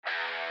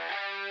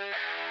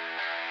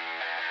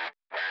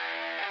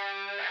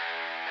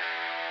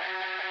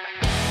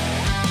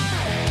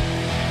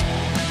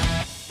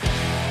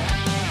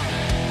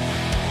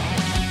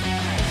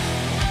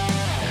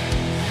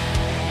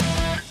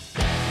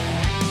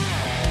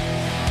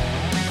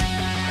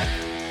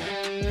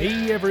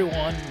Hey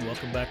everyone,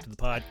 welcome back to the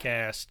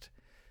podcast.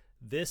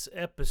 This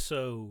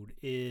episode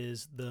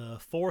is the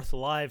fourth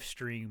live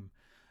stream.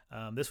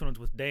 This one's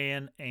with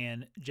Dan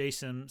and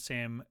Jason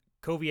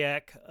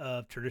Samkowiak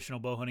of Traditional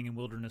Bow Hunting and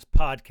Wilderness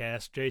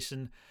Podcast.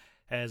 Jason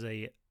has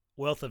a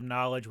wealth of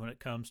knowledge when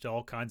it comes to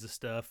all kinds of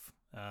stuff,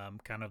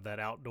 kind of that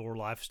outdoor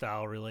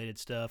lifestyle related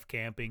stuff,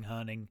 camping,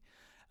 hunting,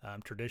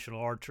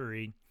 traditional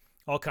archery,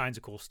 all kinds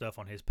of cool stuff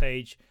on his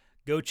page.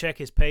 Go check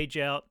his page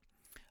out.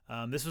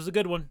 This was a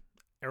good one.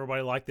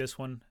 Everybody liked this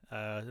one.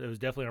 It was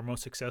definitely our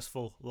most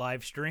successful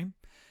live stream.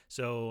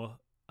 So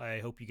I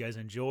hope you guys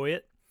enjoy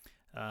it.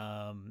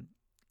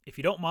 If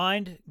you don't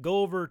mind, go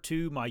over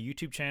to my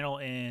YouTube channel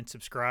and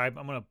subscribe.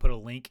 I'm going to put a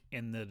link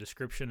in the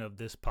description of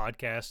this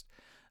podcast.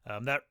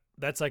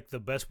 That's like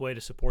the best way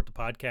to support the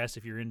podcast.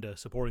 If you're into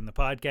supporting the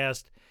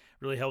podcast,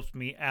 it really helps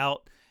me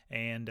out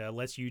and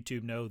lets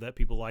YouTube know that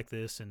people like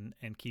this and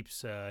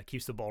keeps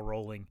the ball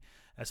rolling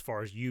as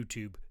far as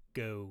YouTube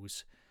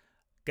goes.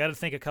 Got to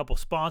thank a couple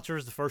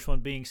sponsors, the first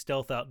one being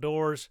Stealth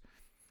Outdoors.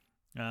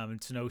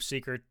 It's no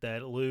secret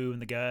that Lou and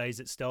the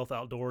guys at Stealth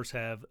Outdoors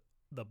have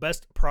the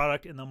best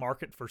product in the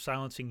market for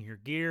silencing your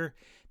gear.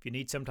 If you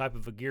need some type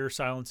of a gear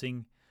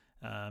silencing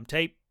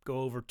tape,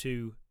 go over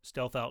to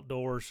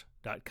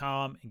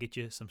stealthoutdoors.com and get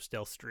you some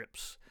stealth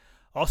strips.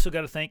 Also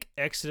got to thank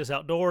Exodus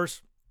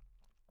Outdoors.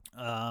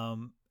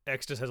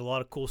 Exodus has a lot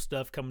of cool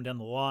stuff coming down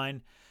the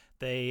line.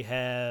 They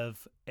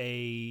have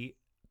a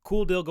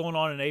cool deal going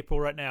on in April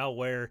right now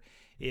where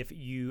if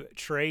you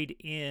trade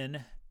in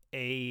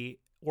a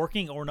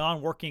working or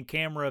non-working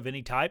camera of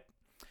any type,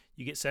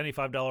 you get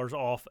 $75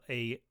 off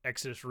a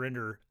Exodus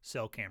Render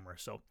cell camera.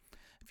 So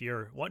if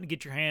you're wanting to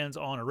get your hands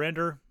on a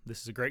Render,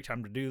 this is a great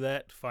time to do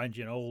that. Find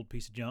you an old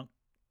piece of junk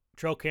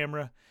trail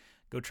camera,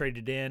 go trade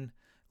it in.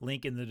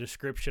 Link in the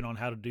description on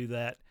how to do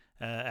that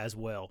as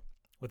well.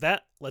 With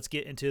that, let's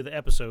get into the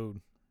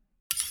episode.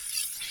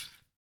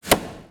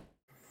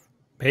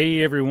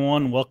 Hey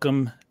everyone,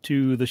 welcome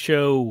to the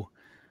show.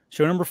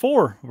 Show number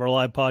 4 of our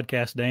live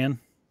podcast, Dan.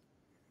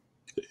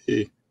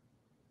 Hey.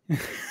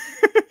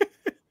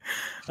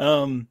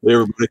 Hey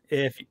everybody.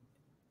 If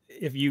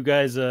you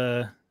guys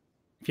if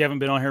you haven't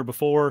been on here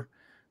before,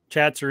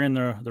 chats are in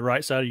the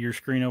right side of your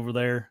screen over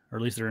there, or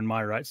at least they're in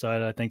my right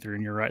side. I think they're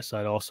in your right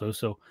side also.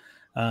 So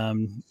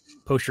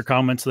post your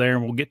comments there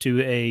and we'll get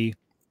to a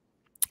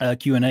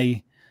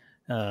Q&A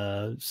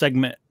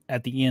segment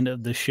at the end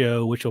of the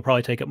show, which will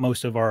probably take up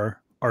most of our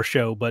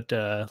show, but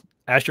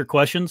ask your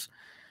questions.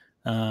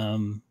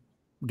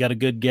 Got a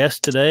good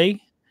guest today,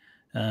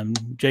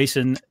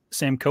 Jason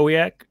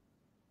Samkowiak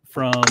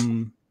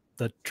from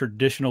the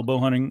Traditional Bow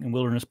Hunting and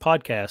Wilderness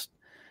Podcast.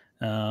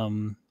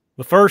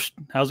 But first,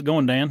 how's it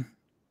going, Dan?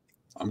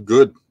 I'm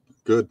good.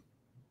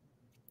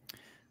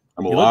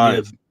 I'm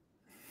alive.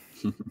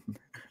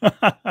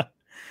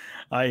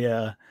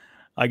 I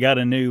got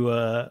a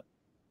new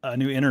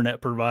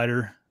internet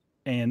provider,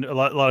 and a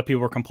lot of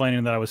people were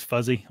complaining that I was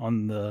fuzzy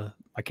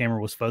my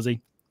camera was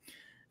fuzzy,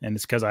 and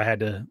it's because I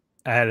had to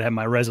have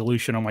my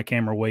resolution on my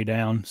camera way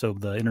down so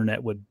the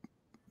internet would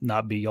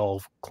not be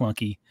all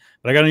clunky.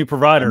 But I got a new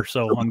provider,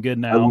 so I'm good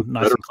now.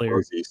 Nice and clear.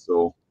 Fuzzy,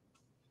 so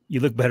you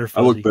look better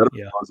fuzzy. I look better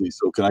fuzzy.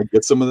 So can I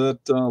get some of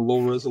that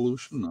low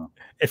resolution? No.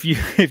 If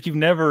you've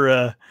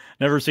never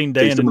seen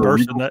Dan in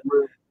person, if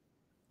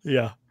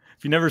you've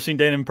never seen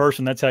Dan in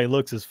person, that's how he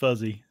looks, is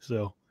fuzzy.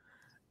 So,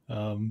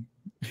 Did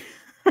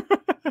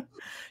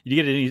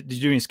you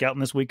do any scouting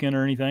this weekend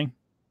or anything?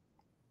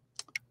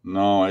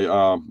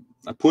 No,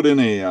 I put in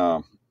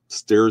a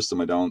stairs to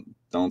my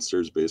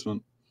downstairs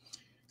basement.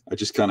 I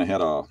just kind of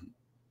had a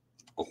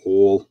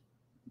hole.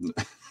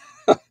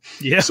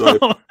 Yeah. So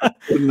I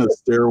put in a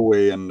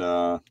stairway, and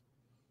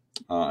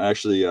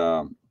actually,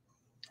 I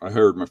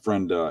heard my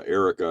friend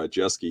Eric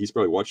Jeske. He's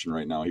probably watching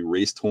right now. He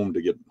raced home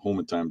to get home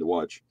in time to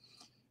watch,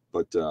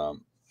 but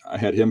I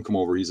had him come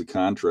over. He's a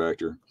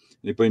contractor.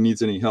 Anybody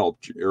needs any help,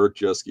 Eric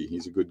Jeske.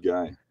 He's a good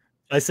guy.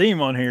 I see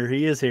him on here.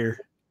 He is here.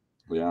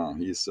 Yeah,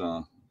 he's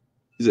a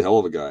hell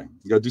of a guy.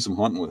 You got to do some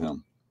hunting with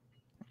him.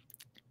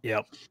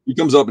 Yep. He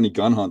comes up and he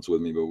gun hunts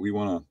with me, but we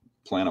want to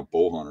plan a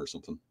bow hunt or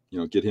something.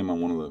 Get him on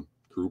one of the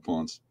group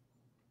hunts.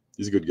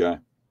 He's a good guy.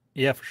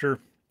 Yeah, for sure.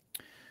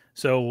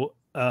 So,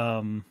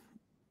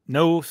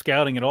 no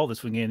scouting at all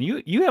this weekend.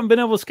 You haven't been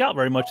able to scout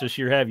very much this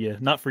year, have you?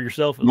 Not for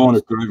yourself. No,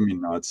 it's driving me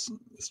nuts.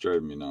 It's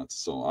driving me nuts.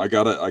 So I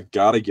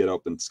gotta get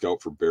up and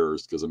scout for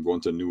bears because I'm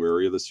going to a new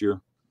area this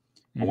year.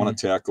 Mm-hmm. I want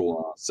to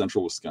tackle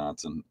central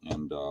Wisconsin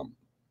and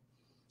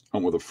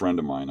hunt with a friend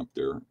of mine up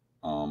there.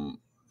 And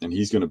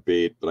he's gonna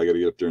bait, but I got to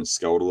get up there and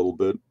scout a little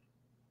bit.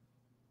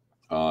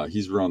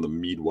 He's around the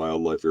Mead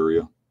Wildlife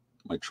area.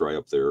 Might try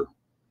up there.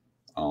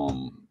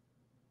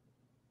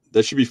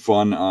 That should be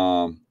fun.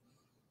 I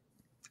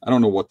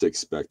don't know what to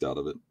expect out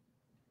of it.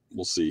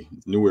 We'll see.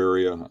 New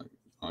area.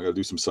 I got to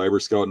do some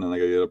cyber scouting, and I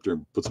got to get up there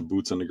and put some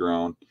boots on the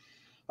ground.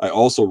 I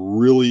also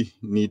really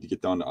need to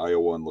get down to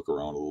Iowa and look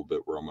around a little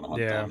bit where I'm going to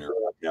hunt down there.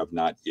 I have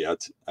not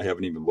yet. I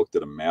haven't even looked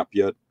at a map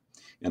yet,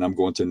 and I'm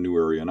going to a new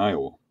area in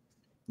Iowa.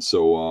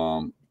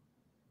 So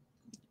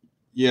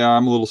Yeah,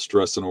 I'm a little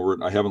stressing over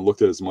it. I haven't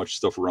looked at as much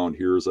stuff around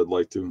here as I'd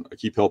like to. I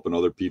keep helping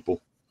other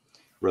people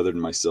rather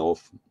than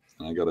myself.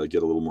 And I got to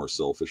get a little more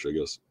selfish, I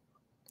guess.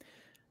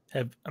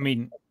 I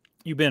mean,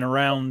 you've been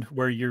around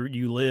where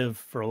you live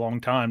for a long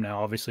time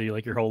now, obviously,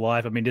 like your whole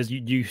life. I mean, do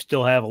you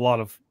still have a lot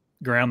of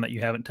ground that you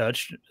haven't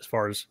touched as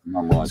far as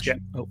Not much.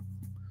 oh,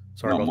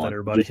 sorry Not about that, much.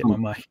 everybody. Hit my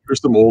mic.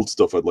 There's some old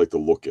stuff I'd like to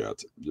look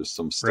at. Just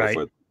some stuff Right.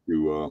 I'd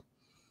to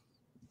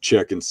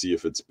check and see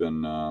if it's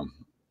been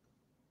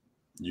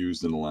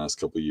used in the last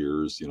couple of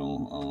years.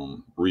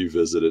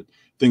 Revisit it.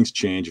 Things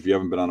change. If you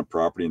haven't been on a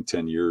property in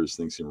 10 years,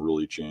 things can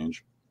really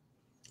change.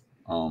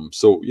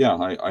 So yeah,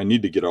 I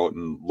need to get out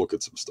and look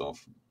at some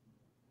stuff.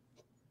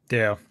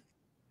 Yeah.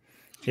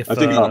 I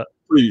think I'm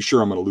pretty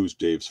sure I'm going to lose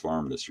Dave's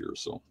farm this year.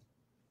 So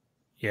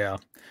yeah,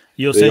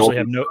 you essentially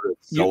have no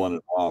selling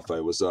it off. I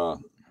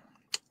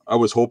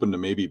was hoping to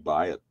maybe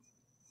buy it.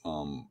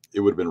 It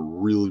would have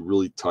been really,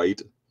 really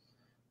tight,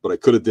 but I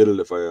could have did it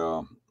if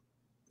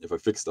I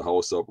fixed the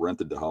house up,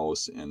 rented the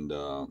house, and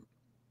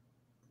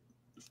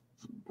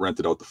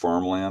rented out the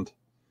farmland.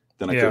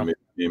 Then I could have made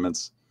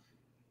payments.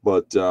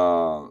 But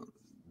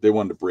they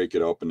wanted to break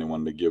it up, and they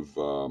wanted to give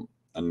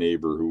a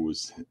neighbor who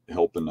was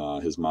helping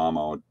his mom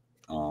out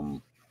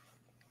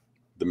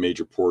the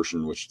major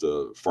portion, which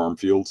the farm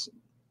fields.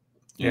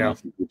 And I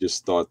think we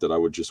just thought that I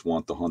would just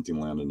want the hunting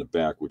land in the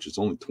back, which is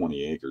only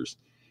 20 acres,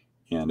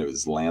 and it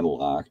was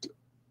landlocked.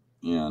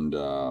 And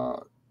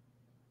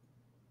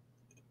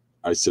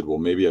I said, well,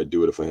 maybe I'd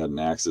do it if I had an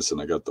access and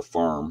I got the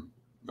farm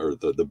or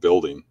the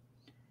building.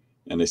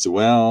 And they said,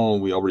 well,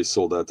 we already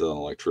sold that to an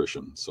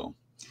electrician, so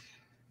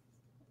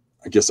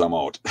I guess I'm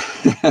out.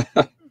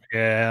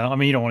 Yeah, I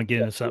mean, you don't want to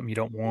get into something you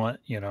don't want,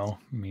 I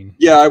mean.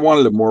 Yeah, I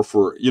wanted it more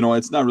for,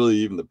 it's not really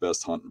even the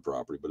best hunting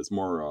property, but it's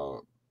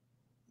more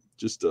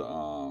just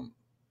the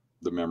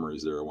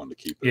memories there. I wanted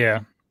to keep it.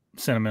 Yeah,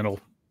 sentimental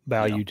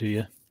value to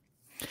you.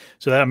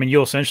 So that, I mean,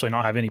 you'll essentially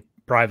not have any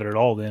private at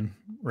all then,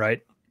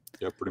 right?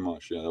 Yeah, pretty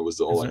much. Yeah, that was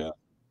all I had.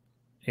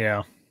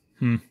 Yeah.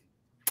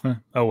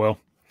 Oh well.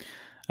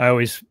 I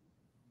always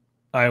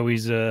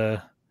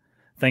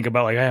think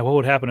about like, hey, what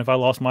would happen if I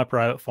lost my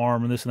private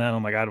farm and this and that. And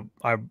I'm like,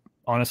 I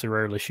honestly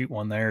rarely shoot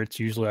one there.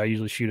 I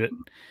usually shoot it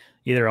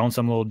either on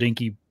some little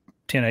dinky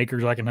 10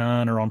 acres I can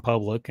hunt or on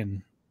public.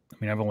 And I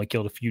mean, I've only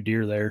killed a few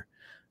deer there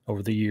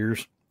over the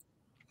years.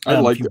 I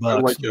like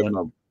having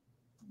a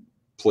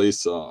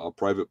place, a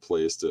private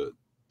place to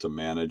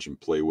manage and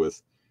play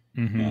with,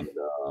 and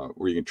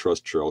where you can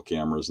trust trail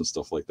cameras and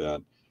stuff like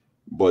that.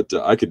 But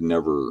I could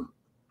never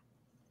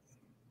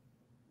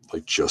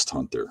like just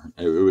hunt there.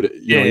 It would,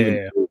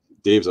 even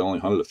Dave's, I only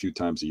hunted a few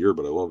times a year,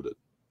 but I loved it.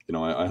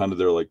 I hunted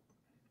there like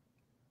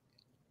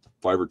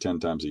 5 or 10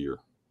 times a year.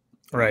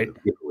 Right.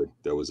 Literally,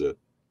 that was it.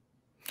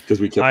 Because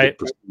we kept it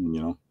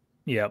pristine,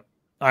 Yeah.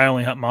 I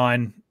only hunt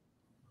mine.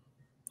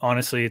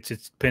 Honestly, it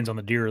depends on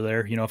the deer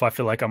there. If I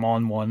feel like I'm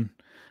on one.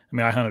 I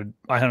mean,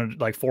 I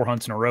hunted like 4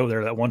 hunts in a row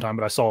there that one time,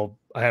 but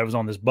I was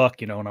on this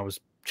buck, and I was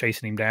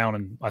chasing him down,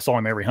 and I saw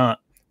him every hunt,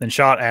 then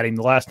shot at him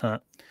the last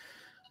hunt.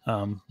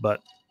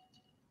 But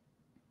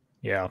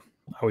yeah,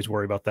 I always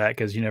worry about that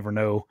because you never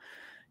know,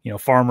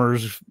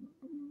 farmers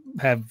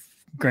have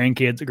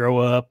grandkids that grow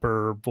up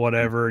or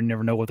whatever, and you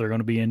never know what they're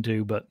going to be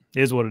into, but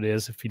it is what it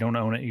is. If you don't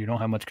own it, you don't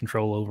have much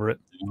control over it.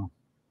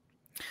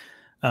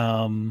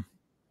 Yeah.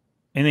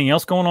 Anything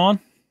else going on?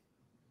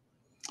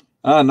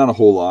 Not a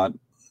whole lot.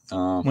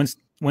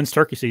 When's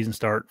turkey season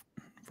start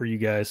for you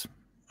guys?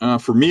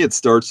 For me, it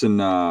starts in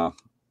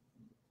May.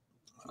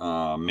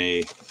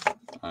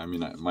 I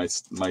mean, my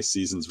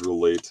season's real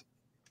late.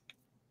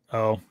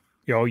 Oh,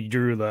 you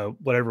drew the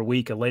whatever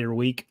week, a later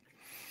week.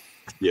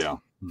 Yeah.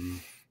 Mm-hmm.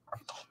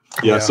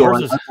 Yeah. So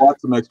I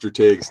bought some extra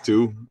tags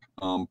too,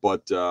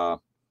 but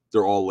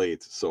they're all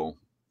late. So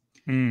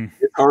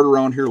it's hard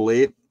around here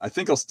late. I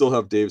think I'll still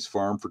have Dave's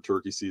farm for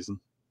turkey season.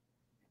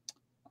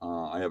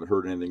 I haven't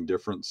heard anything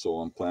different, so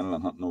I'm planning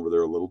on hunting over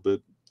there a little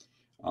bit.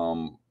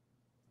 And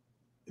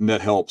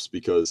that helps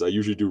because I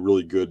usually do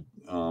really good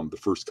the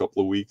first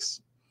couple of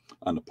weeks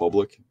on the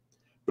public,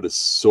 but it's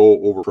so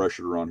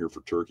overpressured around here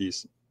for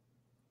turkeys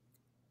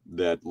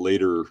that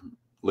later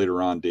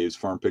on Dave's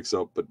farm picks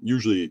up. But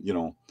usually,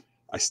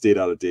 I stayed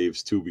out of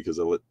Dave's too because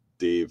I let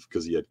Dave,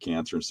 because he had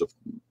cancer and stuff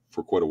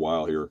for quite a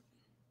while here,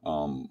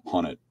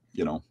 hunt it.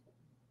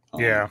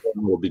 Yeah,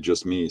 it'll be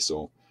just me,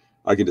 so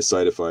I can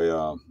decide if I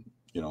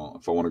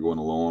if I want to go in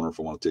alone or if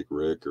I want to take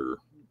Rick or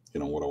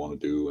what I want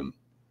to do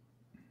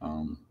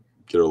and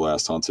get our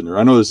last hunts in there.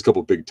 I know there's a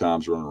couple of big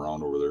toms running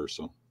around over there,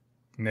 so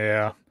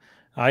yeah,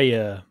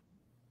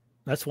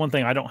 that's one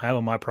thing I don't have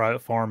on my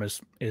private farm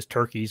is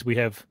turkeys. We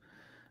have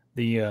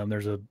the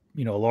there's a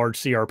large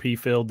CRP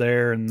field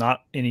there and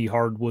not any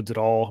hardwoods at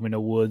all. I mean,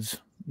 no woods,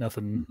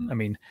 nothing. I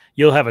mean,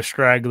 you'll have a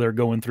straggler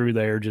going through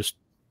there, just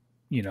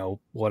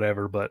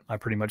whatever. But I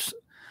pretty much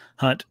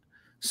hunt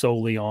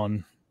solely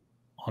on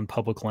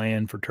public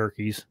land for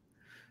turkeys.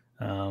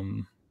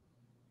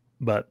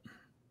 But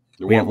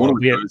one of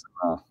the guys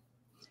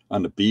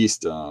on the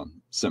Beast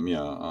sent me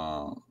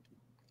a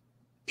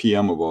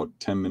PM about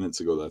 10 minutes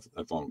ago that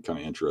I found kind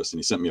of interesting.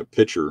 He sent me a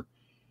picture.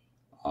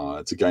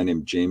 It's a guy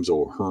named James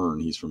O'Hearn.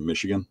 He's from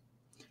Michigan.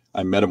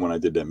 I met him when I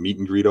did that meet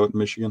and greet out in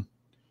Michigan.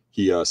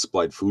 He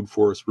supplied food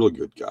for us. Really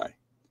good guy.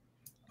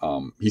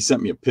 He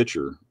sent me a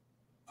picture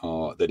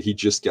that he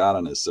just got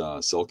on his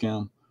cell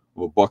cam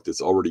of a buck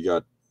that's already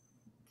got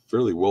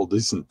fairly well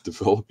decent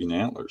developing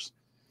antlers.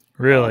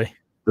 Really?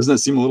 Doesn't that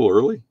seem a little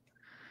early?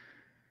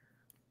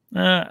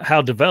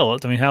 How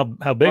developed? I mean, how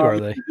big are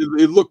they?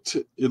 It looked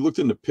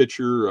in the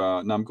picture.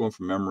 Now I'm going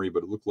from memory,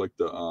 but it looked like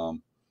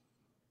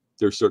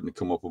they're starting to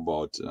come up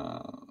about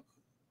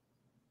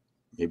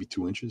maybe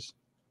 2 inches.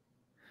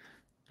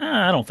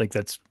 I don't think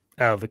that's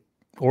out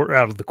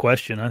of the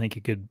question. I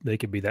think they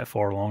could be that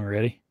far along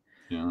already.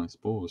 Yeah, I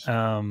suppose.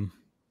 Yeah,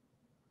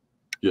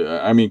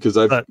 I mean, because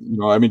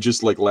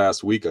just like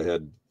last week, I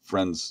had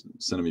friends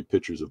sending me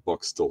pictures of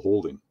bucks still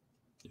holding.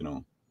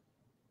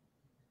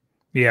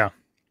 Yeah.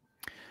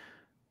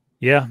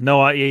 Yeah.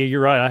 No,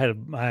 you're right. I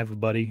have a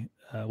buddy.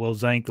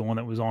 Zank, the one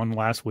that was on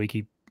last week,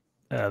 he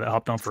that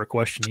hopped on for a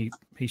question.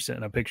 He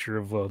sent a picture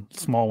of a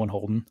small one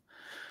holding.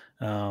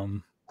 I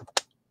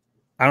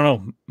don't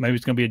know. Maybe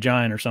it's going to be a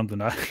giant or something.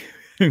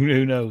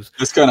 Who knows?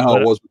 That's kind of how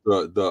it was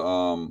with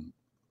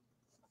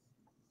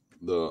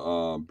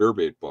the bear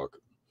bait buck.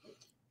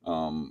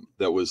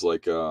 That was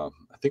like I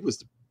think it was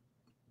the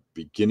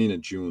beginning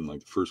of June, like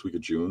the first week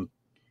of June,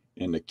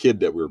 and the kid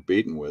that we were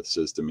baiting with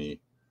says to me,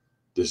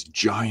 "This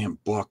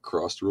giant buck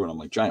crossed the road." I'm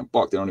like, "Giant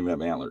buck? They don't even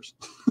have antlers.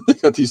 They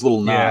got these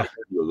little knobs.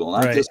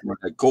 Not this one.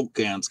 Had Coke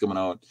cans coming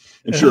out."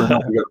 And sure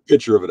enough, we got a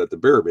picture of it at the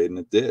bear bait, and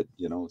it did.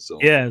 So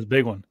yeah, it's a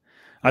big one.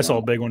 I saw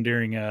a big one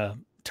during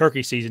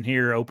turkey season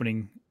here,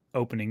 opening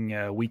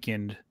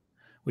weekend,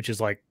 which is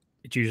like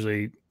it's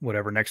usually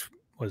whatever next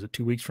was it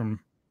 2 weeks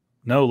from.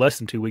 No, less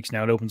than 2 weeks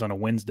now. It opens on a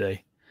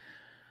Wednesday.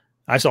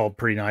 I saw a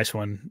pretty nice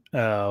one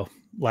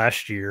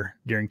last year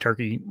during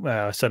turkey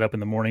set up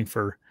in the morning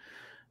for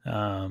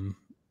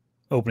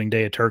opening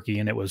day of turkey,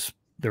 and there was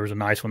a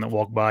nice one that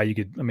walked by.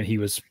 He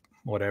was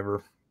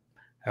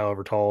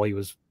however tall. He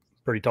was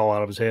pretty tall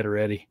out of his head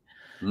already.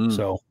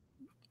 So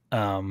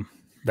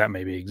that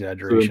may be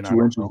exaggeration. So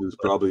 2 inches is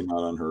probably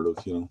not unheard of.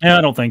 Yeah,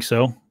 I don't think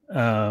so.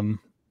 I'm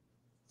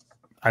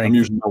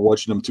usually not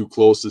watching them too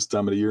close this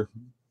time of the year.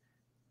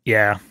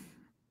 Yeah.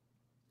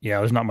 Yeah,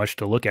 there's not much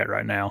to look at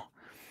right now.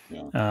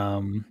 Yeah.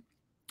 And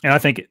I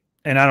think,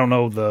 and I don't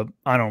know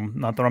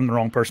not that I'm the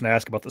wrong person to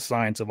ask about the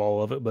science of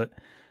all of it, but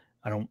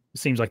it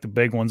seems like the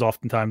big ones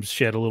oftentimes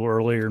shed a little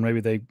earlier. Maybe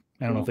I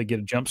don't know if they get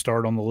a jump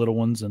start on the little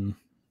ones, and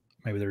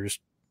maybe they're just,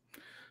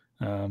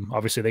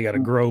 obviously they got to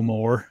grow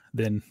more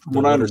than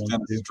what I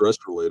understand it's stress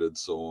related.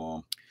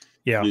 So,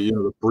 yeah,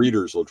 the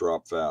breeders will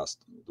drop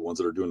fast. The ones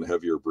that are doing the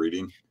heavier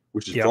breeding,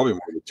 which is probably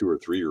more the 2 or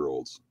 3 year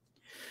olds.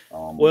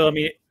 Well, I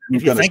mean,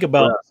 if you think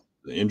about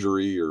the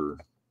injury or,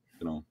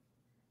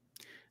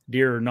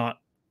 deer are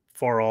not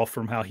far off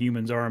from how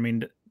humans are. I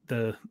mean,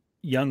 the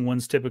young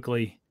ones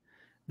typically,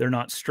 they're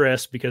not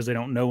stressed because they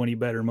don't know any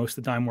better most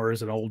of the time,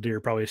 whereas an old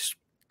deer probably is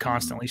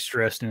constantly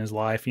stressed in his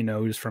life,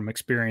 just from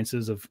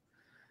experiences of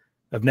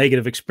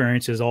negative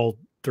experiences all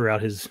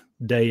throughout his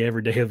day.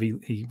 Every day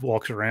he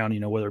walks around,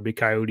 whether it be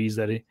coyotes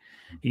that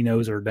he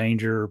knows are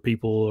danger, or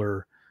people,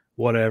 or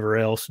whatever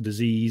else,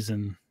 disease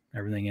and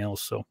everything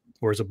else. So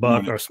whereas a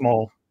buck or a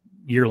small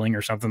yearling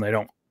or something, they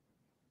don't,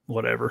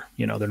 whatever,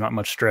 they're not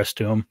much stress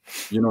to them.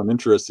 An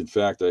interesting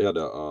fact, I had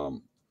a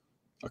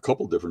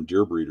couple different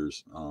deer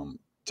breeders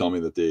tell me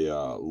that they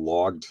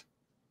logged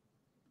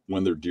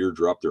when their deer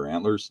dropped their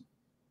antlers,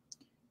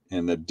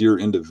 and that deer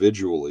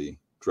individually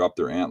dropped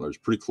their antlers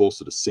pretty close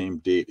to the same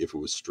date if it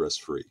was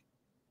stress-free.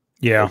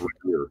 Yeah.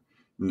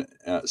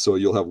 So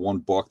you'll have one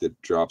buck that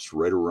drops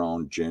right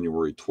around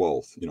January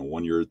 12th.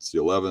 1 year it's the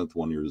 11th,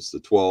 1 year it's the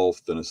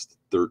 12th, then it's the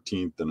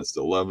 13th, then it's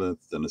the 11th,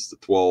 then it's the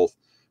 12th.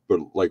 But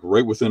like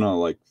right within a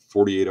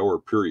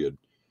 48-hour period,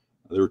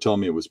 they were telling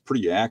me it was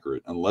pretty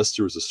accurate, unless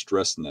there was a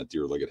stress in that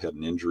deer, like it had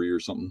an injury or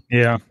something.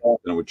 Yeah.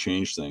 Then it would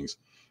change things.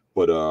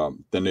 But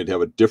then they'd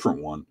have a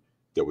different one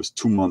that was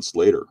 2 months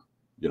later,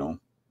 when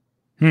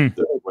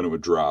it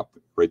would drop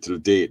right to the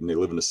date, and they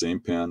live in the same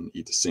pen,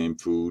 eat the same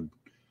food,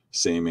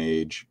 same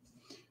age.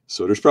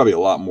 So there's probably a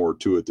lot more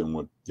to it than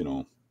what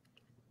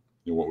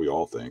what we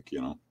all think.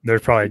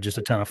 There's probably just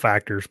a ton of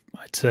factors,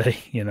 I'd say.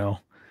 Yeah.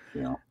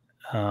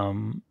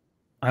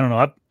 I don't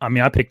know.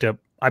 I picked up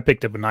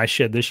a nice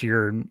shed this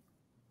year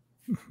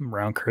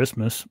around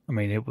Christmas. I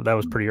mean, that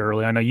was pretty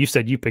early. I know you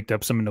said you picked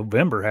up some in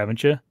November,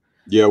 haven't you?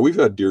 Yeah, we've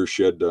had deer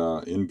shed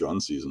in gun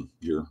season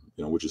here,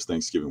 which is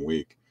Thanksgiving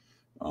week.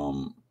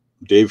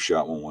 Dave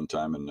shot one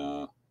time, and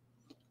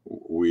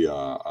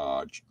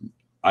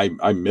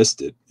I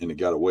missed it, and it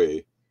got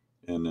away.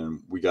 And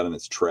then we got in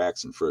its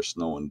tracks in fresh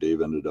snow, and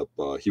Dave ended up,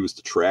 he was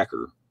the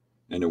tracker,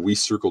 and then we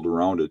circled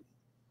around it,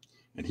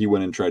 and he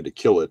went and tried to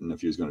kill it. And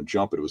if he was going to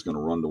jump it, it was going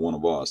to run to one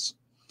of us.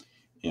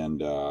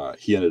 And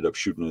he ended up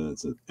shooting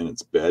in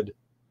its bed.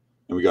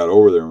 And we got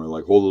over there, and we're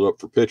like, hold it up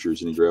for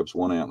pictures. And he grabs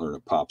one antler, and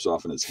it pops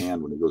off in his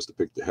hand when he goes to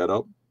pick the head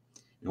up.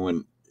 And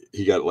when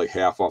he got like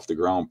half off the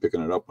ground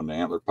picking it up, when the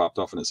antler popped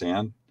off in his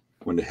hand,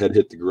 when the head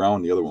hit the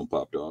ground, the other one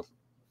popped off.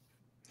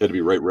 Had to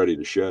be right ready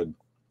to shed.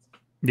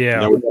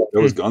 Yeah. And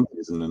that was gun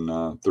season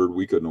in third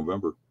week of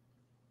November.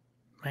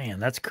 Man,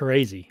 that's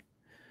crazy.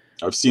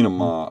 I've seen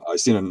them. I've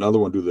seen another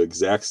one do the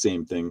exact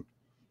same thing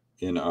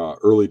in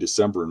early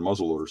December in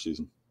muzzleloader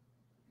season.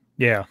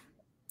 Yeah,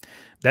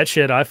 that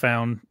shed I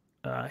found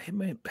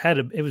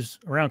it was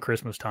around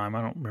Christmas time.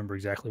 I don't remember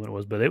exactly what it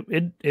was, but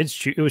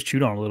it was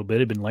chewed on a little bit.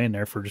 It'd been laying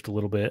there for just a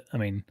little bit. I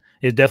mean,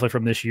 it's definitely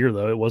from this year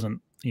though. It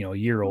wasn't a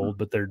year old,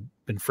 but there'd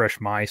been fresh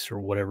mice or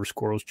whatever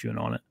squirrels chewing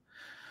on it.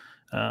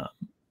 The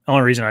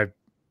only reason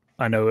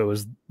I know it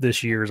was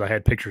this year is I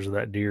had pictures of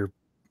that deer,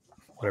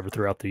 whatever,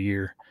 throughout the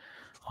year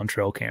on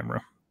trail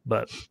camera.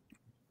 But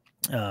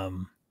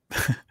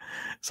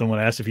someone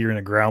asked if you're in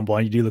a ground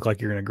blind. You do look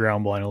like you're in a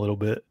ground blind a little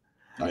bit.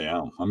 I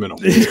am. I'm in a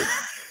hole.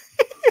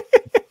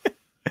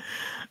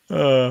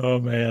 Oh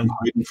man, I'm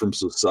hiding from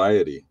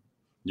society.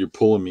 You're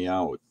pulling me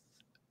out.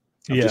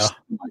 I'm just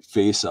my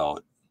face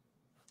out.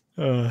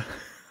 I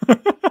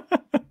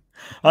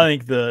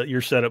think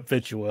your setup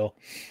fits you well.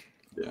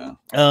 Yeah.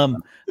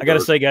 I got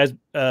to say, guys,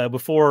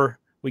 before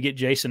we get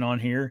Jason on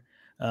here,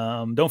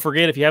 don't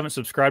forget, if you haven't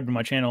subscribed to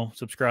my channel,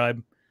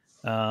 subscribe.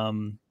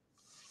 And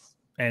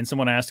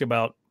someone asked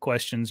about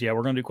questions. Yeah,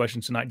 we're going to do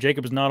questions tonight.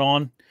 Jacob is not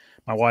on.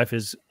 My wife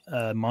is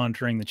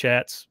monitoring the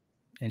chats,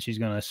 and she's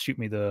going to shoot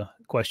me the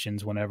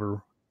questions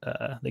whenever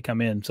they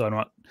come in.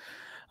 So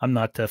I'm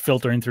not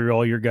filtering through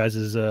all your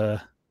guys'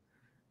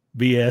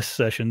 BS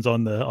sessions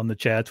on the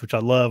chats, which I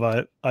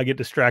love. I get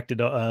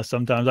distracted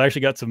sometimes. I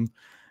actually got some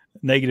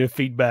negative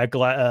feedback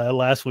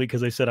last week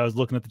because they said I was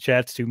looking at the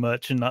chats too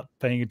much and not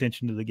paying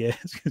attention to the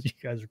guests because you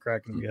guys are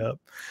cracking me up.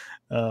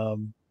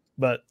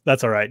 But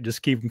that's all right.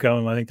 Just keep them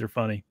coming. I think they're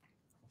funny.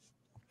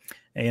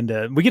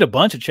 And we get a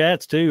bunch of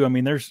chats too. I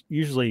mean, there's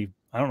usually,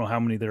 I don't know how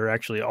many there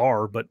actually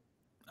are, but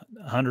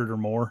 100 or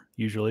more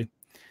usually.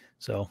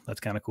 So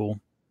that's kind of cool.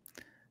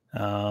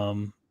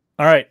 All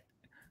right.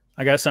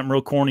 I got something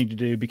real corny to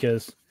do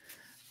because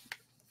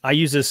I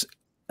use this.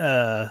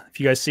 If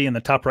you guys see in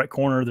the top right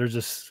corner, there's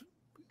this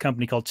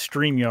company called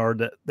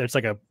StreamYard that's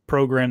like a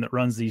program that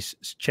runs these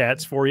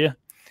chats for you.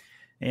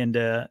 And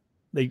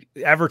they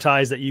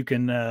advertise that you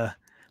can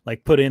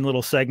like put in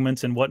little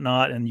segments and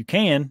whatnot, and you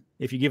can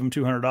if you give them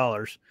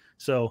 $200.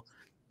 So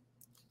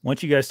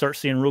once you guys start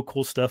seeing real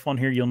cool stuff on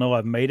here, you'll know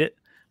I've made it.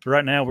 But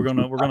right now we're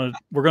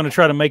gonna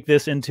try to make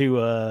this into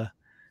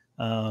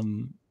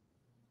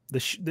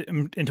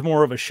into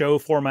more of a show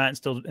format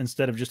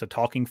instead of just a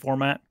talking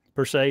format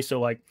per se. So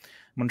like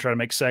I'm gonna try to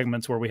make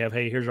segments where we have,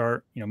 hey, here's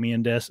our me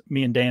and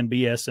Dan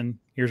BS, and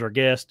here's our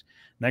guest.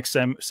 Next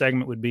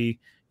segment would be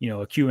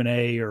a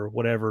Q&A or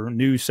whatever,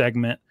 new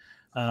segment.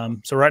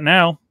 So right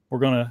now we're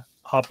gonna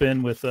hop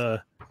in with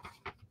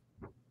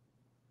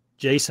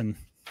Jason.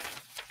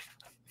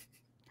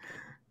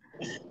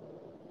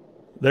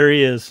 There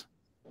he is.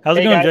 How's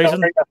it going,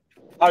 Jason?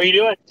 How are you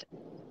doing?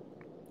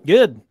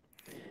 Good.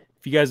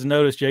 If you guys have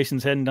noticed,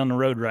 Jason's heading down the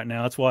road right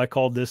now. That's why I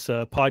called this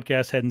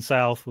podcast Heading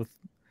South with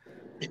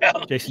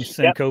Jason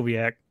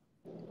Samkowiak.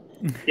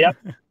 Yep.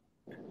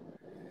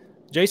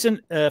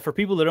 Jason, for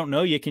people that don't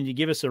know you, can you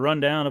give us a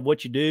rundown of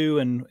what you do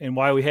and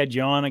why we had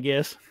you on, I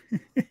guess?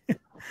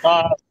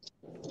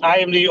 I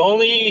am the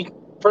only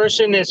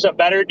person that's a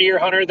better deer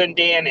hunter than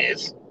Dan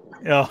is.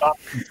 Yeah.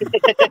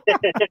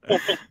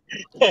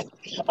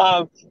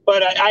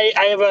 But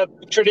I have a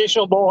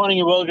traditional bow hunting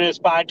and wilderness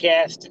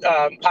podcast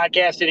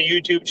and a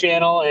YouTube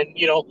channel, and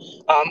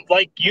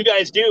like you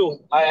guys do,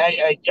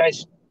 I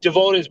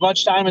devote as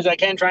much time as I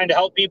can trying to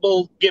help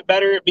people get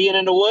better at being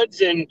in the woods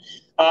and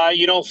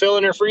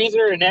filling their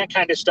freezer and that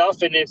kind of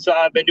stuff. And it's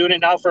been doing it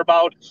now for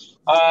about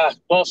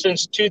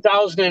since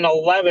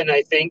 2011,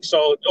 I think.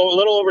 So a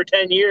little over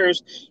 10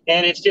 years.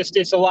 And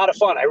it's a lot of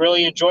fun. I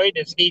really enjoy it.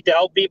 It's neat to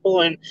help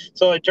people. And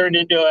so it turned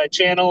into a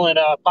channel and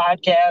a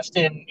podcast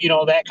and,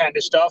 that kind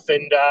of stuff.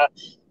 And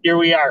here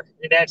we are.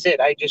 And that's it.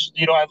 I just,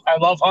 I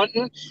love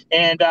hunting.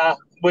 And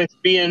with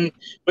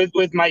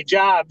my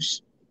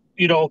jobs,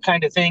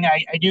 kind of thing,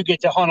 I do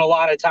get to hunt a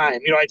lot of time.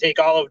 I take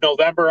all of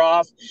November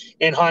off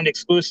and hunt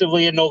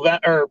exclusively in November,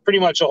 or pretty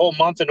much a whole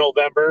month in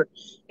November,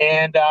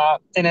 and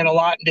then a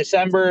lot in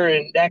December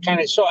and that kind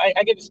of. So I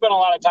get to spend a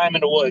lot of time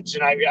in the woods,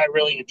 and I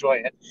really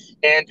enjoy it,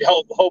 and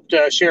hope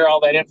to share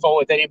all that info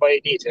with anybody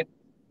that needs it.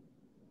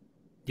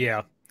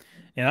 Yeah,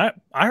 and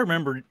I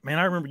remember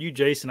you,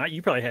 Jason.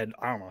 You probably had,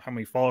 I don't know how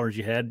many followers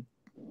you had,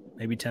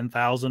 maybe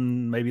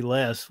 10,000, maybe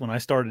less when I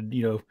started.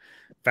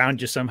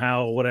 Found you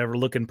somehow or whatever,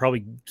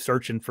 probably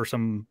searching for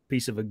some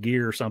piece of a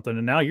gear or something.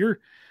 And now you're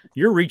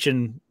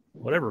reaching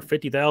whatever,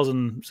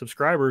 50,000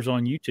 subscribers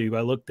on YouTube.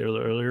 I looked there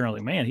earlier and I'm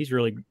like, man, he's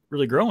really,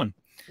 really growing.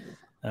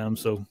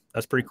 So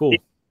that's pretty cool.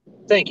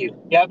 Thank you.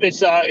 Yep.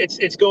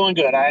 It's going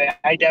good.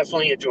 I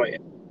definitely enjoy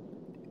it.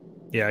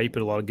 Yeah. You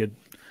put a lot of good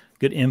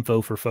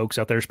info for folks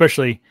out there,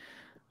 especially,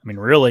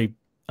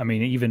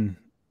 even,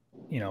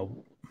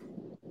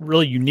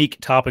 really unique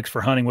topics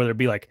for hunting, whether it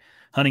be like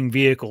hunting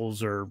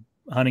vehicles or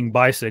hunting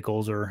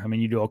bicycles, or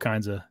you do all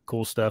kinds of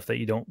cool stuff that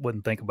you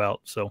wouldn't think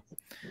about. So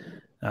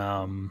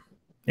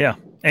Yeah,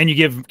 and you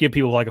give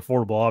people like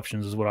affordable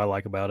options is what I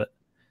like about it.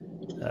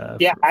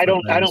 Yeah, I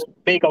don't things.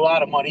 make a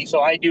lot of money,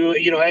 so I do,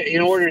 in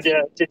order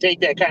to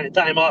take that kind of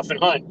time off and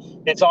hunt,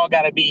 it's all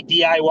got to be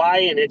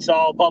DIY, and it's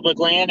all public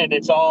land, and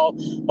it's all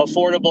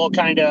affordable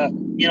kind of,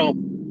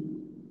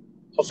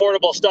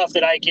 affordable stuff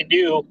that I can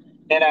do.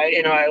 And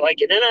I like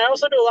it. And I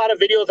also do a lot of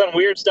videos on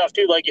weird stuff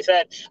too. Like you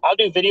said, I'll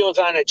do videos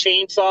on a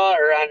chainsaw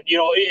or on,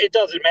 it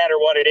doesn't matter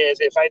what it is.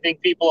 If I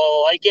think people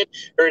will like it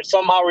or it's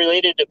somehow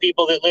related to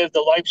people that live the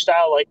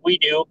lifestyle like we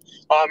do,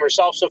 or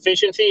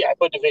self-sufficiency, I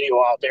put the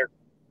video out there.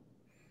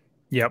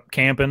 Yep,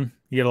 camping.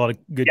 You get a lot of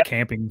good Yep.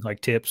 camping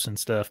like tips and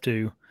stuff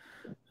too.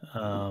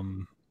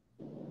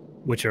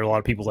 Which are a lot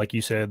of people, like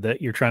you said, that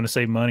you're trying to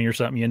save money or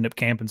something, you end up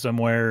camping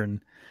somewhere,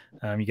 and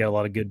you got a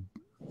lot of good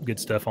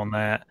stuff on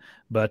that.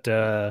 But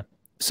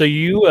so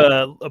you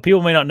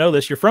people may not know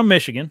this. You're from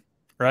Michigan,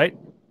 right?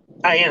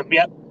 I am.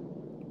 Yep.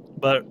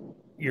 But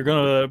you're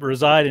going to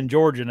reside in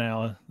Georgia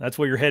now. That's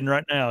where you're heading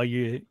right now.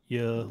 You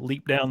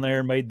leaped down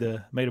there, made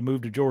a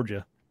move to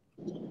Georgia.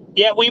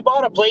 Yeah, we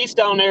bought a place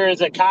down there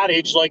as a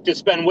cottage, like to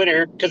spend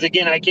winter. Because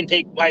again, I can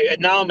take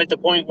now I'm at the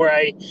point where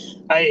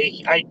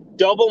I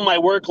double my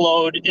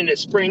workload in the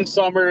spring,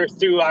 summer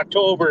through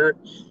October,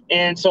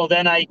 and so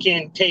then I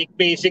can take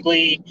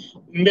basically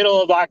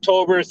middle of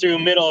October through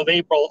middle of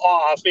April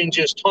off and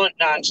just hunt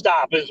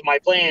nonstop is my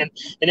plan.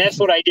 And that's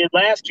what I did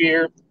last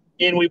year.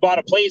 And we bought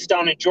a place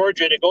down in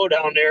Georgia to go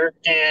down there,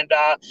 and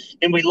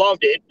we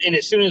loved it. And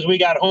as soon as we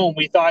got home,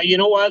 we thought, you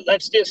know what,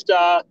 let's just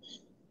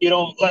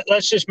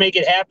let's just make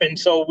it happen.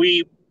 So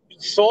we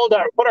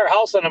put our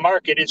house on the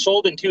market. It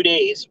sold in 2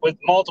 days with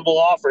multiple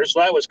offers. So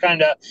that was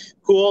kind of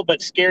cool,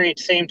 but scary at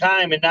the same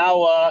time. And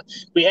now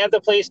we have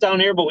the place down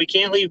there, but we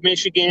can't leave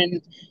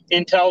Michigan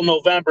until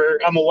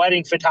November. I'm a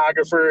wedding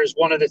photographer is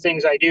one of the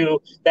things I do,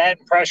 that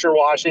and pressure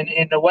washing.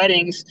 And the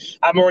weddings,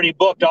 I'm already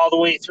booked all the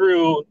way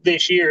through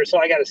this year. So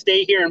I got to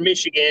stay here in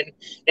Michigan.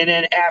 And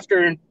then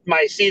after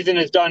my season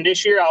is done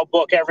this year, I'll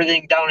book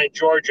everything down in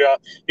Georgia.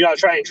 I'll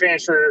try and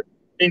transfer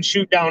and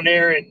shoot down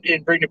there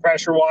and bring the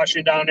pressure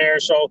washing down there.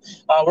 So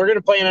we're going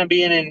to plan on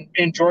being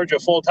in Georgia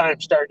full time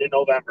starting in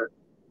November.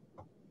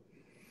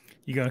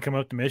 You going to come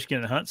up to Michigan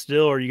and hunt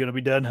still, or are you going to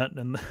be done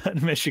hunting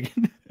in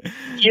Michigan?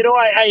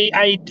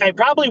 I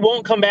probably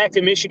won't come back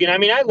to Michigan. I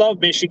mean, I love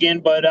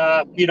Michigan, but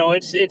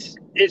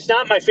it's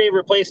not my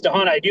favorite place to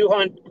hunt. I do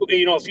hunt,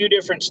 a few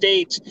different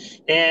states,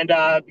 and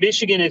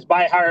Michigan is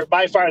by far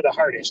the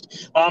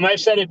hardest. I've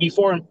said it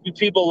before, and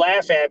people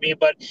laugh at me,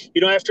 but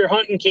after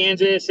hunting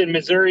Kansas and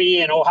Missouri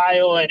and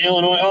Ohio and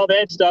Illinois, all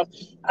that stuff,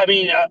 I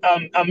mean,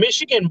 a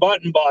Michigan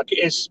button buck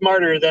is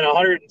smarter than a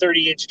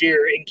 130-inch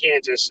deer in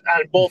Kansas,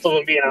 on both of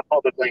them being on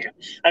public land.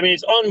 I mean,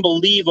 it's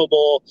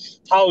unbelievable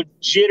how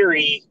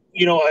jittery,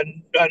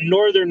 a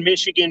northern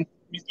Michigan,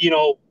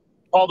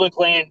 public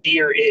land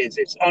deer is.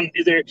 It's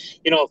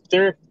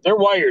they're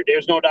wired.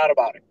 There's no doubt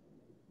about it.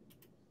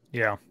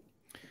 Yeah.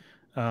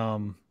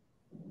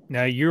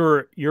 Now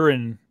you're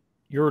in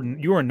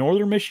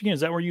northern Michigan. Is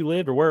that where you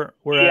lived, or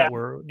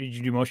where did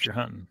you do most of your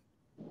hunting?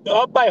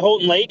 Up by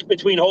Houghton Lake,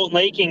 between Houghton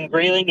Lake and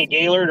Grayling and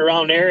Gaylord,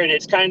 around there. And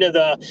it's kind of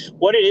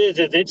what it is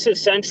it's a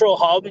central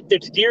hub.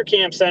 It's Deer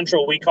Camp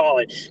Central, we call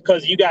it,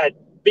 because you got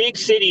big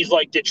cities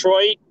like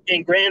Detroit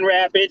and Grand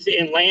Rapids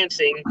and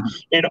Lansing,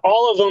 and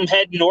all of them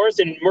head north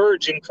and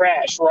merge and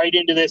crash right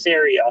into this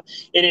area.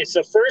 And it's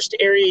the first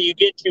area you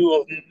get to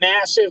of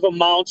massive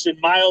amounts and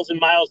miles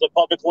of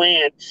public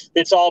land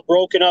that's all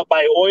broken up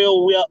by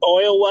oil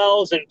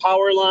wells and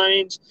power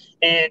lines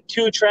and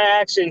 2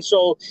 tracks. And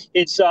so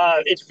it's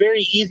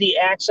very easy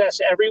access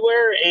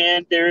everywhere.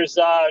 And there's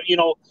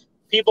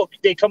people,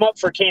 they come up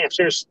for camps.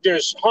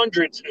 There's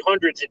hundreds and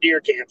hundreds of deer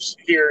camps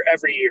here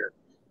every year.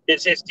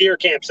 It's Deer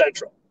Camp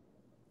Central.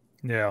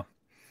 Yeah.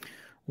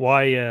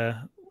 Why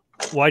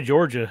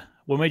Georgia?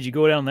 What made you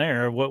go down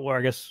there?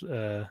 I guess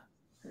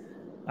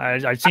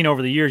I've seen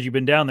over the years you've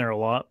been down there a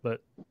lot,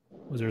 but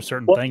was there a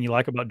certain thing you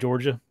like about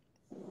Georgia?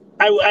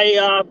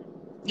 I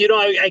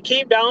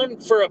came down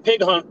for a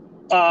pig hunt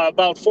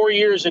about 4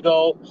 years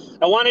ago.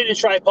 I wanted to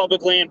try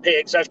public land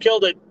pigs. I've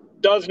killed a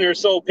dozen or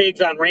so pigs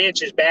on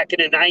ranches back in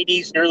the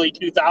 90s and early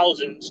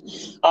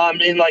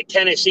 2000s in like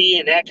Tennessee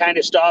and that kind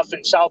of stuff,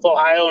 and South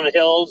Ohio and the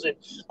hills. And,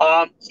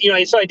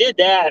 so I did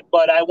that,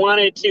 but I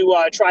wanted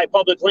to try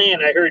public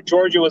land. I heard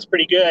Georgia was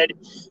pretty good.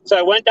 So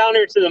I went down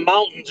there to the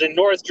mountains in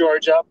North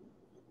Georgia,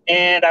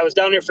 and I was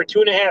down there for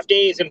 2.5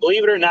 days. And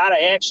believe it or not, I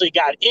actually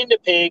got into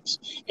pigs,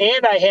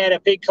 and I had a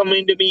pig come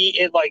into me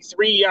at like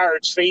 3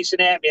 yards facing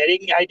at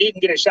me. I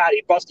didn't get a shot.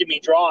 He busted me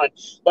drawing,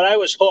 but I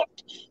was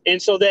hooked.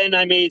 And so then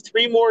I made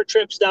 3 more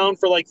trips down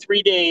for like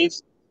 3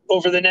 days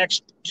over the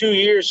next 2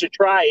 years to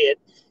try it.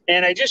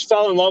 And I just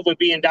fell in love with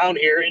being down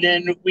here. And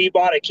then we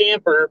bought a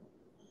camper.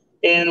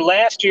 And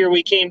last year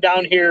we came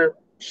down here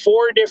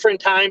 4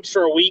 different times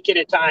for a week at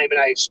a time. And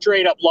I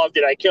straight up loved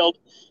it. I killed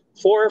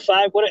 4 or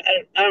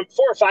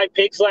 5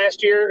 pigs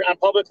last year on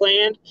public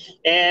land,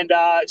 and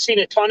seen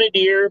a ton of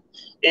deer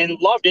and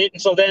loved it.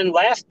 And so then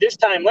last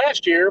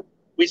year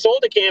We sold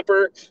the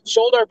camper,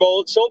 sold our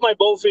boat, sold my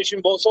boat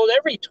fishing boat, sold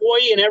every toy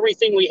and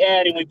everything we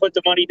had, and we put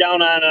the money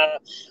down on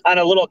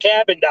a little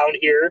cabin down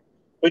here,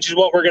 which is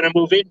what we're going to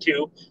move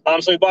into.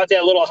 So we bought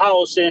that little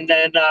house, and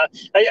then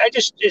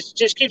it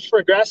just keeps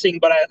progressing,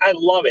 but I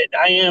love it.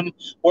 I am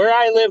where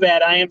I live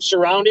at. I am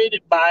surrounded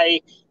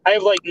by. I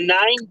have like 9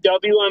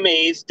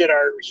 WMAs that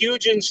are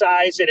huge in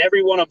size, and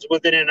every one of them's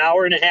within an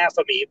hour and a half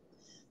of me.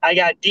 I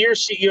got deer,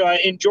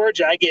 in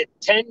Georgia, I get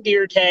 10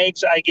 deer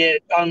tags. I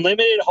get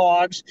unlimited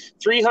hogs,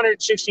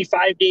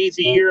 365 days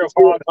a year of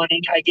hog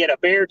hunting. I get a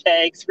bear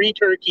tag, 3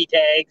 turkey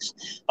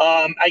tags.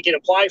 I can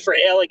apply for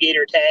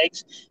alligator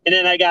tags. And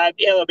then I got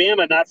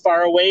Alabama not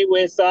far away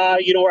with,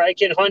 where I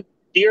can hunt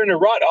deer in a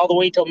rut all the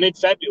way till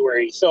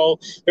mid-February. So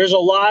there's a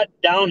lot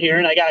down here.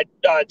 And I got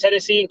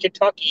Tennessee and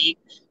Kentucky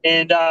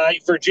and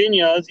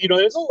Virginia.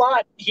 There's a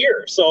lot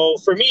here. So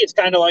for me, it's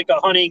kind of like a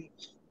hunting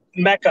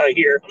mecca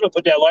here. I'm gonna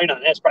put that light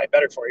on. That's probably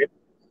better for you.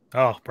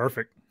 Oh,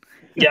 perfect.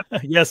 Yeah.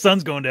 Yeah,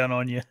 sun's going down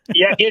on you.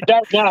 Yeah, get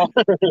dark now.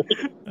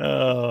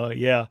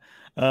 Yeah.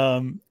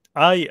 I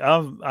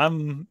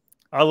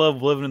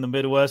love living in the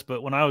Midwest,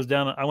 but when I was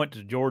down, I went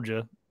to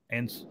Georgia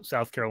and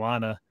South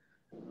Carolina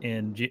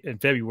in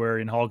February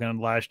and hog hunted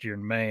last year,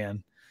 and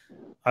man,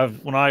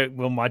 when I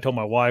told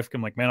my wife,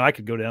 I'm like, man, I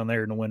could go down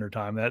there in the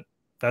wintertime.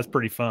 That's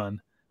pretty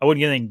fun. I wouldn't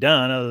get anything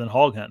done other than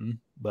hog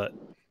hunting, but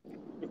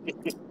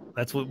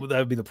that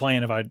would be the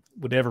plan if I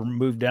would ever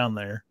move down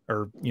there,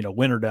 or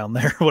winter down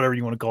there, whatever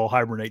you want to call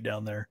hibernate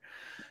down there.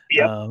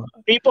 Yeah,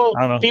 people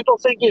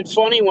think it's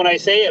funny when I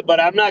say it, but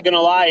I'm not going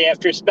to lie.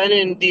 After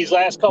spending these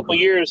last couple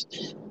years,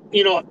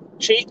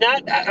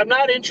 I'm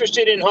not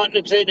interested in hunting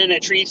and sitting in a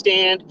tree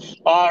stand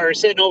or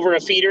sitting over a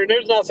feeder.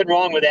 There's nothing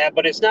wrong with that,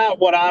 but it's not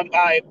what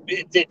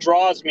it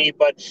draws me.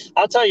 But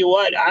I'll tell you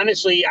what,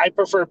 honestly, I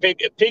prefer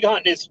pig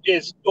hunting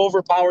is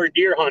overpowered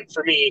deer hunt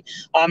for me.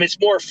 It's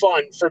more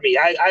fun for me.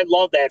 I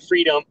love that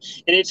freedom,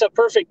 and it's a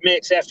perfect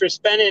mix. After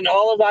spending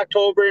all of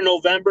October,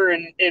 November,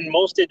 and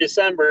most of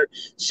December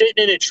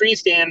sitting in a tree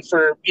stand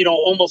for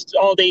almost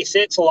all day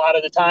sits a lot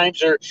of the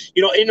times, or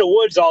in the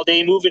woods all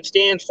day moving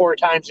stands 4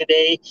 times a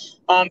day.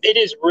 It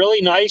is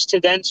really nice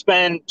to then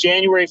spend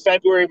January,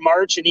 February,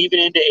 March, and even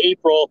into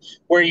April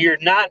where you're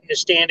not in the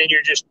stand and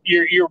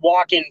you're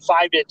walking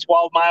 5 to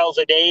 12 miles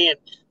a day and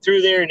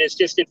through there, and it's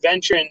just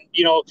adventure, and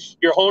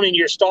you're honing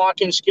your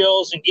stalking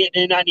skills and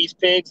getting in on these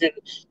pigs, and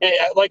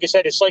like I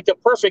said, it's like the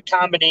perfect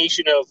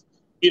combination of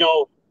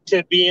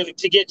to be able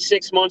to get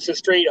 6 months of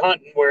straight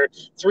hunting where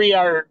 3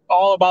 are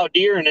all about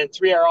deer and then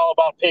 3 are all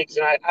about pigs,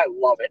 and I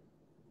love it.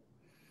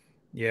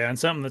 Yeah, and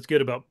something that's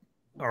good about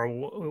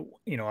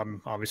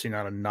I'm obviously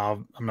not I'm not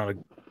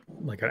an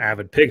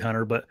avid pig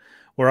hunter, but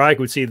where I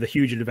would see the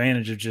huge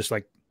advantage of just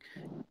like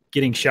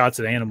getting shots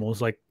at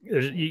animals, like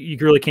you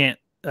really can't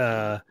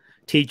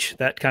teach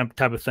that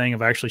type of thing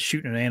of actually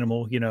shooting an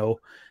animal,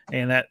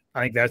 and that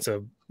I think that's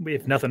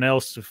if nothing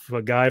else, if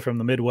a guy from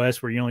the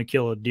Midwest where you only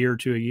kill a deer or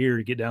 2 a year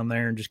to get down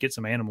there and just get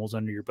some animals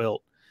under your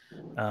belt,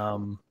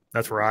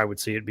 that's where I would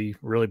see it be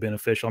really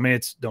beneficial. I mean,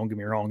 don't get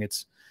me wrong,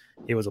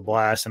 it was a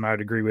blast, and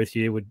I'd agree with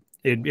you.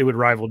 It would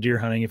rival deer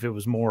hunting if it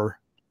was more,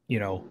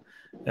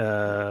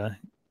 I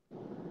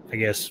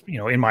guess,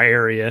 in my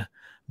area,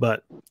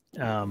 but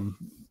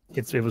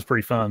it was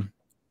pretty fun.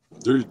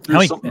 There's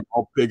something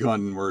about pig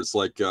hunting where it's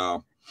like,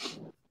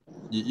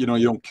 you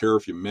don't care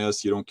if you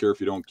miss, you don't care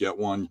if you don't get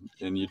one,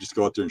 and you just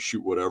go out there and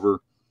shoot whatever,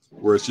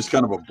 where it's just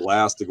kind of a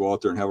blast to go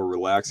out there and have a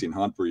relaxing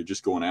hunt where you're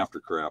just going after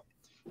crap,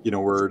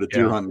 where the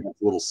deer hunting is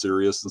a little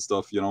serious and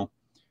stuff,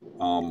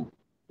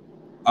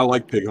 I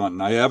like pig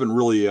hunting. I haven't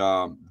really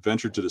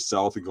ventured to the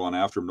south and gone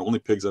after them. The only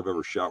pigs I've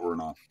ever shot were in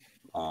a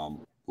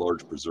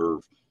large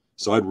preserve.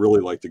 So I'd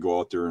really like to go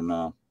out there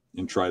and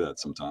try that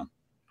sometime.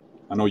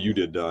 I know you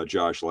did,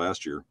 Josh,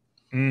 last year.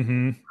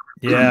 Mm-hmm.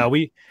 Yeah,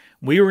 we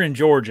were in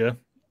Georgia,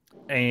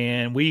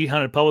 and we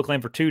hunted public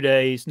land for 2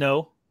 days.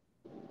 No.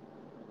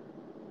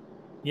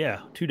 Yeah,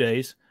 2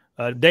 days.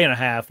 A day and a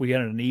half. We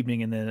hunted an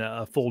evening and then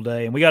a full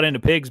day. And we got into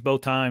pigs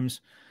both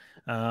times.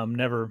 I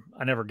never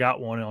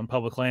got one on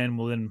public land.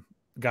 Well, then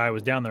the guy I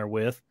was down there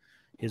with,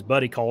 his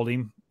buddy called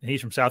him, and he's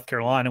from South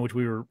Carolina, which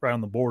we were right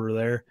on the border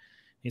there.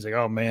 He's like,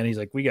 oh man, he's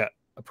like, we got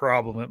a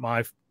problem at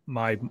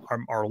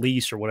our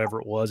lease or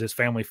whatever it was, his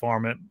family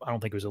farm. I don't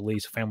think it was a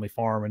lease, a family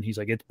farm. And he's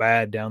like, it's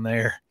bad down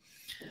there.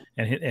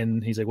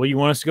 And he's like, well, you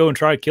want us to go and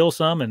try to kill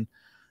some? And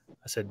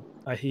I said,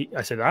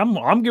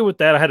 I'm good with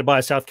that. I had to buy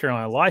a South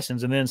Carolina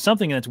license. And then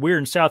something that's weird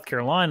in South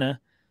Carolina,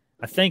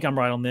 I think I'm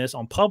right on this,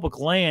 on public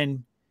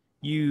land,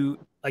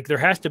 there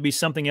has to be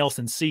something else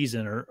in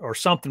season or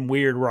something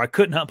weird where I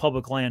couldn't hunt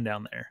public land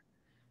down there.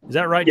 Is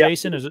that right,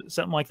 Jason? Is it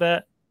something like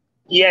that?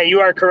 Yeah, you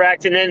are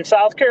correct. And then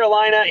South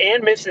Carolina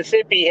and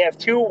Mississippi have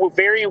 2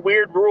 very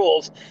weird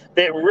rules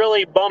that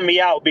really bum me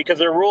out, because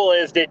the rule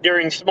is that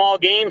during small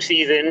game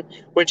season,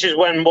 which is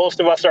when most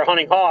of us are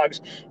hunting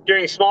hogs,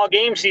 during small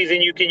game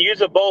season, you can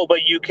use a bow, but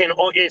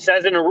it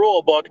says in the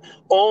rule book,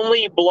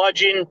 only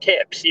bludgeon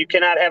tips. You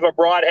cannot have a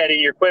broadhead in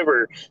your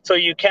quiver. So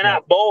you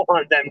cannot bow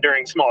hunt them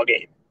during small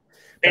game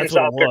in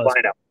South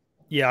Carolina.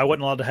 Yeah, I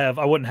wouldn't allowed to have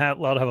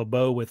a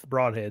bow with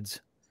broadheads.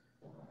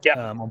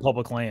 Yeah. On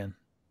public land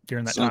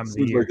during that time of the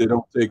Seems year. like they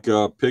don't take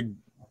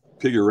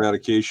pig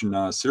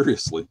eradication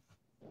seriously.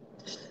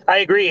 I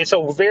agree. It's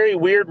a very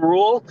weird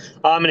rule,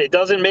 and it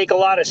doesn't make a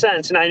lot of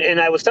sense. And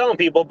I was telling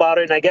people about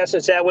it, and I guess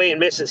it's that way in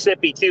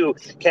Mississippi too.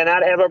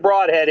 Cannot have a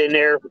broadhead in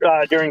there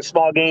during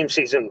small game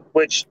season.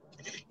 Which,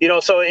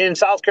 so in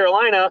South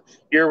Carolina,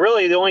 you're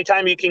really the only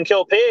time you can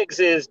kill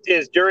pigs is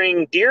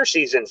during deer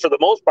season, for the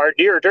most part,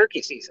 deer or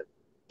turkey season.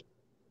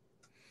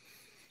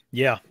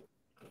 Yeah,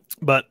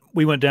 but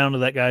we went down to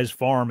that guy's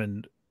farm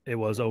and it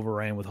was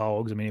overran with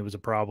hogs. I mean, it was a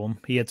problem.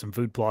 He had some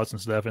food plots and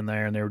stuff in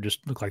there, and they were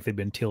just looked like they'd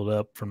been tilled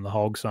up from the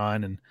hog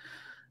sign.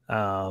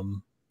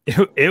 And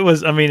it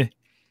was. I mean,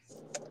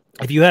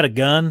 if you had a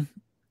gun,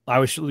 I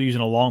was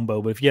using a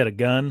longbow, but if you had a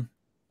gun,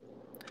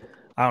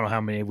 I don't know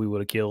how many we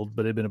would have killed,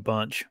 but it'd been a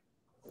bunch.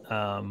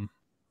 There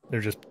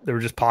were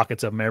just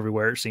pockets of them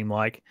everywhere. It seemed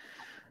like.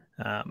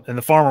 And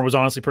the farmer was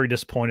honestly pretty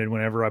disappointed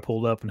whenever I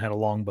pulled up and had a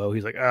longbow.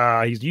 He's like,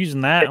 he's using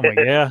that. I'm like,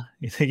 yeah.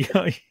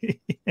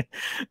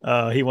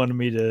 He wanted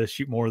me to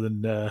shoot more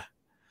than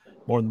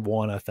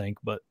one, I think,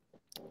 but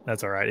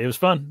that's all right. It was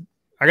fun.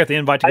 I got the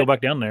invite to go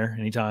back down there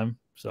anytime.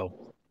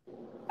 So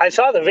I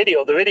saw the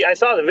video. I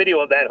saw the video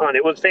of that hunt.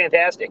 It was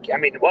fantastic. I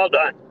mean, well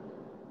done.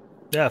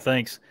 Yeah,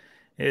 thanks.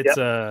 It's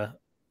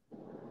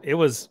it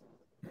was.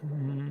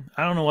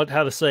 I don't know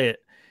how to say it.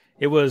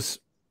 It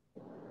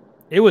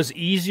was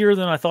easier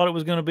than I thought it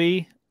was going to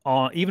be.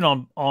 Even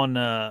on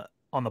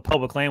the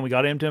public land, we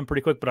got into him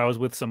pretty quick. But I was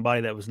with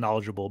somebody that was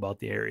knowledgeable about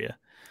the area,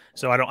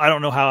 so I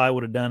don't know how I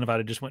would have done if I'd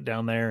have just went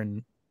down there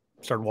and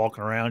started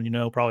walking around.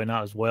 Probably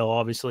not as well,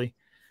 obviously.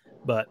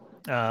 But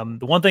the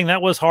one thing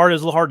that was hard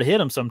is a little hard to hit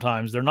them.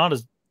 Sometimes they're not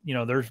as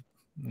they're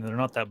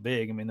not that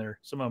big. I mean,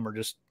 some of them are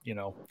just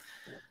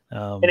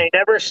and they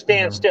never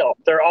stand still.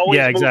 They're always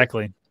moving.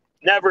 Exactly.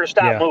 Never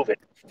stop moving.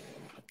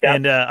 Yep.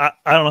 And I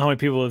don't know how many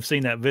people have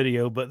seen that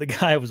video, but the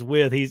guy I was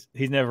with, he's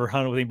never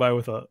hunted with anybody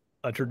with a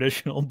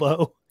traditional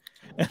bow.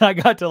 And I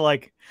got to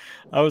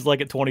I was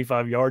at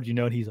 25 yards,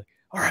 and he's like,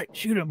 all right,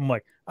 shoot him. I'm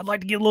like, I'd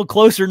like to get a little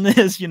closer than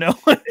this, and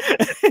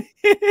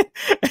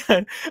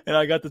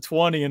I got to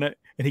 20 and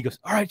he goes,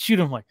 all right, shoot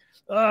him. I'm like,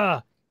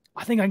 I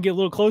think I can get a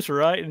little closer,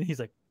 right? And he's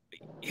like,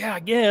 yeah, I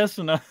guess.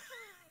 And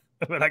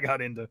but I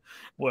got into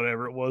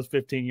whatever it was,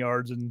 15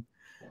 yards and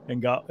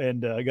got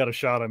a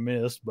shot I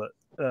missed. But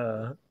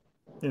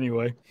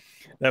anyway,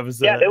 that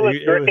was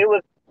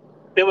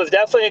it was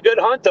definitely a good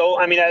hunt, though.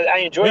 I mean, I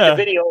enjoyed the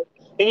video,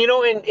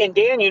 and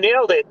Dan, you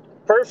nailed it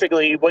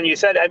perfectly when you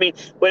said, I mean,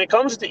 when it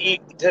comes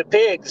to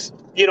pigs,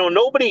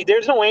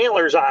 there's no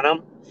antlers on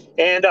them,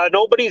 and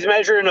nobody's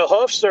measuring the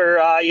hoofs or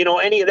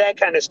any of that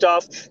kind of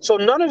stuff. So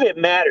none of it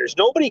matters.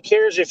 Nobody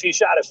cares if you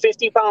shot a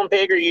 50-pound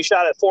pig or you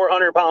shot a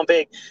 400-pound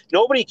pig.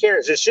 Nobody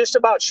cares. It's just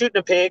about shooting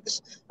the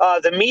pigs.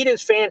 The meat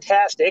is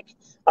fantastic.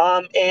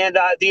 And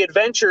the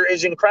adventure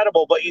is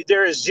incredible, but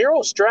there is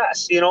zero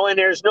stress, and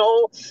there's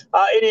no,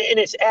 and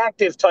it's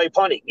active type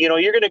hunting.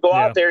 You're going to go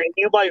out there and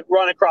you might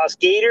run across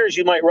gators,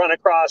 you might run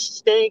across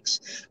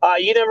snakes.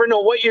 You never know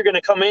what you're going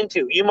to come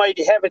into. You might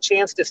have a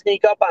chance to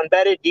sneak up on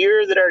bedded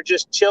deer that are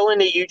just chilling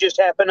that you just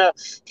happen to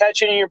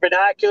catch in your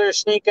binoculars,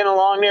 sneaking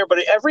along there. But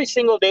every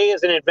single day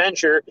is an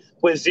adventure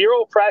with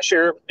zero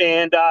pressure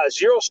and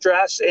zero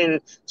stress and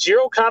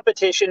zero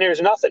competition.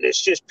 There's nothing.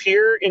 It's just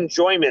pure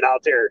enjoyment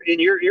out there. And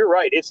you're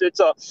right.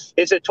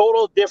 It's a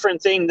total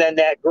different thing than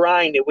that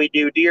grind that we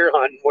do deer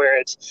hunting, where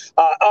it's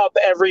up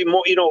every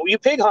you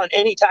pig hunt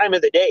any time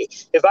of the day.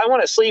 If I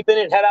want to sleep in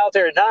and head out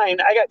there at 9,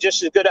 I got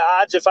just as good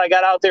odds if I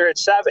got out there at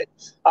 7.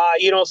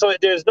 So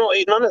there's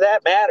none of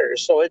that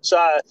matters. So it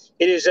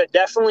is a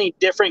definitely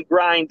different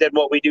grind than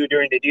what we do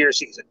during the deer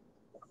season.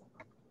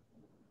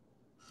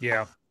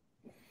 Yeah,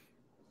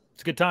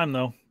 it's a good time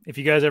though. If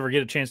you guys ever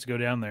get a chance to go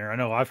down there, I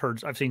know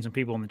I've seen some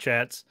people in the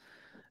chats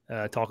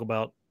talk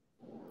about.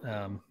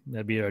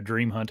 That'd be a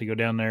dream hunt to go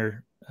down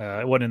there.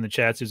 It wasn't in the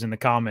chats; it was in the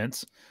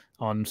comments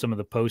on some of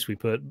the posts we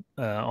put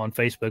on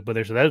Facebook. But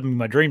that'd be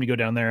my dream to go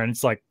down there, and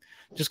it's like,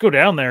 just go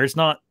down there. It's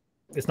not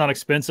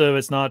expensive.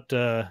 It's not.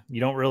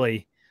 You don't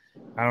really.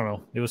 I don't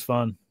know. It was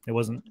fun. It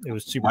wasn't. It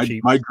was super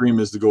cheap. My dream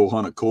is to go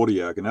hunt a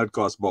Kodiak, and that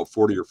costs about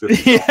 40 or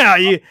 50.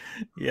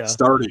 Yeah.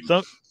 Starting.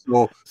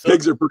 So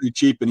pigs are pretty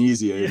cheap and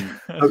easy. And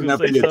it doesn't have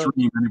to be a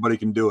dream. Anybody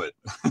can do it.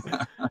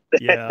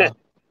 Yeah.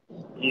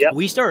 Yeah,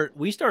 we started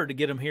to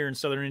get them here in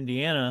Southern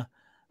Indiana,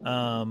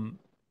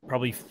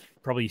 probably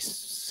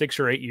 6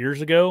 or 8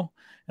 years ago,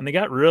 and they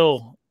got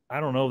real.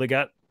 I don't know. They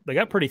got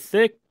pretty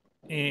thick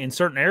in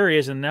certain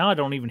areas, and now I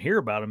don't even hear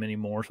about them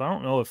anymore. So I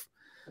don't know if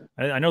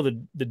I know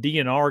the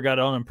DNR got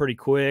on them pretty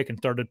quick and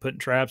started putting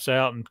traps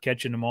out and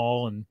catching them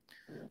all. And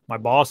my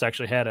boss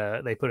actually had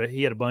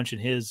he had a bunch in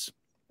his.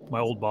 My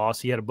old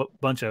boss, he had a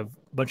bunch of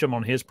them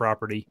on his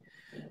property,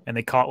 and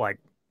they caught like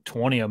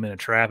 20 of them in a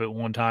trap at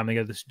one time. They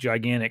got this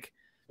gigantic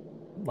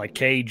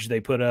cage they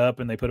put up,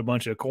 and they put a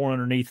bunch of corn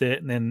underneath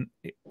it. And then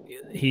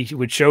he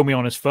would show me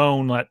on his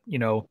phone,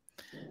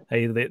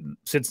 hey,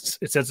 since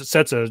it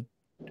sets a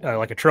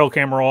like a trail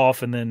camera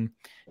off, and then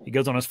he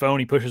goes on his phone,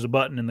 he pushes a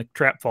button, and the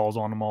trap falls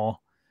on them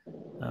all.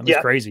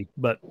 It's crazy.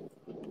 But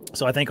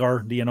so I think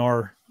our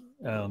DNR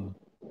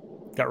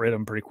got rid of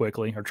them pretty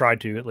quickly, or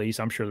tried to at least.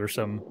 I'm sure there's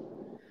some.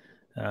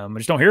 I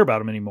just don't hear about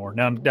them anymore.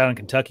 Down in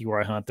Kentucky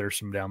where I hunt, there's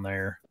some down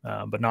there,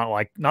 but not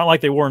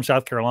like they were in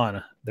South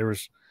Carolina. There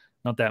was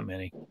not that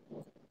many.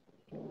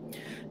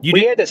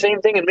 We had the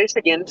same thing in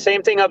Michigan,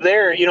 same thing up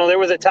there. You know, there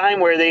was a time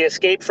where they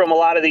escaped from a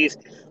lot of these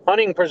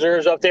hunting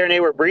preserves up there, and they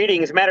were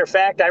breeding. As a matter of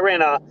fact, I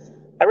ran a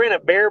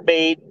bear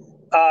bait.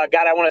 God,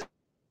 I want to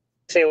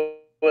say it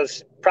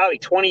was probably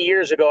 20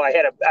 years ago. I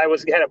had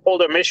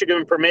pulled a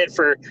Michigan permit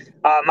for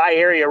my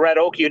area red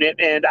oak unit,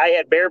 and I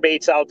had bear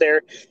baits out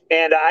there,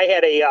 and I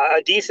had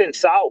a decent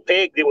sow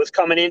pig that was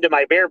coming into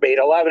my bear bait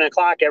 11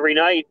 o'clock every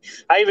night.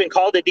 I even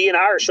called the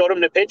DNR, showed them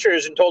the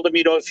pictures, and told them,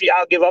 you know,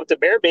 I'll give up the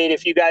bear bait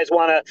if you guys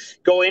want to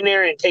go in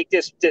there and take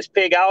this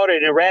pig out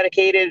and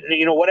eradicate it, and,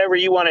 you know, whatever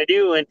you want to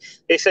do. And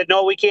they said,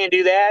 no, we can't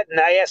do that. And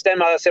I asked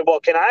them, I said,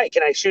 well, can I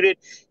shoot it?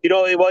 You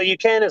know, well, you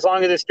can, as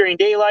long as it's during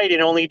daylight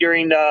and only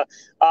during the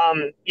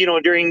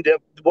during the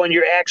when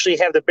you actually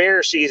have the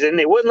bear season.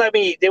 They wouldn't let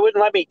me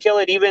kill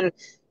it. Even,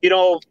 you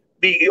know,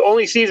 the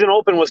only season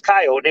open was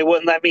coyote. They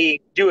wouldn't let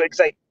me do it because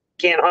I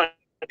can't hunt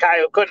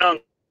coyote. Couldn't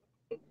hunt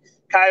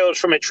coyotes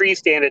from a tree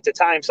stand at the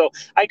time, so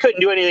I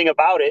couldn't do anything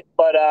about it.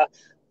 But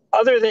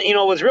other than, you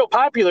know, it was real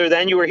popular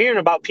then. You were hearing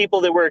about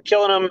people that were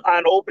killing them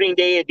on opening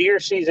day of deer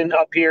season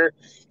up here,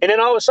 and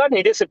then all of a sudden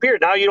they disappeared.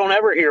 Now you don't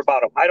ever hear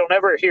about them. I don't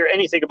ever hear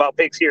anything about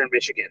pigs here in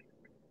Michigan.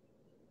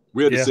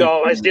 We had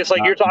So it's just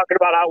like you're talking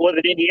about out with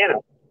Indiana.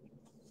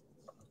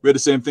 We had the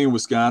same thing in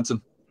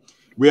Wisconsin.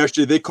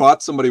 They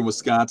caught somebody in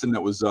Wisconsin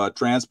that was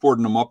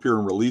transporting them up here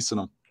and releasing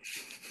them.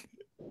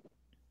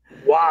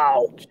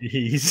 Wow.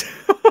 Jeez.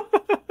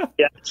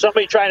 Yeah,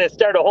 somebody trying to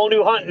start a whole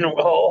new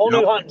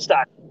hunting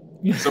stock.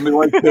 Somebody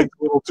likes pigs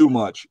a little too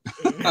much.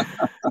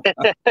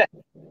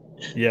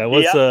 Yeah.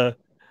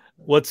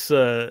 What's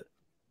Stephen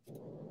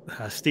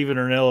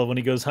Ernella, when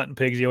he goes hunting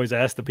pigs, he always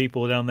asks the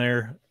people down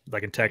there,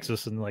 like in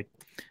Texas, and like,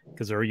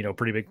 because they're, you know,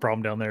 pretty big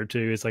problem down there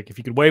too. It's like, if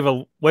you could wave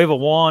a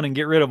wand and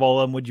get rid of all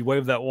of them, would you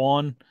wave that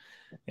wand?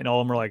 And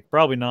all of them are like,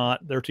 probably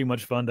not. They're too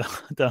much fun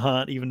to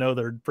hunt, even though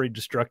they're pretty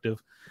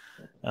destructive.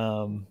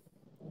 I'm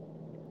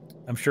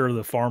sure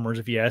the farmers,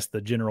 if you ask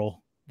the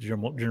general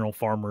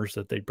farmers,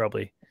 that they'd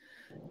probably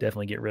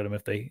definitely get rid of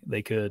them if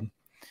they could.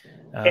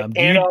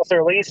 And off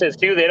their leases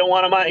too. They don't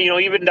want them on, you know,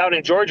 even down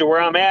in Georgia where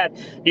I'm at,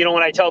 you know,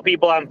 when I tell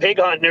people I'm pig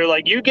hunting, they're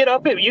like, you get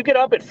up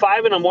at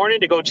 5 a.m.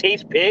 to go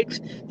chase pigs?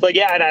 It's like,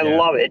 yeah, and I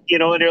love it, you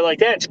know, and they're like,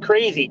 that's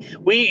crazy.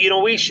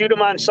 We shoot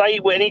them on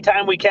site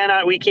anytime we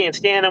can. We can't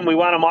stand them. We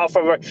want them off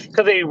of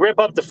because they rip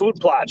up the food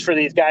plots for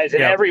these guys,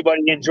 and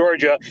everybody in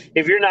Georgia,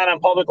 if you're not on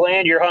public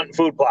land, you're hunting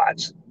food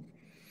plots.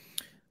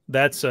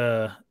 That's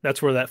where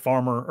that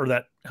farmer or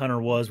that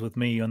hunter was with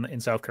me in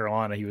South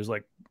Carolina. He's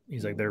like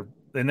they're,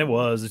 and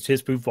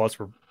his food plots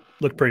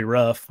looked pretty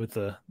rough with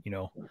the, you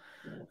know,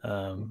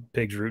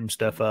 pigs rooting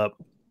stuff up.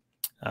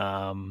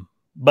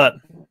 But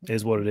it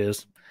is what it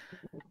is.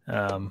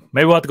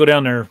 Maybe we'll have to go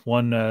down there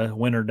one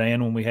winter,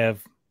 Dan, when we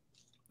have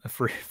a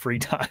free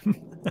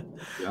time.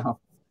 Yeah.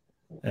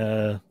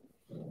 I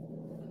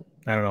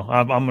don't know.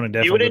 I'm going to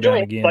definitely you would go enjoy down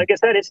it. again. Like I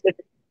said,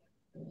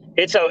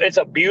 it's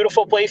a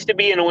beautiful place to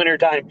be in the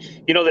wintertime.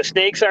 You know, the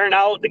snakes aren't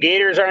out, the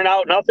gators aren't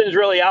out, nothing's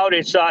really out.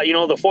 It's you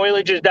know, the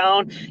foliage is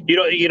down.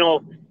 You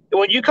know,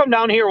 when you come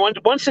down here,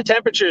 once the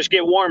temperatures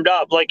get warmed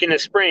up, like in the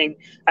spring,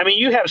 I mean,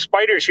 you have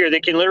spiders here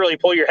that can literally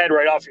pull your head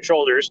right off your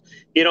shoulders.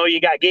 You know,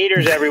 you got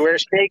gators everywhere,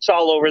 snakes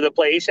all over the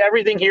place.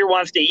 Everything here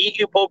wants to eat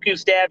you, poke you,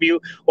 stab you,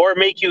 or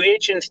make you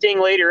itch and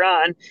sting later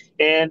on.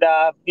 And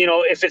you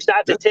know, if it's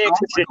not the ticks,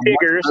 it's the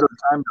tigers.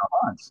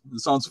 It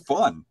sounds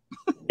fun.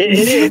 It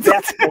is.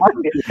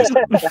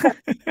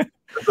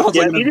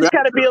 Yeah, you just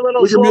got to be a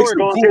little slower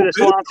going through the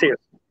swamps here.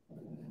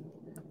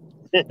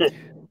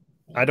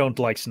 I don't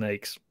like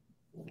snakes.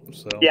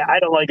 So yeah, I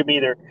don't like them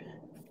either.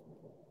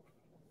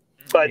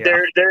 But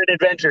they're an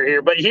adventure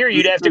here. But here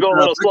you'd have to go a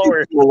little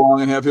slower. Go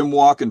along and have him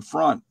walk in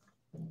front.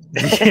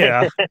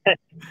 Yeah.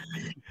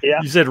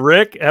 Yeah. You said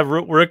Rick? Have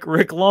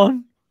Rick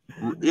along?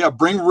 Yeah,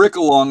 bring Rick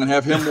along and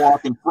have him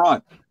walk in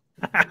front.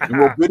 And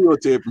we'll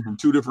videotape him from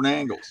 2 different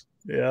angles.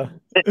 Yeah.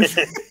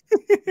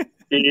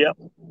 Yep.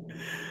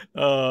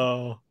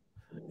 Oh,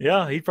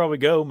 yeah, he'd probably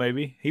go.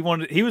 Maybe he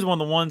was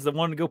one of the ones that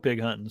wanted to go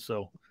pig hunting.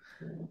 So,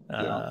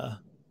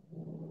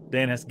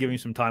 Dan has to give him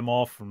some time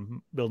off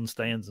from building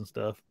stands and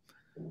stuff.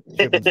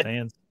 Shipping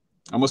stands.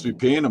 I must be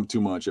paying him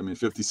too much. I mean,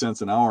 50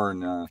 cents an hour,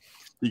 and all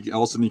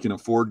of a sudden he can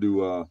afford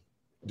to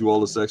do all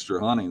this extra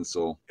hunting.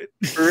 So,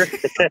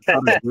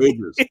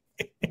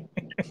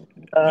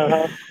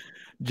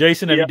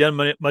 Jason, have you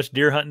done much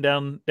deer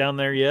hunting down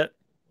there yet?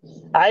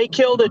 I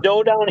killed a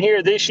doe down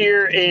here this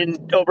year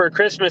over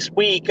Christmas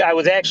week. I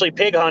was actually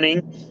pig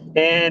hunting,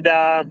 And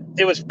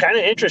it was kind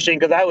of interesting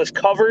because I was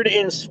covered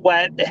in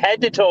sweat,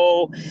 head to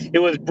toe. It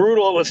was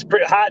brutal. It was a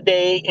pretty hot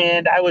day,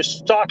 and I was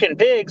stalking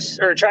pigs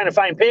or trying to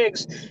find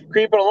pigs,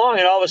 creeping along,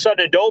 and all of a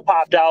sudden a doe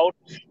popped out,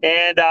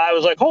 and I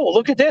was like, "Oh,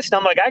 look at this!" And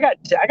I'm like, "I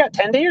got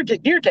 10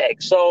 deer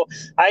tags." So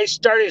I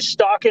started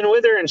stalking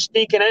with her and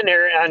sneaking in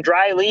there on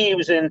dry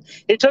leaves, and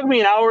it took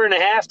me an hour and a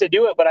half to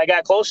do it, but I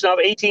got close enough,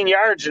 18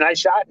 yards, and I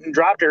shot and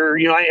dropped her.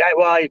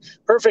 I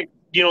perfect,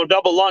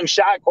 double lung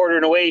shot,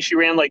 quartering away. She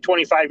ran like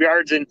 25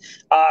 yards and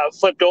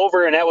flipped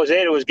over, and that was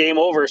it. It was game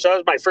over. So that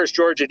was my first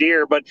Georgia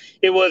deer, but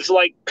it was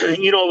like,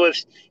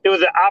 it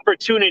was an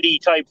opportunity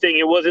type thing.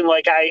 It wasn't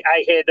like I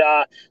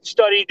had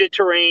studied the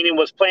terrain and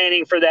was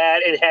planning for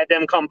that and had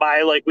them come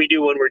by like we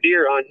do when we're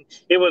deer hunting.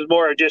 It was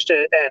more of just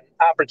an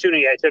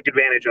opportunity I took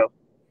advantage of.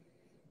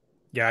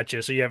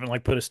 Gotcha. So you haven't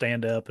like put a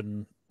stand up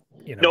and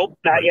nope,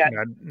 not yet.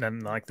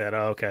 Nothing like that.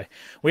 Oh, okay.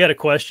 We had a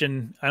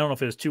question. I don't know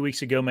if it was 2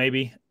 weeks ago,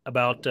 maybe,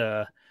 about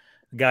a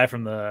guy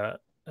from I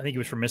think he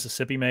was from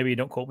Mississippi, maybe.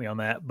 Don't quote me on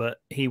that, but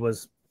he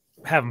was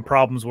having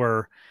problems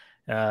where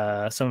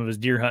some of his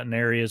deer hunting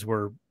areas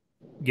were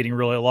getting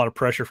really a lot of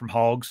pressure from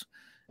hogs,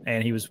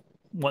 and he was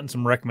wanting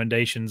some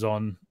recommendations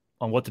on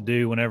what to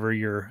do whenever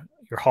your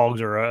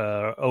hogs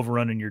are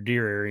overrunning your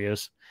deer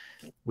areas.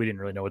 We didn't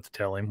really know what to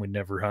tell him. We'd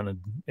never hunted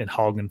in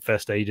hog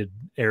infested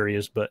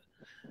areas, but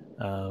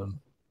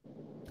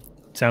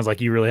sounds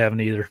like you really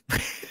haven't either.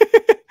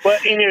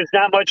 But there's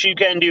not much you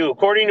can do.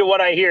 According to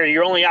what I hear,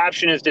 your only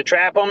option is to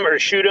trap them or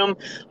shoot them,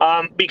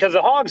 because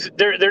the hogs,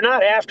 they're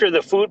not after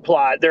the food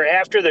plot. They're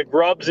after the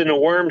grubs and the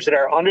worms that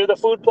are under the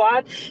food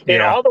plot.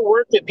 And all the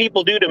work that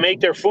people do to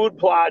make their food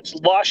plots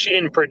lush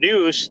and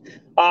produce,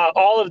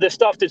 all of the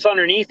stuff that's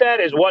underneath that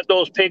is what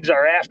those pigs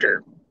are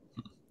after.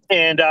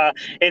 And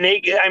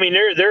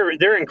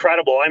they're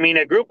incredible. I mean,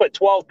 a group of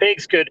 12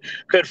 pigs could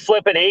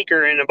flip an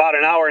acre in about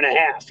an hour and a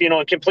half,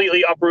 and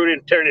completely uproot it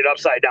and turn it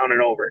upside down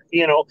and over.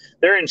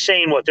 They're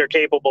insane what they're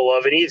capable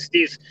of. And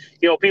these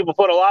people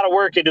put a lot of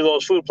work into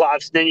those food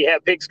plots, and then you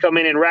have pigs come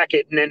in and wreck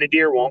it, and then the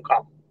deer won't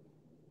come.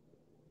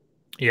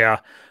 Yeah.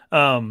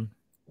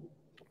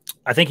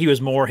 I think he was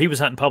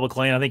hunting public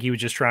land. I think he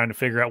was just trying to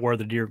figure out where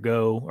the deer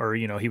go, or,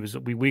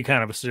 we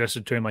kind of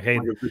suggested to him, like, hey,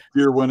 if the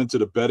deer went into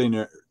the bedding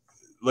area.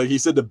 Like he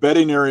said, the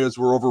bedding areas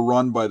were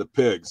overrun by the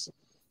pigs.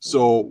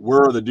 So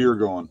where are the deer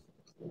going?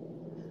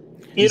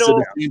 He said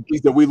the same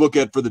things that we look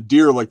at for the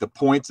deer, like the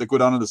points that go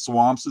down in the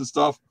swamps and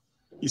stuff.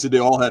 He said they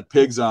all had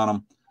pigs on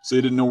them, so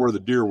he didn't know where the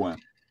deer went.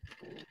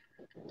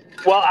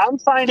 Well, I'm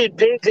finding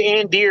pigs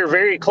and deer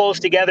very close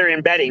together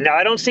in bedding. Now,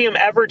 I don't see them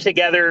ever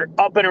together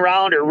up and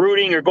around or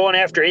rooting or going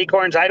after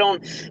acorns. I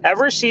don't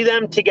ever see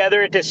them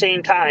together at the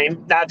same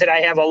time. Not that I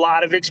have a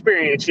lot of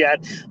experience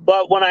yet,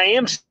 but when I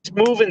am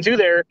moving through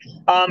there,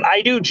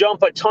 I do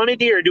jump a ton of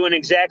deer doing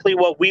exactly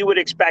what we would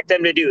expect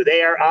them to do.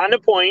 They are on the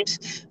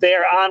points. They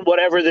are on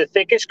whatever the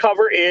thickest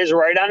cover is,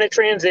 right on a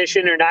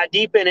transition. They're not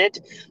deep in it.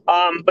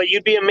 But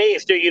you'd be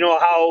amazed at,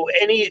 how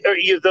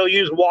they'll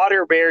use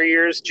water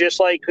barriers just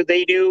like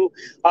they do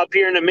up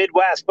here in the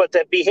Midwest, but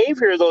the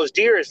behavior of those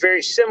deer is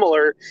very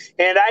similar.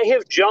 And I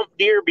have jumped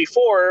deer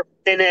before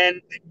and then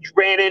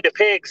ran into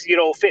pigs,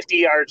 50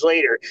 yards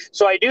later.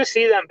 So I do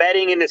see them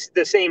bedding in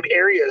the same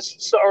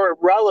areas, or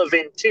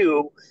relevant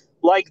too,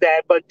 like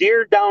that. But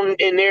deer down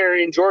in there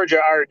in Georgia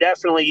are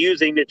definitely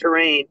using the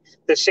terrain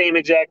the same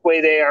exact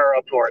way they are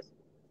up north.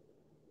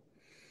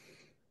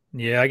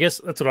 Yeah, I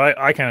guess that's what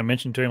I kind of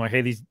mentioned to him. Like,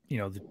 hey,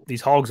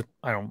 these hogs,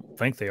 I don't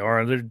think they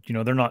are.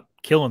 They're not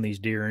killing these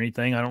deer or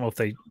anything. I don't know if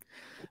they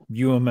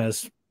view them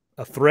as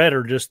a threat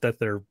or just that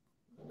they're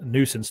a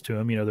nuisance to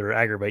them. They're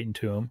aggravating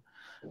to them.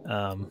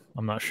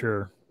 I'm not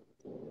sure,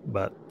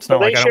 but it's not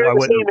like I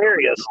wouldn't. Same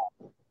areas.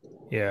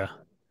 Yeah.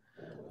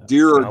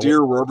 Deer are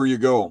deer wherever you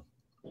go.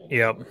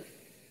 Yep.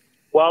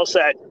 Well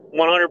said.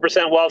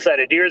 100% well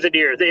said. A deer is a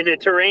deer. The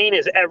terrain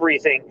is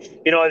everything.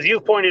 As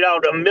you've pointed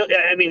out,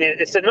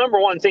 it's the number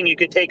one thing you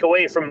could take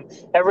away from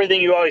everything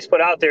you always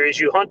put out there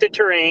is you hunt the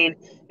terrain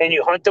and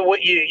you hunt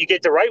you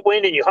get the right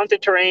wind and you hunt the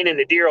terrain and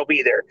the deer will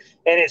be there.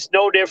 And it's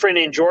no different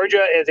in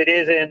Georgia as it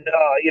is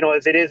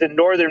in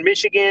northern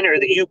Michigan or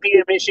the UP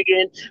of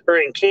Michigan or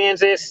in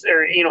Kansas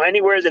or,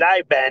 anywhere that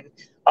I've been.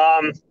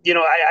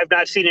 I've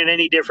not seen it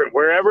any different.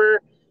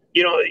 Wherever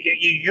you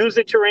use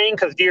the terrain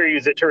because deer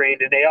use the terrain,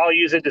 and they all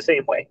use it the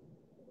same way.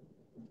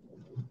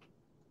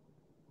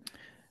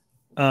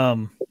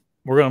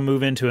 We're going to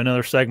move into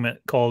another segment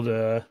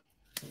called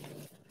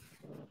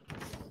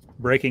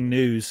Breaking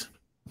News.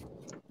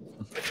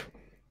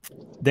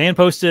 Dan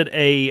posted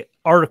a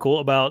article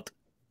about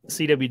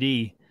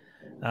CWD.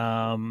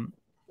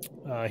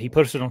 He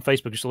posted it on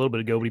Facebook just a little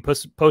bit ago, but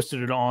he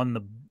posted it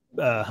on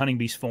the Hunting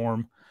Beast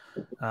forum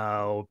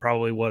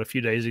probably, a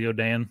few days ago,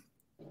 Dan?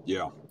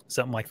 Yeah.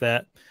 Something like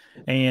that.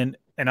 And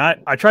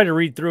I tried to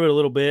read through it a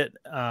little bit.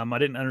 I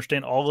didn't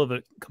understand all of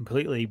it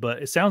completely,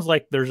 but it sounds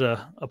like there's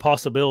a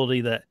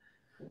possibility that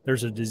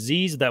there's a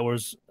disease that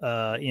was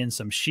in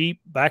some sheep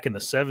back in the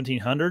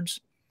 1700s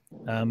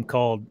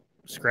called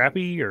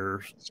Scrappy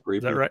or Scrapie.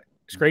 Is that right?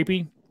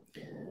 Scrapie.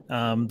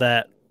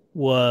 That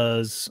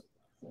was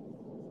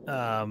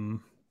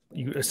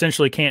you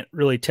essentially can't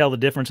really tell the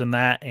difference in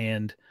that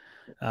and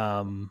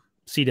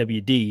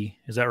CWD.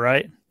 Is that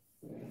right?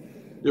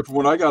 Yeah, from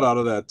what I got out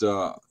of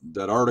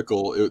that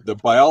article, the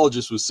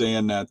biologist was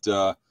saying that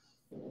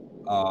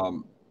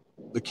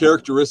the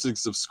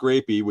characteristics of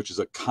scrapie, which is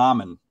a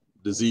common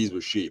disease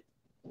with sheep,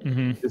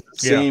 is the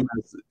same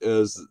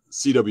as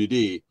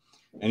CWD,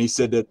 and he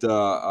said that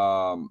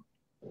the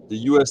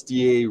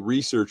USDA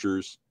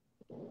researchers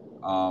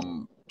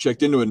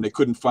checked into it and they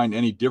couldn't find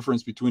any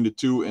difference between the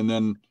two, and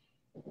then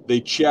they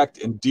checked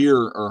and deer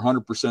are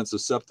 100%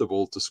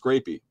 susceptible to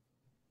scrapie.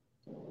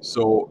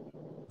 So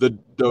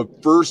the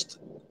first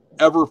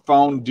ever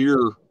found deer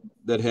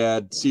that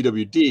had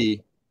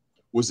CWD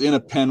was in a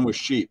pen with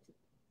sheep.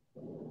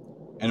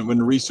 And when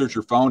the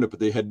researcher found it, but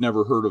they had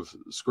never heard of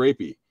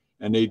scrapie,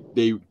 and they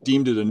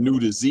deemed it a new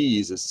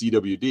disease as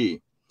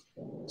CWD.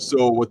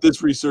 So what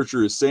this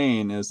researcher is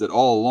saying is that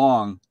all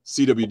along,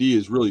 CWD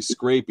is really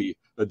scrapie,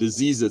 a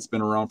disease that's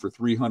been around for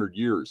 300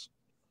 years.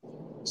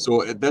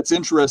 So that's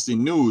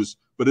interesting news,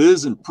 but it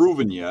isn't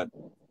proven yet.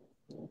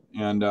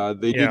 And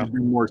they need to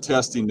do more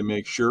testing to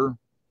make sure.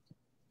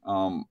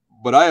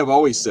 But I have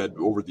always said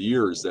over the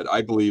years that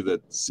I believe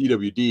that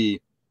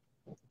CWD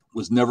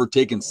was never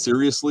taken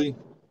seriously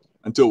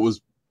until it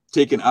was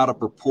taken out of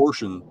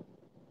proportion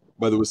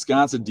by the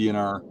Wisconsin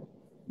DNR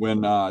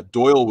when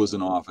Doyle was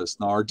in office.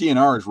 Now, our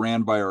DNR is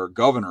ran by our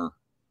governor.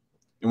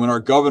 And when our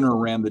governor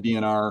ran the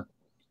DNR,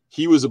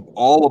 he was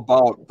all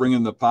about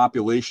bringing the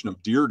population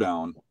of deer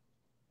down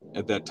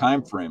at that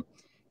time frame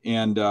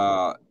and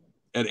at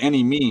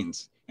any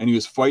means. And he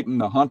was fighting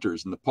the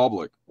hunters and the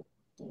public.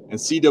 And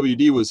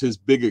CWD was his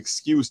big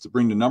excuse to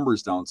bring the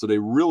numbers down. So they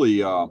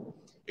really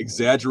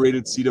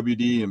exaggerated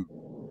CWD and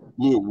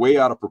blew it way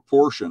out of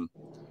proportion.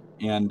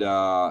 And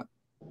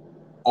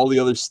all the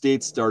other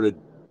states started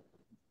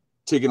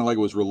taking it like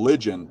it was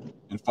religion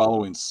and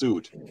following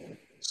suit.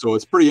 So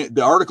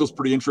the article's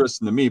pretty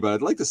interesting to me, but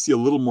I'd like to see a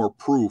little more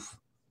proof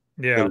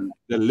that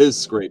it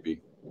is scrapie.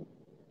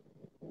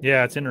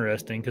 Yeah, it's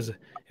interesting because if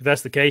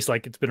that's the case,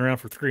 like it's been around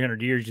for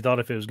 300 years, you thought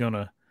if it was going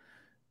to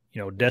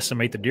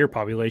decimate the deer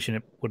population,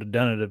 it would have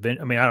done it.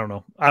 I mean, I don't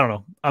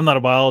know. I'm not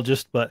a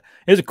biologist, but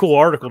it's a cool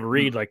article to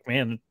read. Like,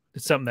 man,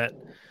 it's something that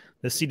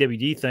the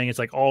CWD thing, it's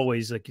like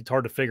always, like it's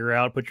hard to figure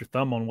out, put your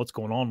thumb on what's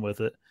going on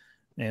with it.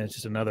 And it's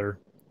just another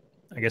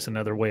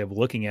way of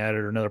looking at it,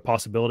 or another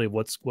possibility of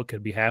what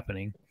could be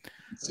happening.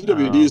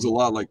 CWD is a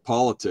lot like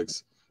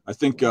politics. I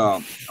think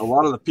a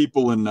lot of the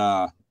people in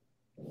the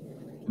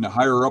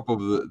higher up of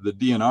the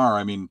DNR,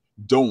 I mean,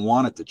 don't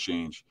want it to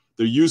change.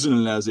 They're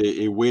using it as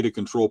a way to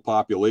control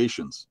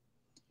populations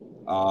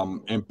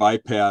and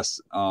bypass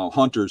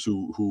hunters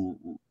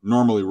who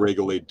normally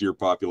regulate deer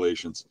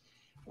populations.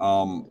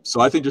 So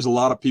I think there's a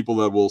lot of people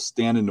that will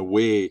stand in the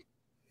way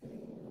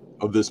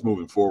of this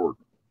moving forward.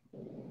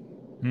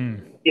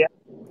 Yeah,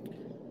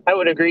 I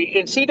would agree.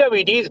 And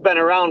CWD's been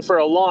around for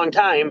a long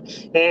time.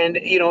 And,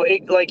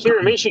 like here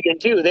in Michigan,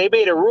 too, they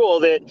made a rule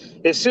that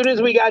as soon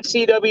as we got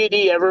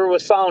CWD ever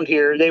was found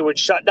here, they would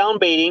shut down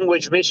baiting,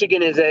 which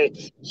Michigan is a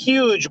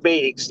huge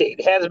baiting state.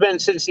 It has been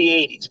since the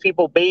 80s.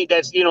 People bait.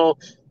 That's,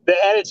 the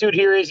attitude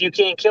here is you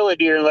can't kill a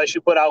deer unless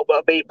you put out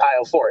a bait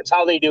pile for it. It's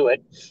how they do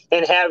it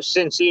and have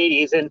since the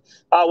 80s. And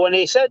when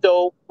they said,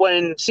 though,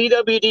 when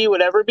CWD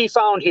would ever be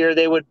found here,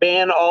 they would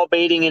ban all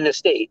baiting in the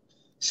state.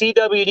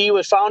 CWD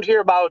was found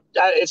here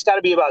it's got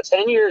to be about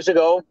 10 years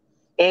ago,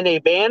 and they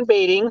banned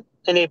baiting,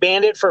 and they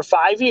banned it for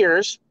 5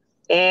 years.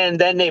 And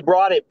then they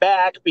brought it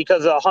back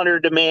because of hunter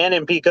demand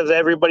and because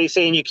everybody's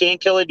saying you can't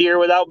kill a deer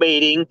without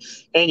baiting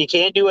and you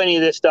can't do any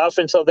of this stuff.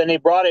 And so then they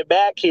brought it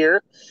back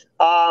here.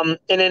 And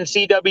then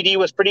CWD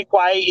was pretty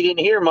quiet. You didn't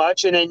hear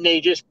much. And then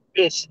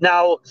it's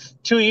now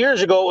 2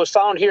 years ago, it was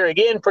found here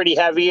again pretty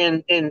heavy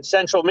in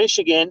central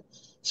Michigan.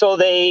 So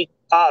they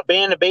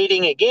banned the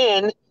baiting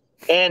again.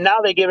 And now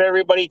they give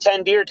everybody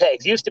 10 deer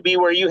tags. It used to be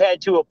where you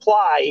had to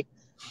apply,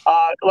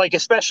 like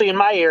especially in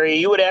my area,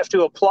 you would have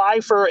to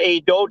apply for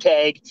a doe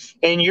tag,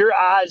 and your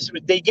odds,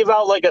 they give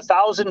out like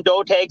 1,000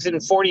 doe tags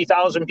and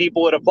 40,000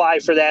 people would apply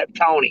for that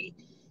county.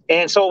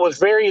 And so it was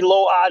very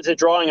low odds of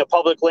drawing a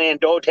public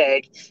land doe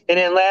tag. And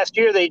then last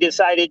year they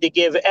decided to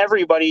give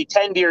everybody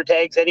 10 deer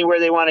tags anywhere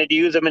they wanted to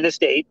use them in the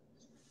state.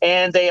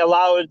 And they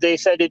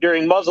said that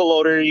during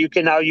muzzleloader, you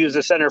can now use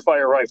a center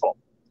fire rifle.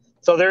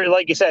 So they're,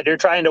 like you said, they're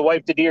trying to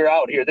wipe the deer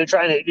out here. They're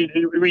trying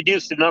to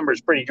reduce the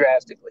numbers pretty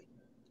drastically.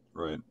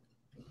 Right.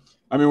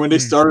 I mean, when they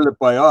started it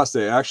by us,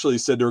 they actually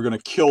said they were going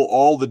to kill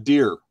all the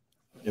deer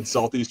in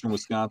southeastern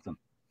Wisconsin,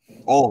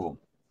 all of them,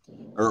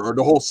 or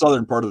the whole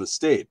southern part of the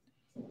state.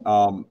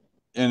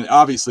 And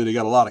obviously they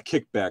got a lot of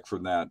kickback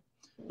from that.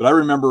 But I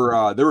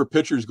remember there were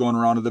pictures going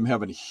around of them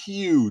having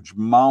huge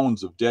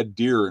mounds of dead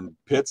deer in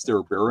pits they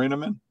were burying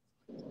them in.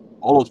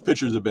 All those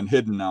pictures have been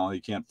hidden now.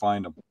 You can't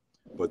find them.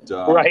 But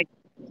right.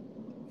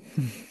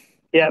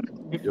 Yeah,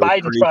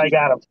 Biden's probably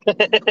got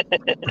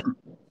them.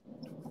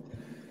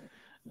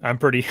 I'm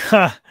pretty.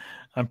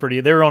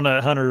 They're on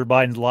Hunter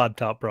Biden's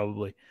laptop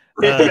probably.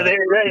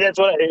 Right, that's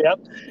what. Yep.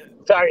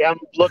 Sorry, I'm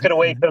looking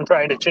away because I'm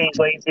trying to change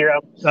lanes here.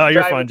 I'm Oh,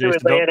 you're driving fine, through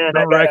Jason. Atlanta, and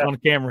I Don't wreck gotta. on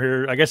camera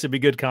here. I guess it'd be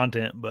good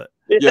content, but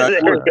Yeah,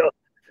 There we go.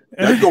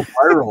 that'd go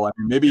viral. I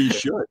mean, maybe you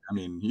should. I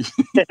mean, you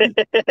get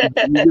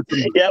some,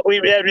 Yeah,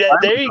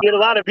 there you get a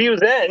lot of views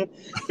then.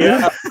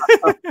 Yeah.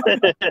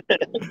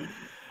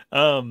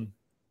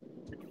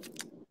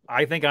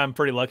 I think I'm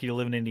pretty lucky to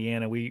live in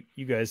Indiana.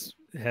 You guys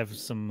have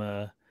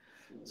some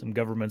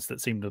governments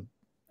that seem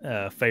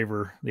to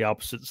favor the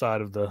opposite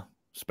side of the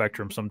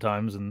spectrum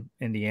sometimes, and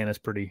Indiana's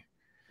pretty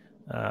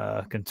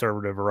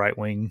conservative or right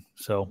wing,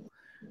 so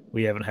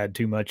we haven't had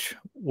too much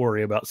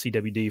worry about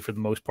CWD for the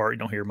most part. You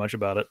don't hear much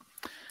about it,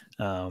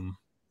 and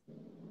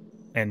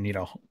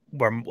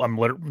where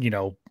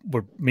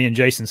me and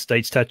Jason's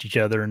states touch each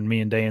other, and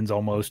me and Dan's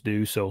almost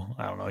do. So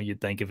I don't know.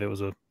 You'd think if it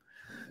was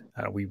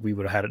we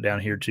would have had it down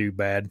here too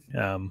bad,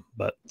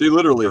 but they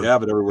literally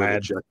have it everywhere they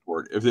check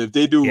for it. If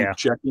they do Yeah.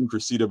 checking for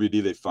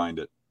CWD, they find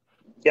it.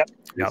 Yep.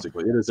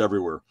 Basically, it is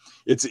everywhere.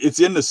 It's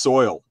in the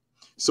soil,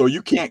 so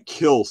you can't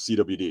kill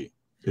CWD.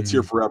 It's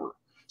here forever.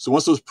 So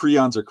once those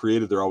prions are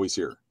created, they're always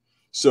here.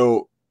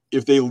 So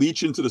if they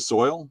leach into the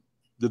soil,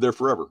 they're there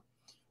forever.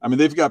 I mean,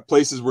 they've got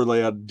places where they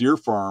had deer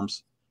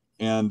farms,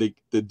 and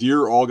the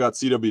deer all got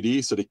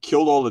CWD, so they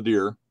killed all the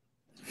deer,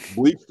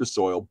 bleached the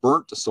soil,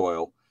 burnt the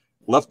soil,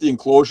 left the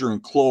enclosure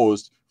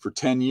enclosed for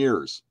 10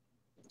 years,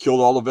 killed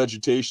all the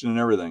vegetation and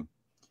everything.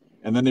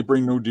 And then they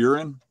bring no deer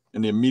in,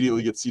 and they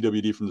immediately get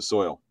CWD from the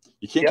soil.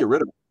 You can't get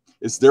rid of it.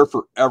 It's there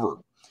forever.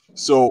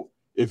 So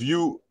if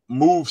you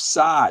move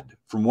sod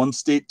from one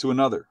state to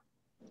another,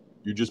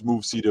 you just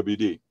move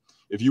CWD.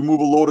 If you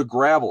move a load of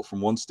gravel from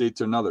one state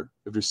to another,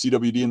 if there's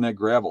CWD in that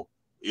gravel,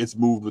 it's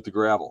moved with the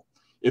gravel.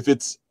 If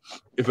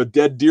a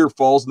dead deer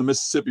falls in the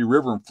Mississippi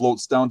River and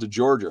floats down to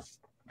Georgia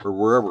or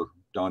wherever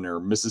down there,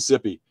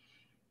 Mississippi,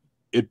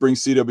 it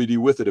brings CWD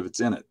with it if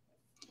it's in it.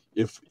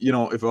 If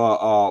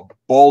a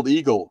bald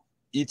eagle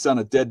eats on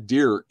a dead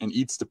deer and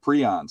eats the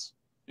prions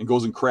and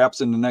goes and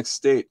craps in the next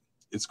state,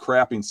 it's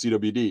crapping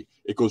CWD.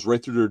 It goes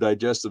right through their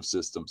digestive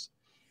systems.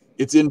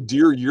 It's in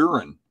deer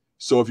urine.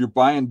 So if you're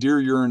buying deer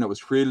urine that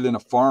was created in a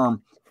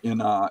farm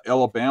in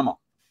Alabama,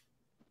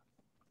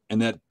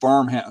 and that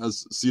farm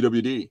has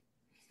CWD,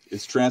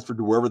 it's transferred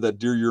to wherever that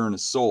deer urine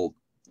is sold.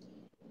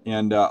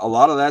 And a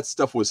lot of that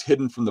stuff was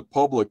hidden from the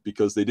public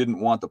because they didn't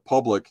want the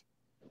public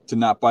to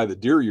not buy the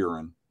deer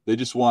urine. They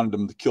just wanted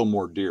them to kill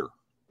more deer,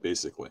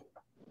 basically.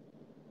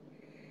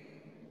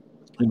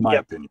 In my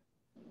opinion.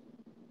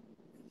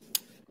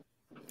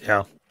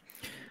 Yeah.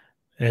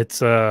 It's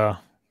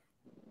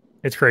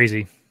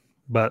crazy,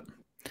 but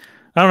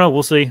I don't know.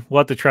 We'll see. We'll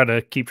have to try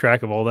to keep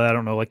track of all that. I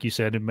don't know. Like you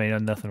said,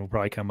 nothing will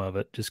probably come of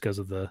it just because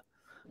of the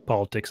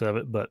politics of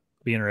it, but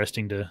be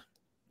interesting to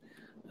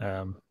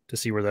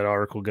see where that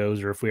article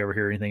goes or if we ever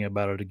hear anything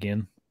about it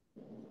again.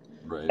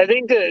 Right. I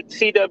think the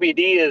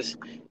CWD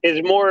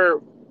is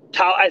more.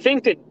 I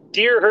think the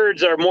deer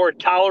herds are more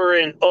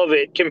tolerant of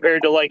it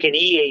compared to like an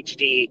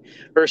EHD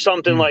or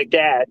something like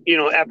that.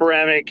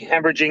 Epidemic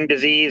hemorrhaging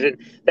disease and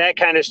that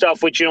kind of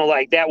stuff. Which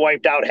like that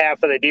wiped out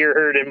half of the deer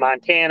herd in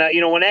Montana.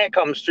 When that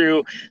comes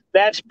through,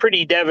 that's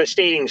pretty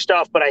devastating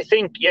stuff. But I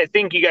think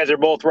you guys are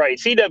both right.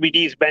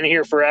 CWD's been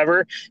here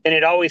forever, and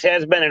it always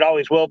has been. It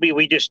always will be.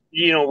 We just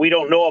we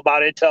don't know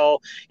about it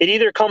till it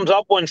either comes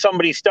up when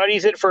somebody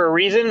studies it for a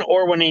reason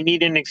or when they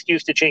need an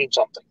excuse to change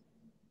something.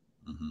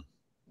 Mm-hmm.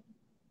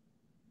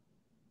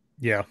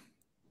 Yeah.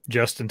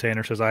 Justin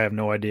Tanner says, I have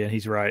no idea.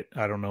 He's right.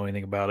 I don't know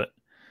anything about it.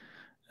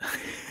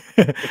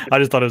 I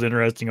just thought it was an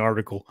interesting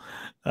article.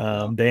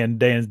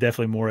 Dan's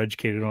definitely more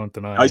educated on it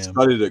than I am. I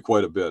studied it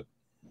quite a bit.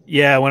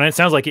 Yeah, when it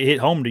sounds like it hit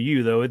home to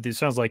you, though, it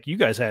sounds like you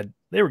guys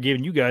they were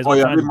giving you guys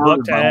all kinds of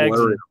buck tags.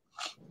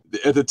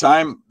 At the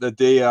time that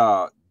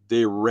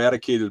they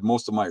eradicated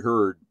most of my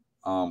herd,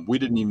 we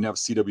didn't even have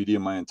CWD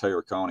in my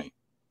entire county.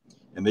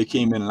 And they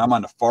came in, and I'm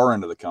on the far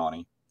end of the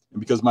county. And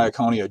because my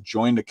county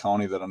adjoined a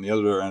county that on the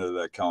other end of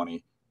that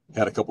county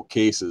had a couple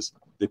cases,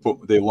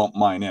 they lumped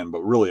mine in. But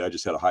really, I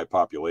just had a high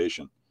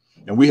population.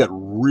 And we had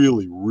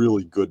really,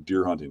 really good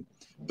deer hunting.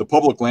 The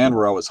public land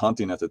where I was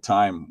hunting at the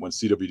time when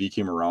CWD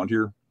came around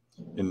here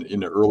in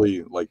the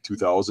early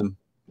 2000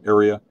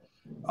 area,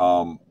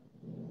 the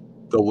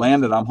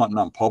land that I'm hunting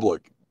on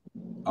public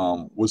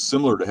was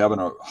similar to having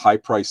a high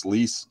price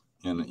lease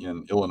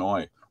in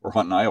Illinois or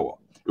hunting Iowa.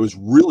 It was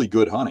really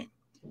good hunting.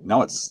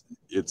 Now it's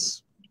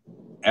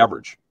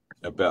average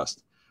at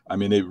best. I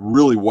mean, they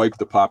really wiped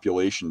the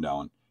population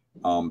down.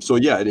 So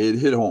yeah, it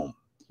hit home.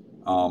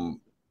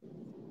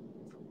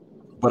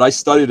 But I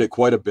studied it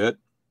quite a bit.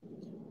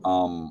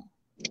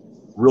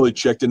 Really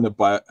checked into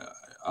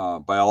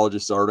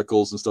biologist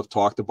articles and stuff,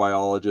 talked to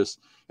biologists,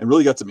 and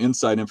really got some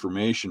inside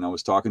information. I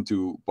was talking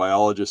to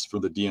biologists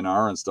from the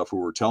DNR and stuff who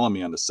were telling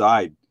me on the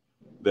side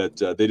that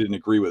they didn't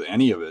agree with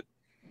any of it,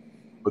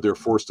 but they're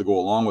forced to go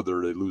along with it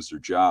or they lose their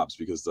jobs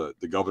because the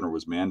governor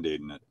was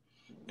mandating it.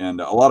 And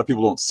a lot of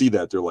people don't see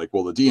that. They're like,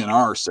 well, the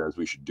DNR says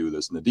we should do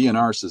this. And the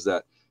DNR says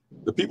that.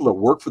 The people that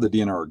work for the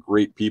DNR are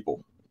great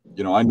people.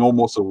 I know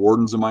most of the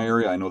wardens in my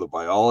area. I know the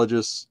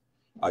biologists.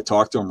 I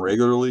talk to them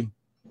regularly.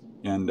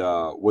 And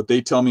what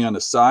they tell me on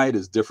the side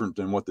is different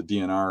than what the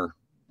DNR,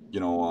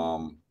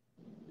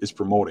 is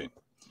promoting,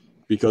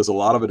 because a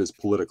lot of it is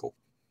political.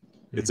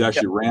 It's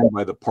actually ran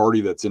by the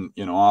party that's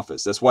in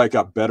office. That's why it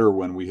got better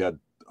when we had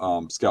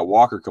Scott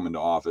Walker come into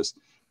office,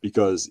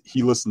 because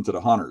he listened to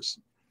the hunters.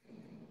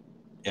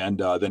 And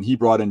then he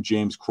brought in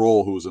James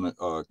Kroll, who was an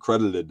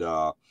accredited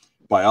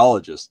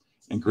biologist.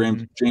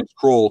 And James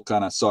Kroll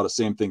kind of saw the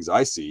same things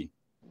I see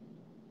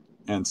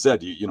and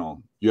said,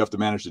 you have to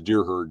manage the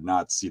deer herd,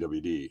 not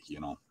CWD,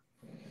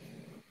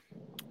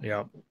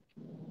 Yeah.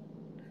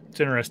 It's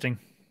interesting.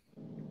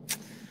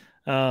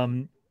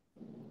 It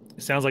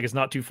sounds like it's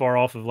not too far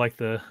off of like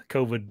the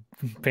COVID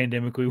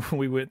pandemic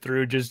we went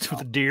through just with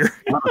the deer.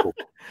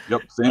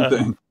 Yep, same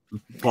thing.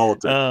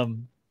 Politics.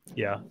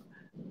 Yeah.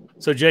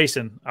 So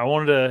Jason, I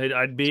wanted to.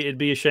 It'd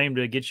be a shame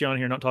to get you on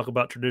here and not talk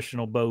about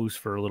traditional bows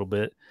for a little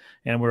bit.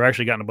 And we're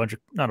actually gotten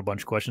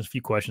a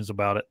few questions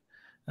about it.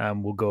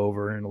 We'll go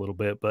over in a little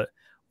bit. But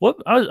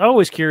I was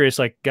always curious,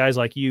 like guys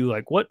like you,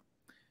 like what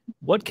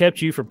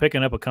kept you from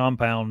picking up a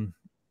compound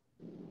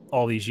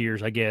all these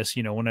years? I guess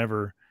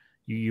whenever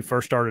you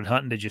first started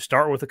hunting, did you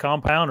start with a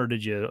compound, or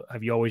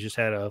have you always just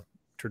had a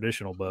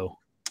traditional bow?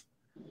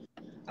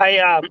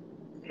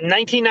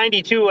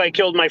 1992, I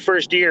killed my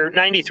first deer.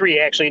 93,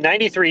 actually.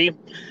 93,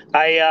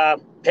 I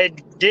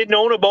didn't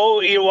own a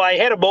bow. I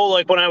had a bow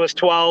like when I was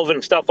 12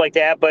 and stuff like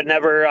that, but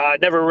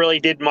never really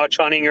did much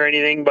hunting or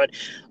anything. But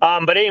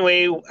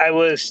anyway, I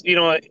was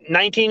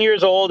 19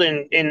 years old in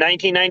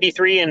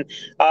 1993, and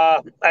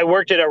I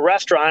worked at a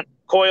restaurant,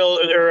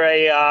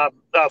 a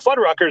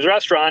Fuddruckers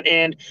restaurant,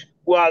 and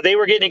they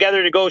were getting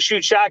together to go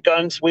shoot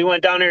shotguns. We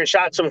went down there and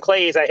shot some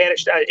clays. I had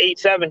an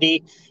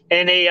 870.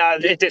 And they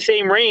at the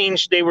same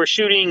range, they were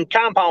shooting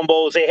compound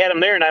bows. They had them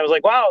there, and I was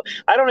like, "Wow!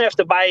 I don't have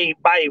to buy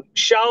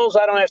shells.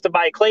 I don't have to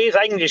buy clays.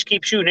 I can just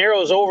keep shooting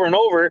arrows over and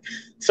over."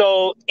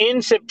 So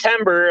in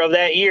September of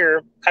that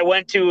year, I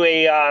went to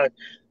a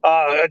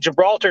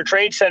Gibraltar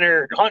Trade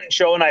Center hunting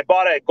show, and I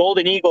bought a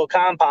Golden Eagle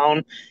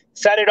compound.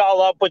 Set it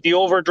all up with the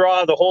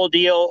overdraw, the whole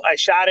deal. I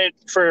shot it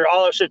for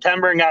all of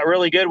September and got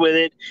really good with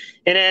it.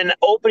 And then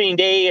opening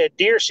day at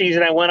deer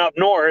season, I went up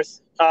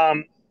north.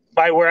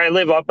 By where I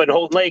live up at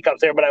Houghton Lake up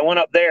there, but I went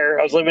up there.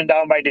 I was living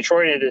down by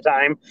Detroit at the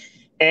time.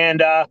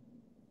 And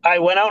I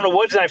went out in the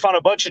woods and I found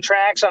a bunch of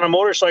tracks on a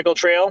motorcycle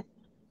trail.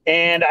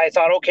 And I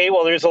thought, okay,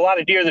 well, there's a lot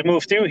of deer that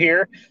move through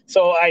here.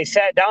 So I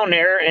sat down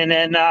there, and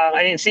then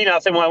I didn't see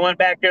nothing. When I went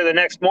back there the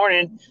next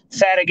morning,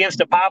 sat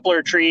against a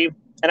poplar tree,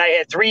 and I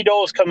had 3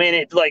 does come in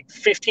at like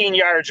 15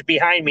 yards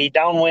behind me,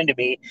 downwind of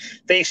me.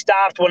 They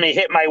stopped when they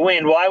hit my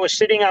wind. Well, I was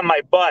sitting on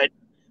my butt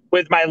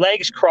with my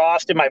legs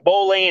crossed and my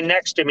bow laying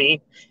next to me.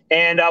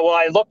 And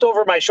I looked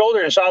over my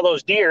shoulder and saw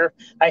those deer.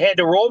 I had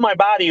to roll my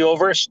body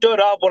over, stood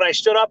up. When I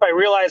stood up, I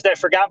realized I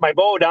forgot my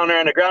bow down there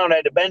on the ground. I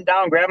had to bend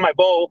down, grab my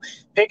bow,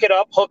 pick it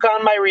up, hook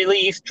on my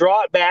release,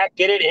 draw it back,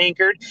 get it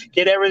anchored,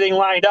 get everything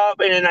lined up,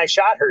 and then I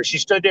shot her. She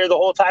stood there the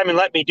whole time and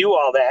let me do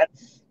all that.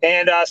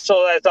 And so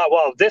I thought,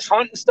 well, this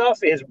hunting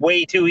stuff is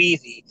way too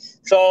easy.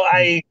 So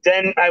I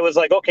was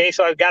like, okay,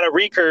 so I've got a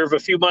recurve a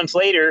few months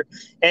later,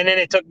 and then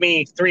it took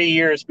me 3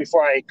 years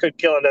before I could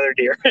kill another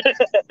deer.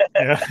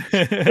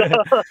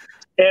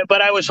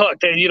 But I was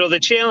hooked. And, the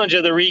challenge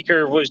of the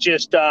recurve was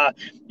just,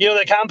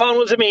 the compound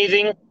was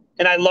amazing.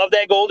 And I love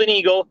that Golden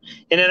Eagle.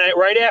 And then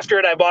right after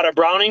it, I bought a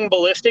Browning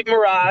Ballistic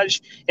Mirage,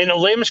 and the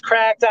limbs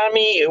cracked on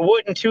me. It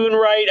wouldn't tune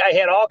right. I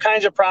had all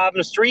kinds of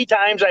problems. 3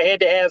 times I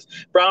had to have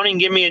Browning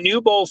give me a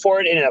new bow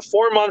for it in a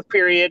 4-month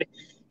period.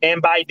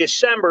 And by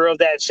December of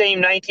that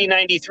same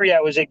 1993, I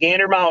was at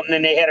Gander Mountain,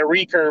 and they had a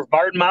recurve,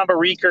 Martin Mamba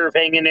recurve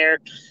hanging there.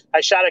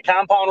 I shot a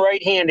compound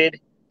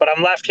right-handed, but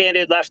I'm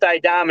left-handed, left-eye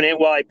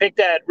dominant. Well, I picked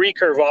that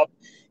recurve up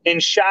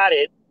and shot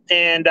it.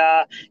 And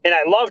I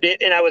loved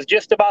it, and I was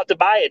just about to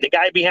buy it. The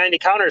guy behind the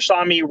counter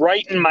saw me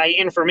writing my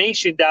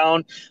information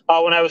down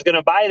when I was going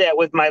to buy that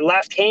with my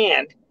left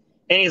hand.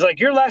 And he's like,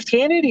 "You're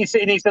left-handed?" He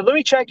said, "Let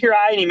me check your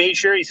eye." And he made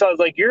sure. He said,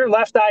 like, "You're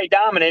left eye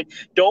dominant.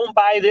 Don't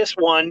buy this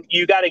one.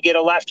 You got to get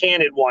a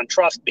left-handed one.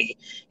 Trust me."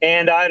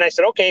 And I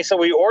said, "Okay." So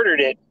we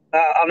ordered it.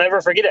 I'll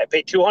never forget it. I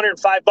paid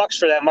 $205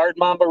 for that Martin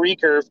Mamba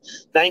recurve.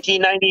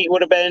 1990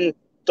 would have been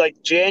like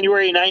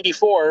January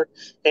 94,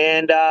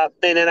 and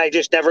then I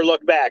just never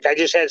looked back. I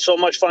just had so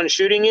much fun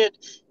shooting it.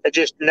 I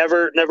just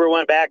never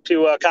went back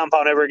to a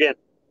compound ever again.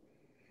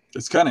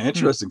 It's kind of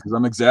interesting because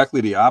I'm exactly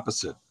the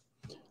opposite.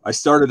 I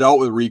started out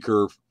with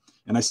recurve,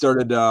 and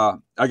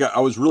I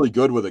was really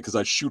good with it because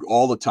I'd shoot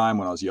all the time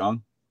when I was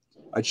young.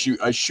 I'd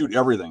shoot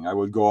everything. I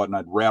would go out and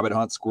I'd rabbit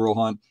hunt, squirrel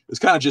hunt. It's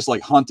kind of just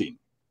like hunting.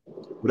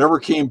 Whatever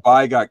came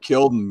by got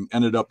killed and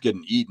ended up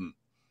getting eaten.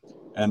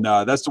 And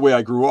that's the way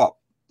I grew up.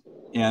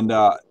 And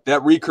that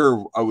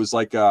recurve, I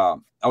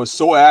was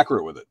so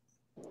accurate with it.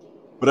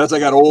 But as I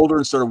got older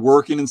and started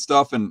working and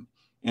stuff and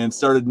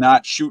started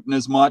not shooting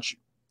as much,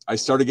 I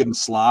started getting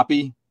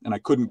sloppy and I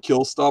couldn't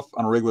kill stuff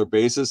on a regular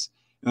basis.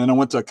 And then I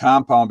went to a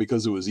compound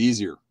because it was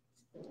easier.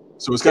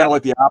 So it's kind of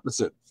like the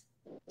opposite.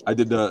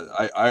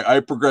 I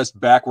progressed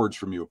backwards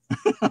from you.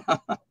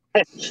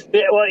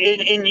 Yeah, well,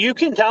 and you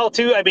can tell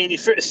too. I mean,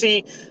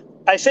 see,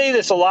 I say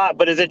this a lot,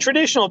 but as a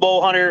traditional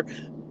bow hunter,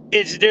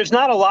 there's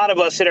not a lot of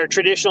us that are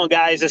traditional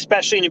guys,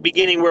 especially in the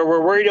beginning, where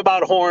we're worried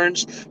about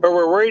horns or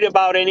we're worried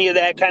about any of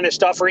that kind of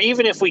stuff, or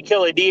even if we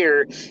kill a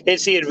deer,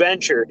 it's the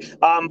adventure.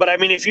 But I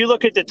mean, if you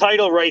look at the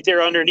title right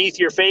there underneath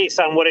your face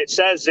on what it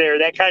says there,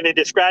 that kind of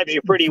describes you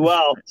pretty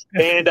well.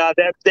 And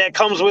that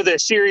comes with a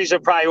series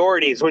of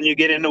priorities when you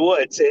get in the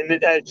woods. And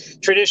a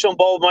traditional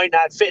bow might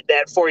not fit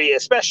that for you,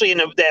 especially in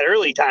that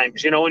early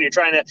times, when you're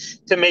trying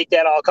to make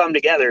that all come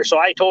together. So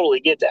I totally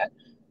get that.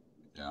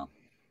 Yeah.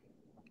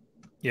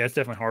 Yeah, it's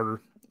definitely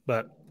harder,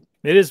 but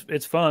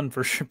it's fun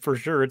for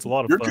sure. It's a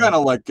lot of fun. You're kind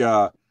of like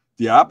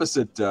the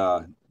opposite,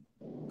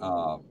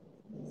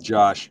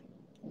 Josh.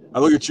 I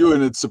look at you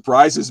and it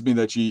surprises me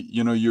that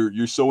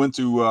you're so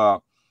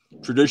into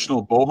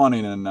traditional bow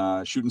hunting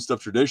and shooting stuff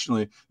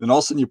traditionally. Then all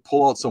of a sudden you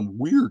pull out some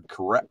weird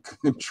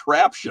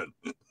contraption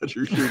that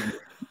you're shooting.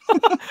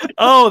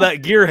 Oh,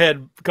 that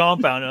gearhead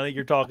compound I think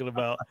you're talking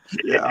about.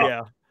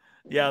 Yeah.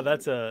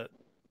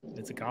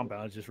 It's a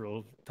compound. It's just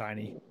real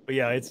tiny, but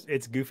yeah,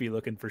 it's goofy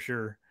looking for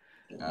sure.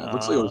 Yeah, it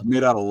looks like it was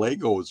made out of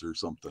Legos or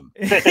something.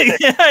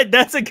 Yeah,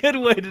 that's a good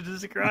way to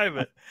describe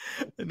it.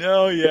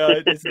 No,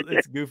 yeah,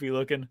 it's goofy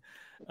looking.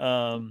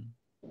 I'm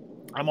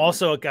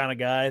also a kind of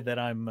guy that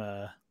I'm.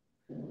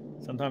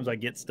 Sometimes I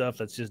get stuff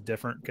that's just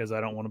different because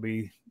I don't want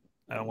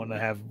to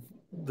have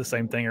the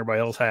same thing everybody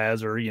else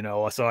has, or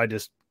So I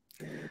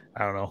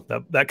don't know.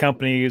 That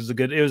company was a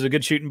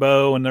good shooting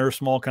bow, and they're a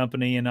small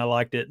company, and I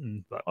liked it.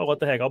 And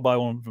what the heck, I'll buy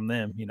one from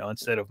them,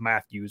 instead of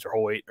Matthews or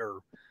Hoyt or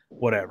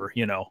whatever,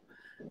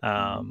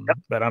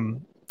 But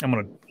I'm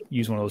gonna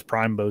use one of those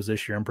prime bows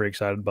this year. I'm pretty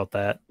excited about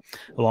that.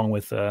 Along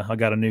with I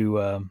got a new.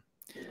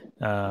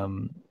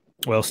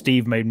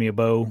 Steve made me a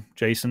bow,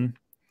 Jason,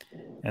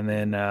 and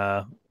then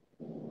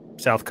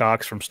South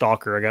Cox from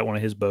Stalker. I got one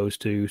of his bows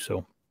too.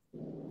 So.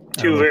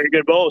 Two very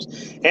good bows.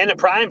 And the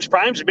Primes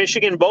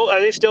Michigan bow.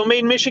 Are they still made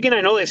in Michigan? I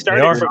know they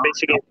started from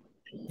Michigan.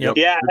 Yep.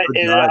 Yeah.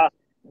 And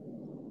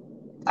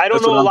I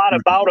don't know a lot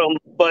about them,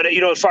 but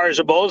as far as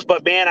the bows,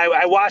 but man,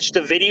 I watched the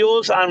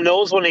videos on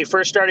those when they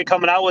first started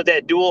coming out with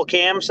that dual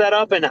cam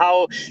setup and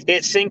how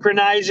it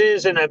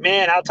synchronizes. And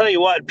man, I'll tell you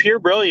what, pure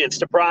brilliance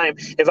to Prime.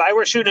 If I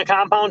were shooting a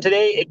compound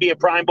today, it'd be a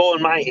Prime bow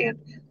in my hand.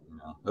 Yeah,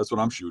 that's what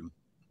I'm shooting.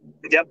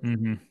 Yep.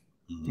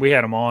 Mm-hmm. We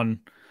had them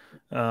on.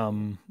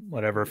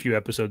 A few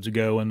episodes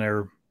ago, and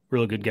they're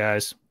really good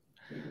guys.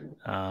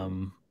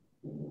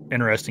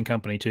 Interesting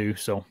company too.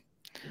 So,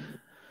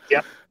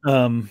 yep.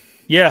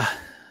 Yeah.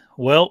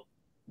 Well,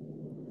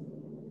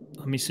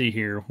 let me see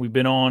here. We've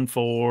been on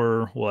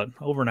for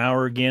over an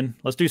hour again.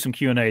 Let's do some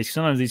Q&A.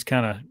 Sometimes these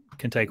kind of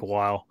can take a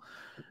while.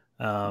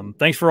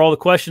 Thanks for all the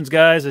questions,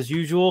 guys. As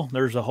usual,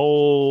 there's a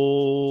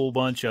whole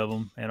bunch of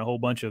them and a whole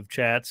bunch of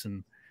chats,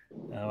 and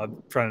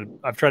I've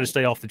tried to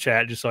stay off the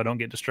chat just so I don't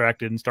get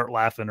distracted and start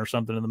laughing or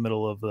something in the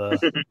middle of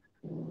the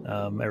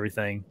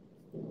everything.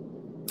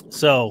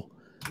 So,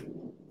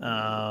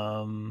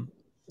 Dan,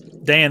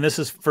 this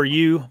is for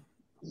you.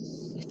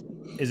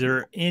 Is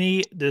there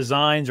any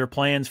designs or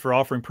plans for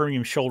offering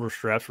premium shoulder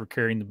straps for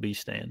carrying the B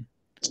stand?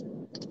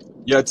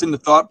 Yeah, it's in the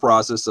thought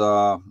process,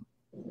 but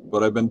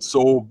I've been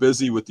so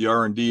busy with the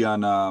R&D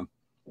on a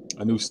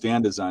new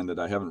stand design that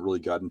I haven't really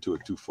gotten to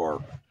it too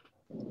far.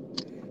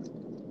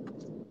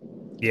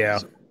 Yeah,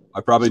 so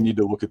I probably need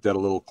to look at that a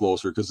little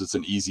closer because it's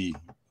an easy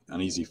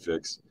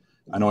fix.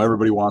 I know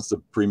everybody wants the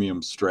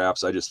premium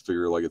straps. I just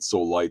figure like it's so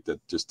light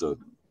that just the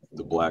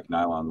black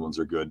nylon ones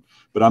are good.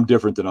 But I'm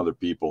different than other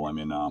people. I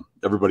mean,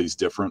 everybody's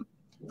different.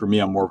 For me,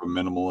 I'm more of a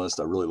minimalist.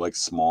 I really like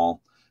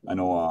small. I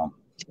know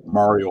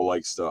Mario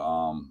likes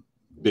the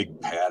big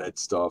padded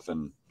stuff,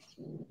 and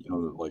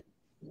like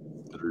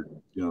that are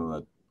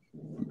that.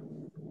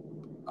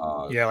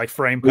 Like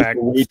frame pack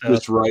weight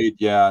just right,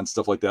 yeah, and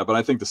stuff like that. But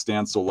I think the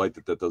stand's so light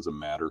that doesn't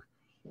matter.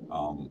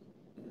 But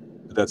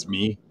that's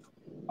me.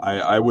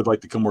 I would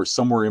like to come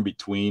somewhere in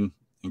between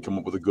and come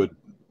up with a good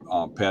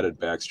padded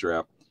back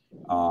strap.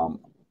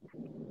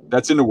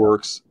 That's in the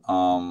works.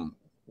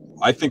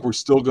 I think we're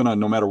still gonna,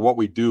 no matter what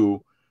we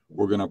do,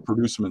 we're gonna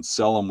produce them and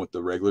sell them with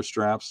the regular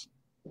straps.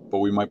 But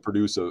we might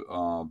produce a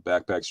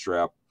backpack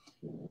strap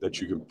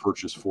that you can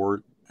purchase for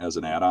it as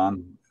an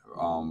add-on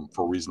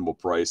for a reasonable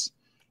price.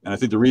 And I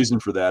think the reason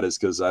for that is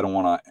because I don't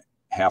want to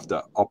have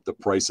to up the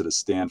price at a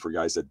stand for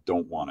guys that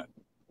don't want it.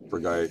 For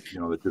a guy,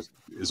 that just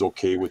is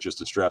okay with just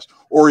the straps,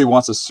 or he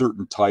wants a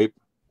certain type,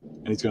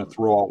 and he's going to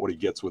throw out what he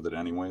gets with it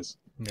anyways.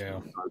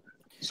 Yeah.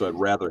 So I'd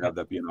rather have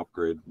that be an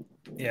upgrade.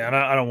 Yeah, and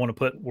I don't want to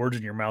put words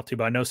in your mouth too,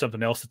 but I know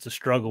something else that's a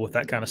struggle with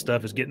that kind of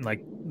stuff is getting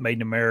like made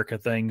in America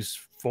things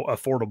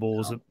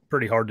affordable is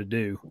pretty hard to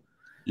do.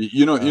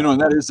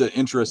 And that is an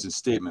interesting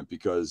statement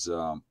because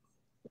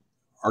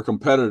our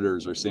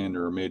competitors are saying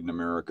they're made in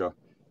America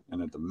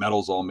and that the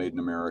metal's all made in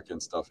America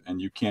and stuff.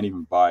 And you can't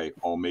even buy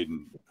all made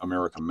in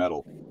America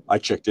metal. I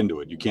checked into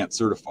it. You can't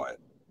certify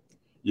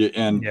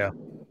it.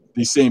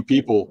 These same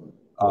people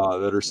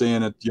that are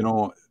saying that,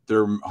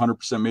 they're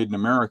 100% made in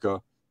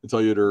America, they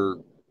tell you their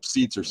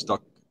seats are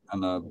stuck on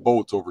the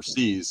boats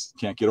overseas,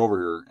 can't get over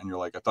here. And you're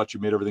like, I thought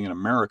you made everything in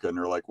America. And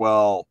they're like,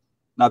 well,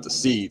 not the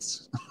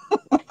seats.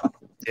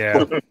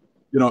 Yeah. But,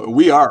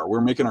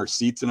 we're making our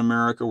seats in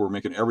America. We're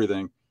making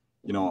everything,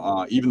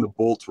 even the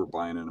bolts we're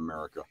buying in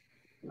America.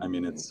 I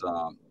mean, and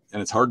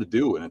it's hard to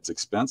do, and it's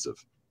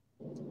expensive.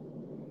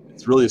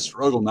 It's really a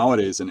struggle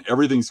nowadays, and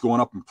everything's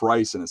going up in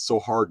price, and it's so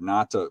hard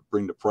not to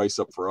bring the price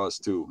up for us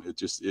too.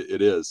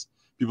 It is.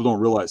 People don't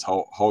realize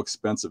how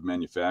expensive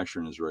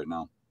manufacturing is right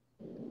now.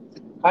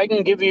 I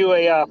can give you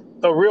a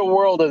real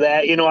world of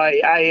that.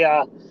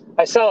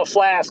 I sell a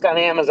flask on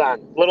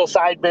Amazon, little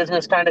side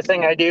business kind of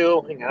thing I do.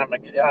 I'm gonna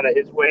get out of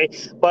his way,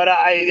 but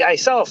I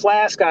sell a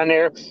flask on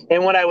there.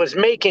 And when I was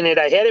making it,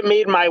 I had it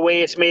made my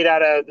way. It's made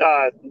out of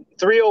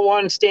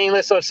 301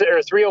 stainless or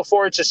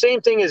 304. It's the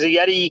same thing as a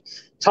Yeti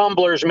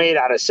tumbler's made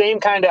out of. Same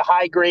kind of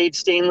high grade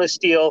stainless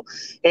steel,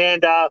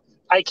 and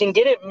I can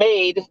get it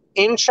made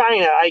in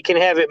China. I can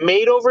have it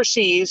made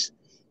overseas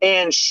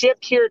and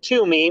shipped here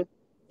to me.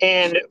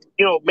 And,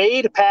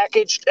 made,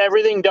 packaged,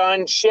 everything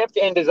done, shipped,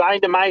 and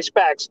designed to my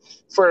specs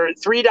for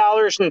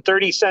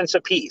 $3.30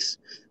 a piece.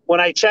 When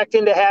I checked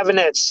into having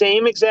that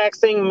same exact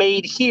thing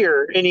made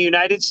here in the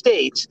United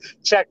States,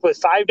 checked with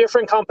 5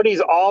 different companies,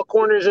 all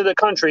corners of the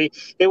country,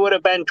 it would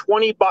have been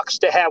 $20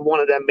 to have one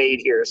of them made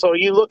here. So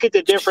you look at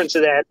the difference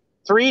of that.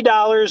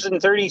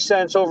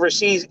 $3.30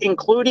 overseas,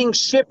 including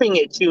shipping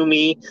it to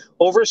me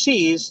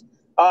overseas,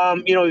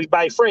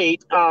 by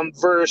freight,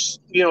 versus,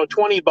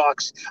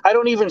 $20. I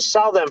don't even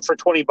sell them for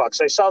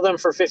 $20. I sell them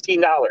for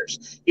 $15,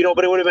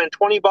 but it would have been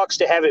 $20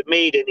 to have it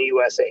made in the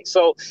USA.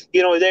 So,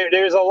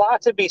 there's a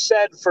lot to be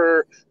said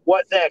for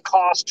what that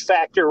cost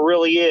factor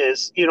really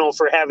is,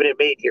 for having it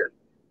made here.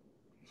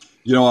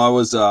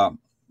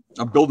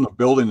 I'm building a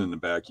building in the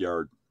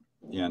backyard,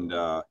 and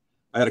I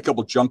had a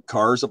couple junk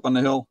cars up on the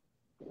hill.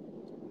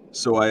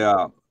 So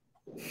I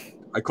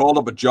called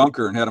up a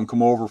junker and had him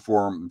come over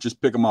for them,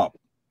 just pick them up.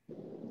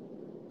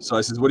 So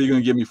I says, "What are you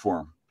going to give me for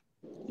them?"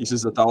 He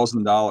says,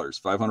 $1,000,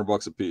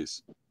 $500 a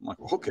piece. I'm like,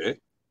 okay.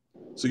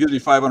 So he gives me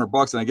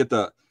 $500, and I get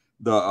the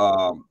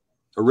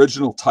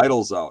original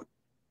titles out.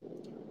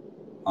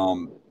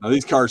 Now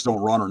these cars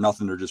don't run or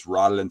nothing; they're just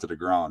rotted into the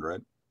ground,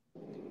 right?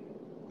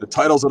 The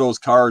titles of those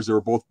cars, they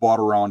were both bought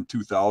around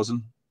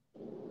 2000,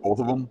 both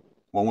of them.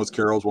 One was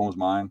Carol's, one was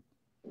mine.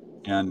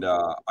 And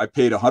I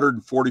paid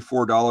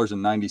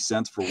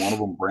 $144.90 for one of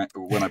them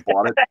when I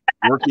bought it,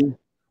 working,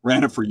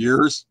 ran it for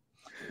years.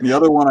 And the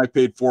other one I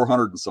paid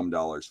 $400 and some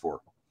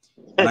for.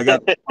 And I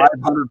got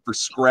 $500 for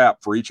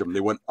scrap for each of them. They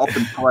went up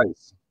in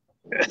price.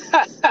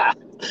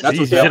 That's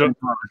what's happening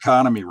to our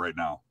economy right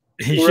now.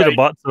 You should have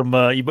bought some.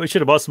 You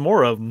should have bought some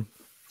more of them.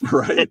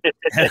 Right.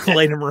 And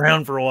laid them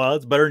around for a while.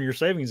 It's better than your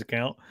savings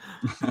account.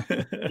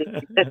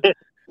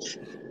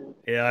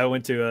 Yeah, I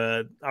went to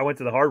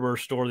the hardware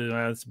store.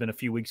 It's been a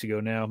few weeks ago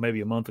now,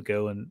 maybe a month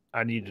ago, and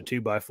I needed a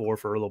 2x4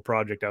 for a little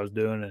project I was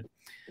doing, and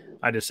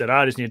I just said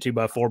I just need a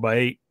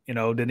 2x4x8.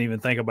 Didn't even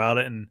think about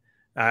it, and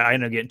I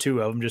ended up getting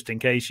 2 of them just in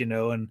case,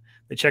 and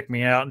they checked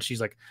me out, and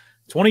she's like,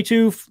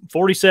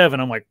 $22.47.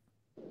 I'm like,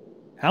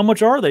 how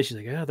much are they? She's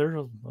like, yeah, they're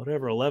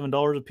whatever,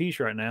 $11 a piece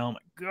right now. I'm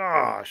like,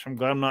 gosh, I'm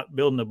glad I'm not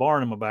building a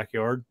barn in my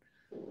backyard.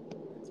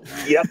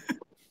 Yep.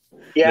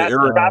 Yeah,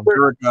 Eric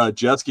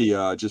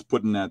Jetski just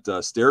putting that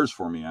stairs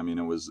for me. I mean,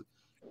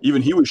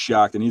 he was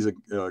shocked, and he's a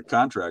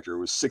contractor. It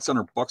was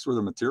 $600 worth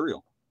of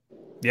material.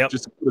 Yep.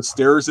 Just to put the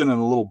stairs in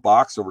and a little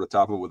box over the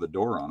top of it with a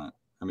door on it.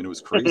 I mean, it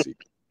was crazy.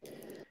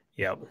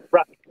 Yep.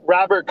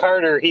 Robert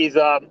Carter, he's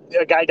a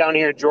guy down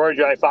here in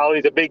Georgia I follow.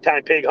 He's a big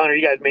time pig hunter.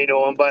 You guys may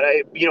know him, but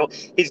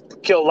he's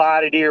killed a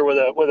lot of deer with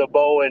a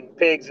bow and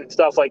pigs and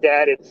stuff like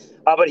that. And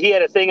but he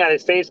had a thing on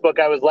his Facebook.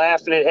 I was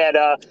laughing. It had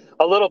a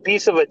little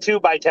piece of a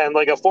 2x10,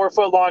 like a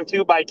 4-foot long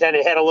 2x10.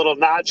 It had a little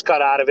notch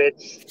cut out of it,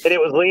 and it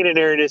was leaning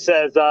there, and it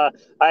says, "I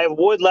have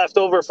wood left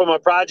over from a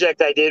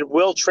project I did.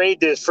 We'll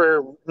trade this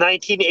for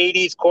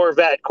 1980s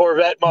Corvette.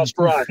 Corvette must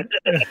run."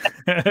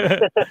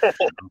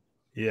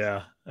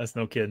 Yeah, that's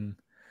no kidding.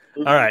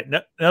 All right,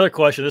 another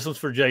question. This one's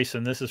for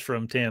Jason. This is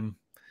from Tim.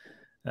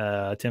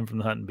 Tim from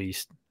the Hunting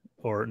Beast,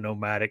 or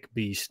Nomadic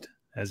Beast,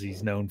 as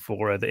he's known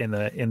for in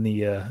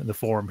the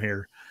forum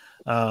here.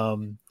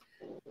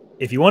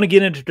 If you want to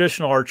get into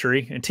traditional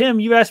archery, and Tim,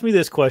 you asked me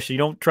this question. You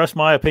don't trust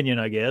my opinion,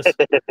 I guess.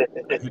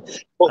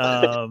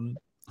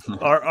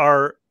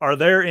 Are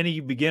there any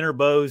beginner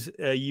bows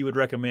you would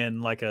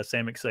recommend, like a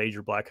Samkowiak Sage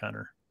or Black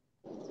Hunter?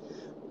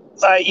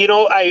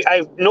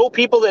 I know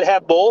people that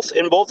have both,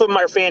 and both of them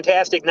are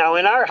fantastic. Now,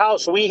 in our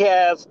house, we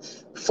have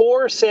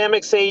 4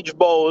 Samkowiak Sage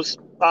bows.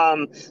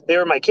 They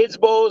were my kids'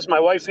 bows. My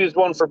wife used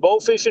one for bow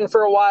fishing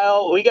for a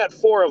while. We got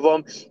 4 of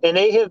them, and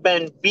they have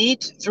been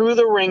beat through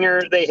the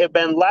ringer. They have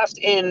been left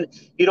in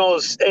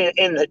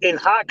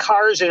hot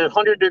cars in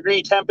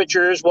 100-degree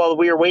temperatures while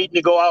we were waiting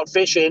to go out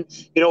fishing.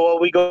 While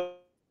we go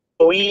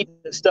eat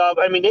and stuff.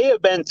 I mean, they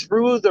have been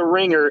through the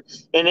ringer,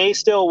 and they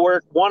still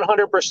work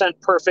 100%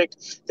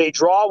 perfect. They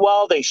draw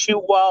well, they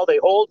shoot well, they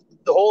hold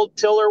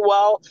tiller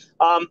well.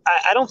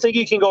 I don't think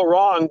you can go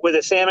wrong with a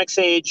Samick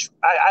Sage.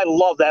 I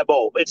love that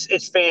bow.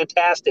 It's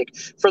fantastic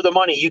for the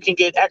money. You can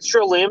get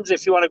extra limbs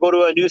if you want to go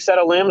to a new set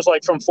of limbs,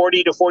 like from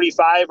 40 to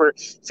 45 or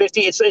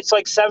 50. It's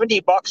like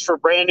 $70 for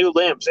brand new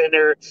limbs, and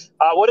they're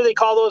what do they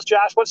call those,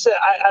 Josh? What's the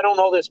I don't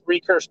know this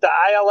recurse, the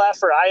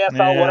ILF or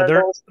IFL. What are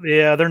those?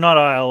 Yeah, they're not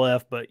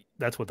ILF, but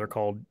that's what they're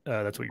called.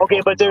 That's what you're Okay,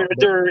 talking but about.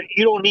 they're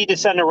you don't need to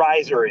send a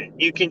riser in.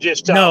 You can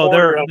just no,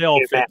 order they all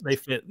fit. matched. They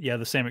fit. Yeah,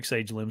 the Samick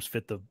Sage limbs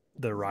fit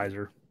the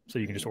riser, so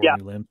you can just order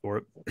new limbs for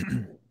it.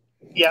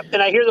 Yeah,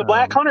 and I hear the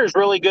Black Hunter is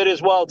really good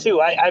as well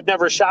too. I've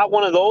never shot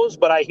one of those,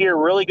 but I hear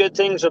really good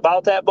things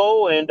about that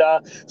bow, and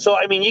so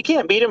I mean you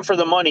can't beat them for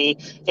the money,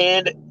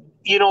 and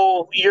you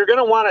know you're going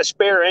to want to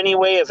spare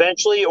anyway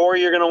eventually, or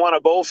you're going to want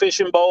a bow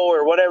fishing bow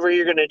or whatever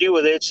you're going to do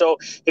with it. So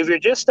if you're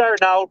just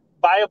starting out,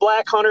 buy a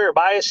Black Hunter or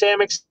buy a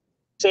Samick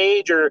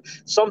Sage or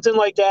something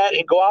like that,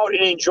 and go out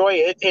and enjoy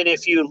it. And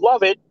if you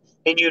love it,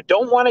 and you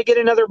don't want to get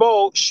another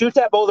bow, shoot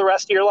that bow the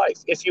rest of your life.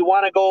 If you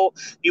want to go,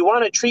 you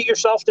want to treat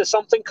yourself to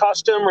something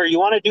custom, or you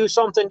want to do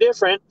something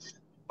different,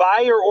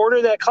 buy or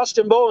order that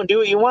custom bow and do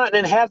what you want,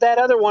 and then have that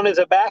other one as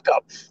a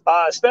backup.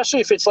 Especially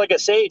if it's like a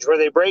Sage where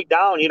they break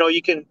down, you know,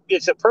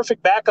 it's a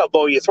perfect backup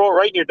bow. You throw it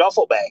right in your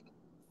duffel bag.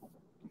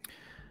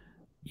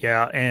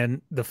 Yeah,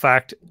 and the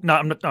fact,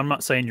 I'm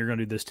not saying you're going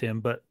to do this,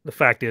 Tim, but the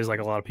fact is, like,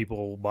 a lot of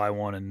people will buy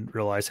one and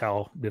realize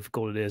how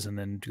difficult it is, and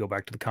then to go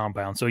back to the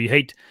compound. So you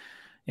hate.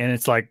 And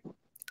it's like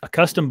a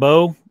custom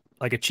bow,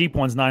 like a cheap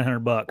one's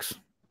 $900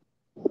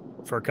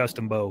 for a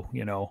custom bow.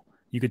 You know,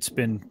 you could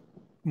spend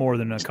more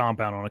than a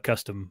compound on a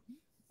custom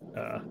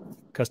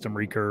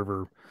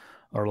recurve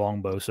or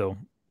longbow. So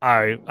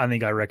I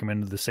think I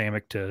recommended the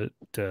Samick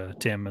to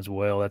Tim as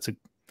well. That's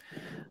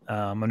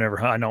I never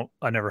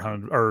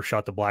hunted or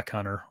shot the Black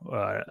Hunter.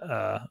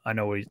 I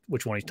know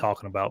which one he's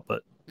talking about,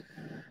 but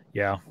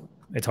yeah.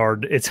 It's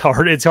hard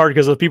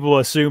because people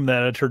assume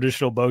that a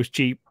traditional bow's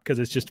cheap because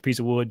it's just a piece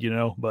of wood, you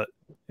know, but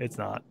it's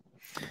not.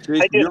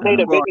 Jason, do you ever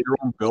do your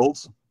own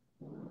builds?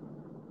 Do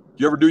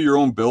you ever do your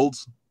own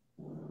builds?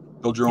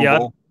 Build your own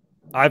bow?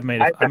 I've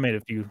made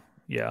a few.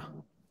 Yeah.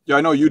 Yeah,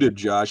 I know you did,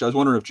 Josh. I was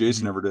wondering if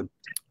Jason ever did.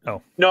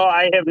 Oh. No,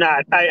 I have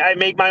not. I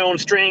make my own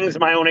strings,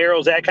 my own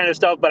arrows, that kind of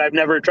stuff, but I've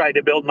never tried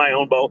to build my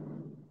own bow.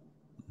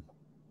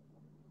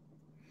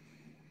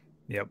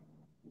 Yep.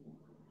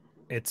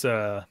 It's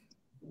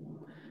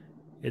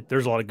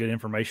there's a lot of good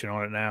information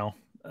on it now.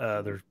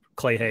 There's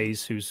Clay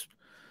Hayes, who's,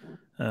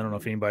 I don't know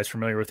if anybody's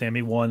familiar with him.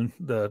 He won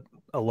the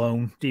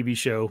Alone TV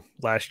show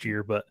last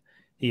year, but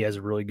he has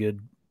a really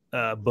good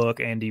book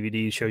and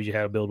DVD shows you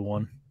how to build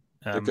one.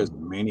 That guy's a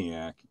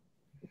maniac.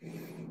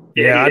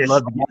 Yeah, I'd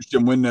love to watch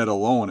him win that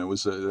Alone. That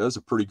was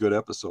a pretty good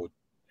episode.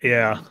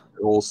 Yeah,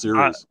 the whole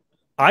series.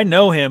 I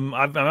know him.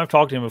 I've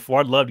talked to him before.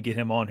 I'd love to get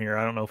him on here.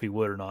 I don't know if he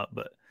would or not,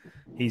 but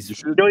he's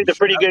a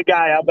pretty good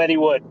guy. I'll bet he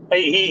would.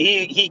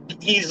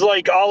 He's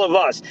like all of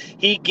us.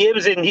 He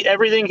gives, and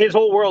everything. His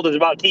whole world is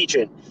about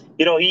teaching.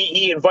 You know,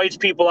 he invites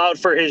people out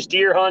for his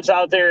deer hunts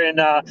out there, and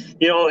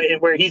you know,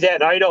 where he's at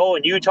in Idaho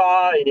and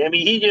Utah. And I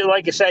mean, he,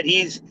 like I said,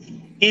 he's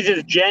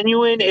as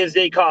genuine as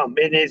they come.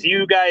 And as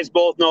you guys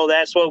both know,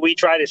 that's what we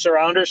try to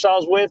surround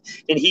ourselves with.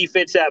 And he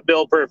fits that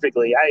bill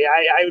perfectly.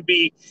 I would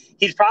be.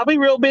 He's probably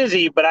real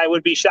busy, but I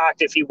would be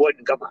shocked if he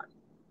wouldn't come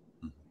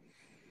on.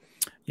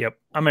 Yep,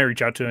 I may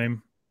reach out to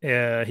him.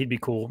 He'd be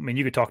cool. I mean,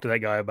 you could talk to that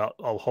guy about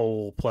a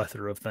whole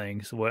plethora of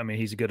things. Well, I mean,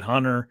 he's a good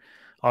hunter.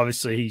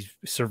 Obviously, he's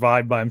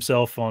survived by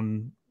himself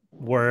on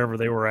wherever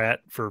they were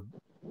at for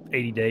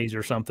 80 days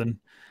or something,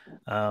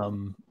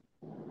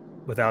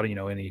 without, you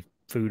know, any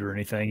food or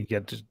anything. You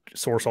had to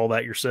source all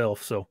that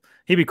yourself. So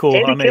he'd be cool.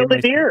 And he killed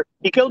a deer.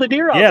 He killed a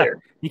deer out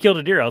there. He killed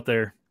a deer out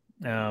there.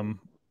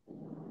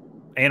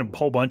 And a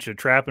whole bunch of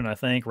trapping, I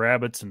think,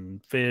 rabbits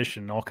and fish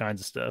and all kinds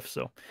of stuff.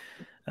 So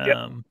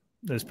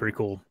that's pretty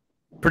cool.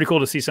 Pretty cool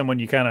to see someone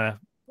you kind of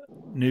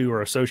knew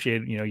or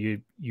associated, you know,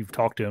 you've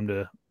talked to him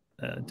to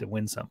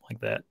win something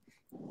like that.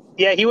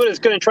 Yeah, he was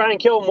going to try and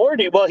kill more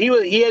deer. Well,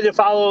 he had to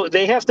follow.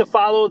 They have to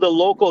follow the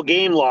local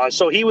game laws,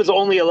 so he was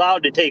only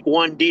allowed to take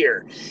one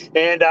deer.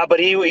 And but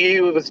he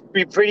was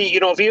pretty. You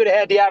know, if he would have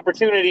had the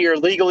opportunity or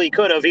legally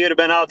could have, he would have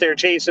been out there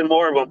chasing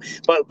more of them.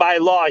 But by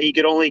law, he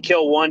could only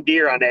kill one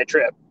deer on that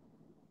trip.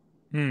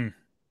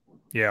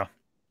 Yeah.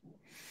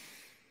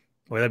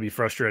 Well, that'd be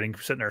frustrating,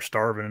 sitting there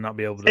starving and not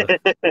be able to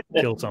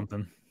kill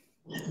something.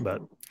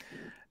 But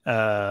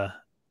I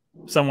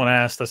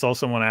saw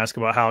someone ask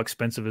about how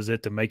expensive is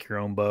it to make your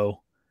own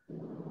bow.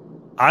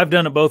 I've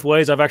done it both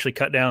ways. I've actually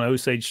cut down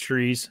Osage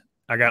trees.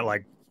 I got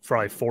like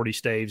probably 40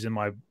 staves in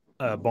my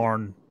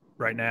barn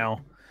right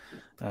now.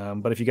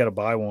 But if you got to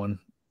buy one,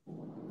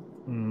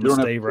 you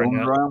don't stave right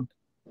now. Dry them?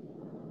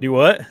 Do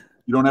what?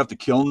 You don't have to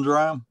kiln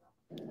dry them?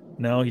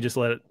 No, you just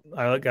let it.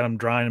 I got them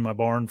drying in my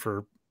barn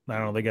for, I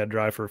don't know, they got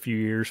dry for a few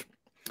years.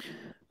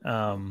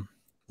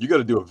 You got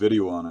to do a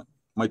video on it.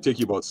 Might take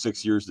you about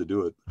 6 years to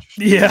do it.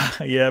 Yeah,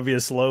 it'd be a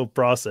slow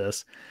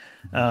process.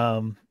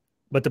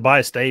 But to buy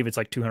a stave, it's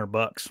like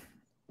 $200,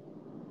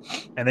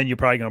 and then you're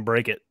probably going to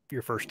break it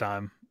your first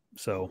time.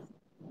 So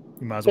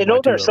You might as well And buy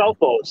those two are of them. self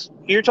bows.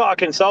 You're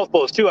talking self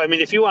bows too. I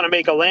mean, if you want to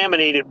make a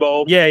laminated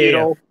bow,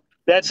 Yeah.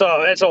 that's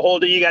a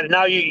whole. You got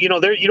now.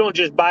 There. You don't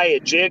just buy a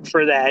jig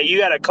for that. You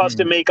got to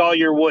custom make all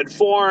your wood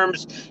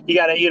forms. You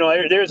got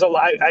to. There's a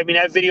lot. I mean,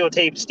 I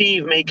videotaped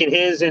Steve making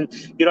his, and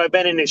I've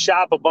been in his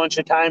shop a bunch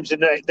of times,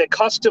 and the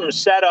custom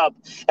setup.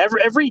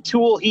 Every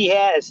tool he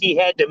had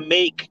to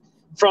make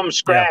from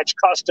scratch,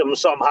 custom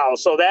somehow.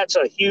 So that's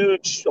a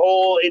huge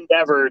whole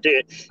endeavor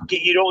to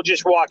get. You don't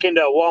just walk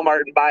into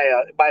Walmart and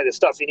buy the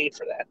stuff you need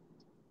for that.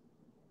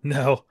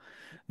 No,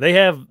 they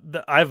have.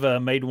 I've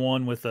made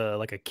one with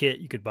like a kit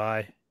you could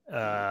buy.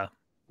 I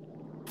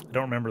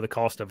don't remember the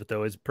cost of it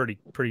though. It's pretty.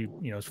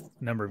 It's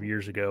a number of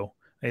years ago.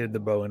 The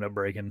bow ended up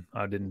breaking.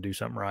 I didn't do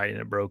something right and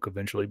it broke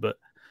eventually, but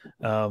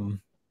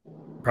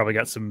probably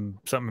got something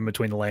in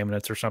between the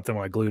laminates or something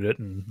when I glued it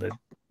and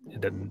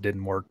it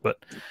didn't work. But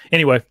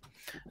anyway,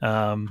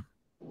 yeah,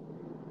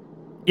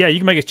 you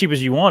can make it as cheap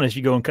as you want as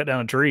you go and cut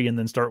down a tree and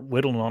then start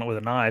whittling on it with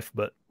a knife.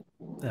 But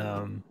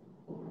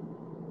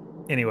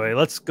anyway,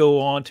 let's go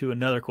on to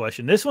another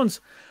question. I'm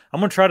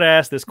going to try to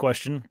ask this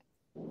question.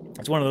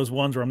 It's one of those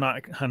ones where I'm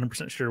not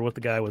 100% sure what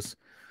the guy was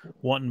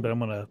wanting, but I'm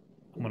going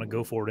to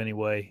go for it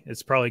anyway.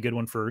 It's probably a good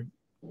one for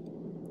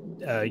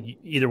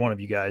either one of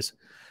you guys.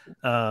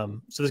 So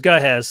this guy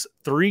has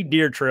 3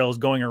 deer trails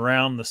going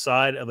around the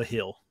side of a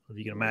hill, if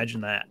you can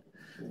imagine that.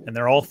 And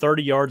they're all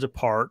 30 yards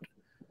apart.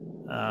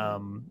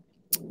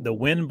 The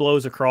wind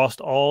blows across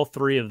all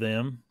 3 of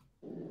them.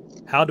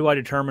 How do I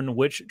determine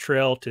which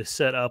trail to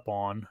set up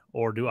on,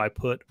 or do I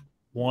put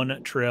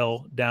 1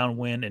 trail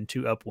downwind and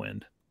 2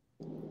 upwind?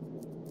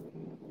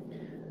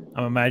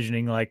 I'm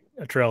imagining like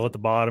a trail at the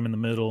bottom in the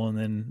middle and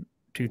then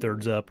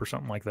 2/3 up or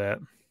something like that.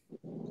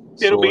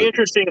 It'll be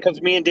interesting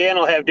because me and Dan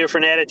will have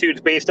different attitudes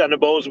based on the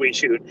bows we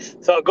shoot.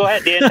 So go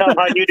ahead, Dan, tell them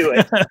how you do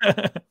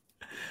it.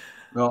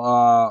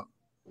 Well,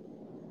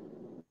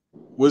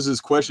 was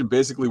his question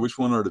basically which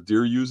one are the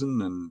deer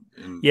using?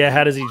 And yeah,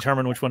 how does he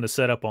determine which one to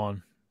set up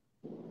on?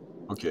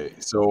 Okay,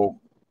 so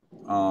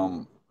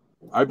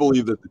I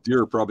believe that the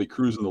deer are probably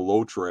cruising the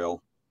low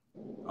trail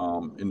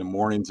in the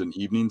mornings and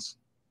evenings,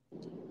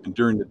 and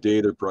during the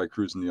day they're probably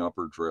cruising the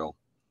upper trail.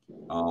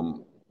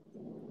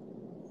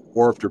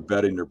 Or if they're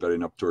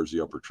bedding up towards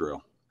the upper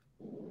trail.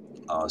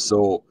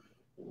 So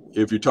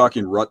if you're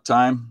talking rut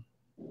time,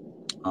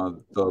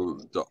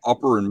 the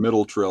upper and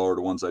middle trail are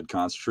the ones I'd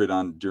concentrate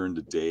on during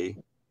the day.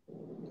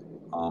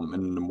 And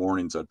in the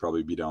mornings, I'd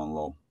probably be down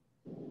low.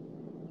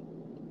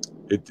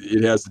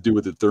 It has to do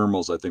with the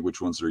thermals, I think,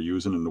 which ones they're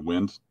using in the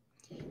wind.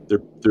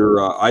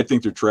 I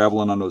think they're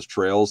traveling on those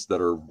trails that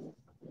are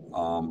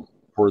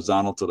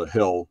horizontal to the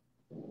hill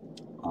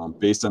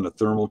based on the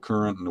thermal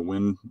current and the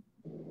wind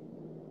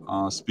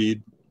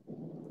speed.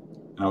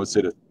 And I would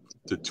say that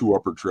the 2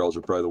 upper trails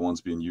are probably the ones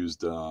being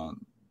used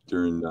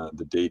during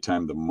the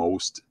daytime the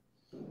most,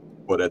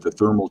 but at the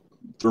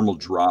thermal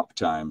drop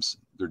times,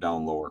 they're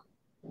down lower.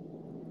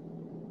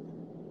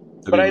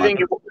 But I think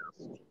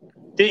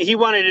he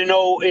wanted to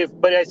know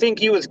but I think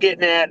he was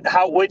getting at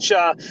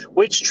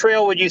which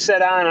trail would you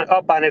set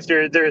up on if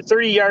they're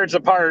 30 yards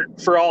apart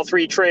for all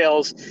 3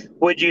 trails.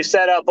 Would you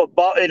set up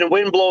above and the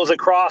wind blows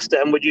across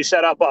them? Would you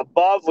set up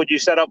above? Would you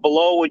set up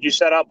below? Would you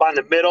set up on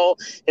the middle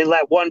and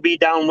let one be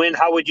downwind?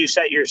 How would you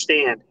set your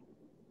stand?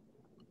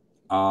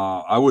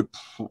 I would,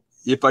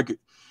 if I could.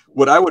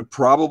 What I would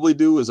probably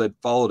do is I'd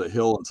follow the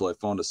hill until I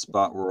found a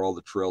spot where all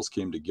the trails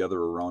came together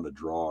around a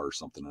draw or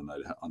something, and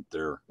I'd hunt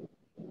there.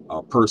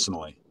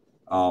 Personally,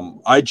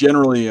 I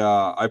generally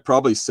I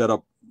probably set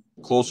up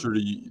closer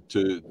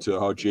to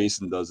how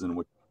Jason does than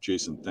what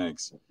Jason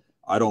thinks.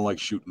 I don't like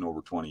shooting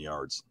over 20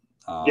 yards.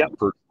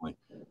 Personally,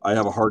 I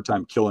have a hard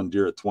time killing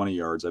deer at 20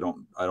 yards. I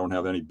don't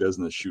have any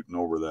business shooting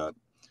over that.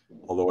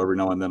 Although every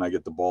now and then I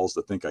get the balls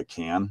to think I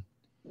can.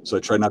 So I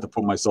try not to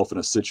put myself in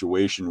a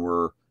situation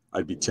where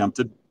I'd be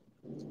tempted.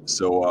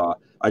 So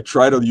I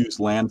try to use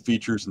land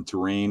features and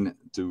terrain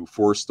to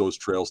force those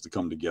trails to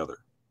come together.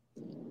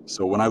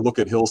 So when I look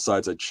at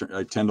hillsides,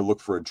 I tend to look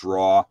for a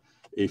draw,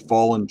 a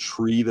fallen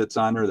tree that's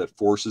on there that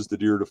forces the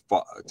deer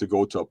to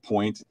go to a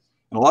point.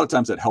 And a lot of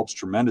times that helps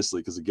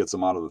tremendously because it gets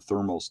them out of the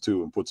thermals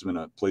too and puts them in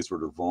a place where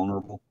they're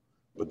vulnerable.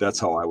 But that's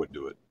how I would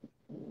do it.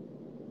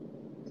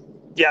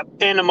 Yeah,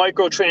 and the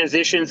micro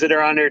transitions that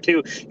are on there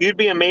too. You'd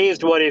be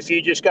amazed what if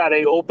you just got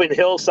an open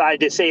hillside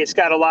to say it's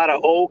got a lot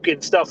of oak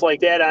and stuff like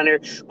that on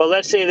there. But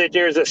let's say that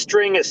there's a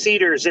string of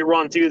cedars that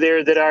run through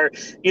there that are,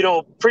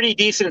 pretty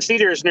decent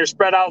cedars and they're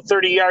spread out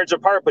 30 yards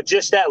apart. But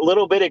just that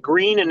little bit of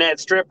green in that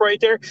strip right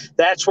there,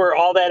 that's where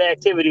all that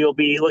activity will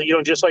be.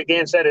 Just like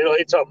Dan said,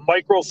 it's a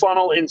micro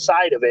funnel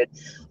inside of it.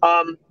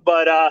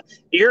 But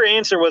your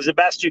answer was the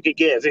best you could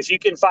give. If you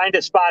can find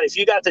a spot, if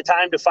you got the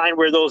time to find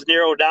where those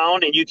narrow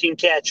down and you can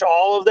catch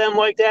all of them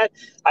like that,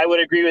 I would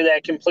agree with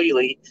that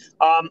completely.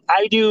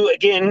 I do,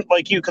 again,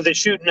 like you, because it's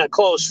shooting it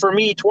close. For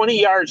me,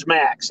 20 yards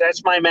max.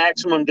 That's my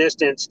maximum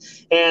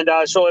distance. And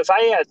so if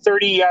I had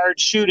 30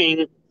 yards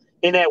shooting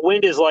and that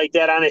wind is like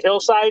that on a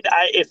hillside,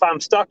 if I'm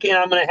stuck and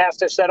I'm going to have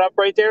to set up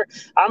right there,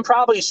 I'm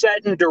probably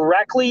setting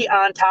directly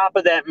on top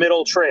of that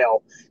middle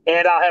trail.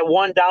 And I'll have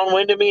one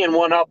downwind of me and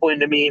one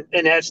upwind of me.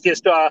 And that's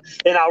just,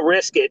 and I'll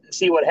risk it and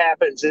see what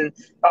happens. And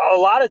a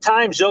lot of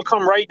times they'll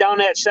come right down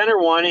that center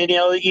one. And,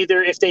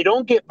 either if they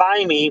don't get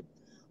by me,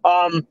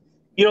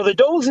 the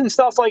does and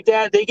stuff like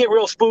that, they get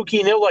real spooky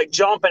and they'll like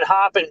jump and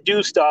hop and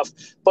do stuff.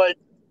 But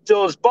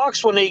those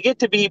bucks, when they get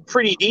to be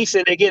pretty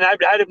decent, again,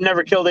 I'd have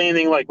never killed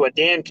anything like what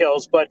Dan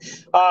kills, but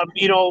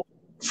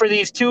for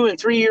these 2 and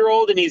 3 year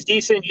old and these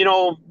decent,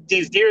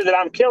 these deer that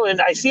I'm killing,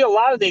 I see a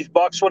lot of these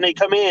bucks when they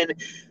come in,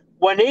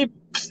 when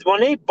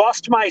they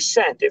bust my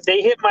scent, if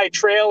they hit my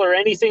trail or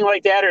anything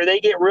like that, or they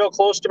get real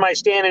close to my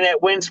stand and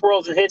that wind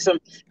swirls and hits them,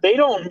 they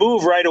don't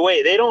move right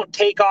away. They don't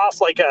take off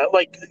like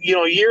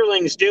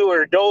yearlings do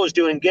or does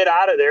do and get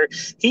out of there.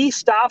 He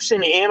stops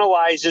and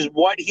analyzes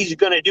what he's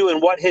going to do and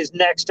what his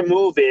next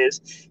move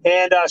is.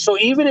 And so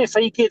even if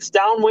he gets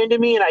downwind of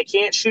me and I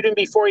can't shoot him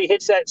before he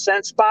hits that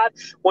scent spot,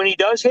 when he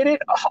does hit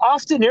it,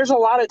 often there's a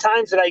lot of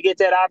times that I get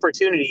that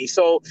opportunity.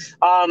 So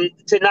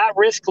to not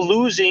risk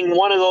losing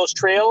one of those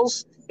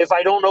trails, if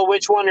I don't know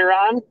which one they're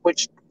on,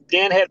 which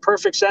Dan had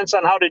perfect sense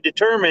on how to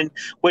determine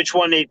which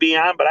one they'd be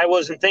on, but I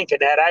wasn't thinking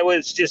that. I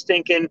was just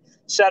thinking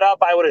set up.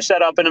 I would have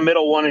set up in the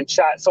middle one and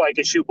shot so I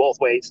could shoot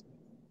both ways.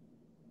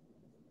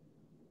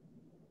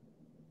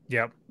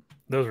 Yep.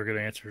 Those are good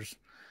answers.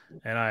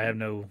 And I have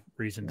no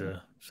reason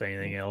to say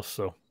anything else,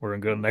 so we're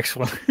going to go to the next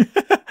one.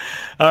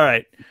 All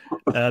right.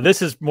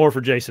 This is more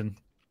for Jason.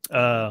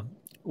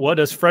 What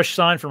does fresh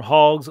sign from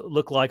hogs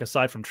look like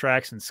aside from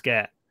tracks and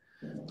scat?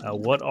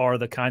 What are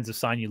the kinds of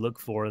sign you look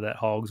for that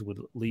hogs would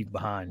leave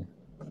behind?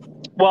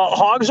 Well,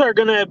 hogs are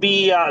going to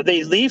be,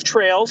 they leave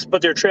trails,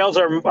 but their trails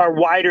are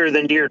wider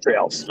than deer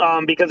trails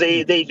because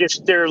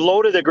they're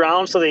low to the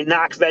ground, so they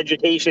knock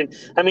vegetation.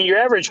 I mean, your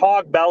average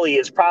hog belly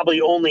is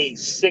probably only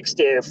 6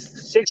 to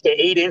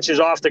 8 inches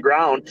off the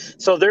ground.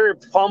 So they're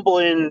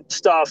pumping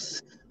stuff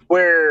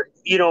where,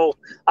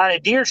 on a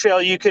deer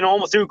trail, you can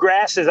almost, through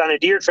grasses on a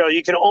deer trail,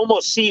 you can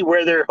almost see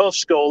where their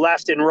hoofs go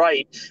left and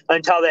right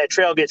until that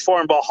trail gets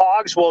formed. But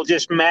hogs will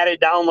just mat it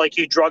down like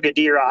you drug a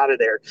deer out of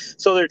there.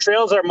 So their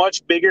trails are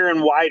much bigger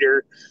and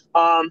wider.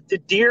 The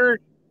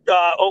deer,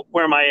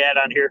 where am I at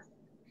on here?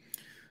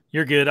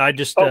 You're good. I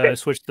just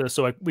switched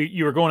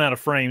you were going out of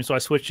frame, so I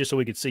switched just so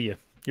we could see you.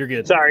 You're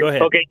good. Sorry. Go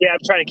ahead. Okay. Yeah, I'm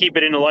trying to keep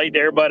it in the light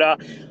there, but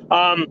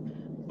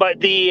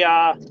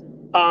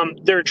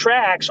their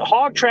tracks,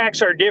 hog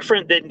tracks are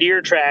different than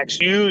deer tracks.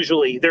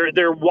 Usually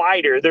they're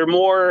wider. They're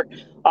more,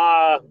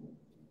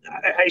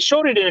 I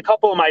showed it in a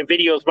couple of my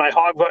videos,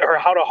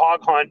 how to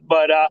hog hunt,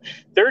 but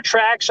their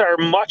tracks are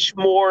much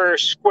more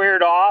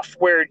squared off,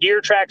 where deer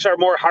tracks are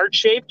more heart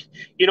shaped.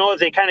 As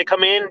they kind of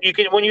come in,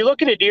 when you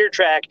look at a deer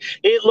track,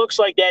 it looks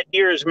like that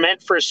deer is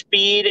meant for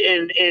speed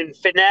and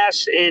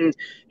finesse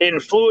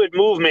and fluid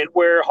movement,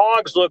 where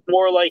hogs look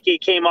more like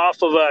it came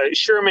off of a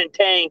Sherman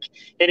tank,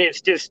 and it's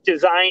just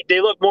designed,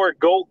 they look more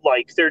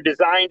goat-like. They're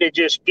designed to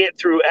just get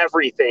through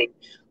everything.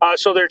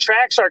 So their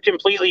tracks are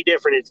completely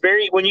different. It's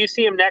when you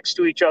see them next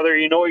to each other,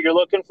 you know what you're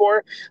looking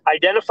for.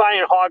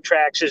 Identifying hog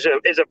tracks is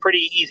a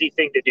pretty easy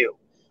thing to do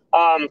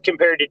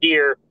compared to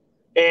deer.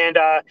 And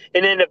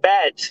then the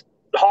beds.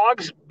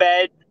 Hogs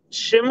bed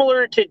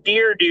similar to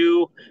deer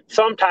do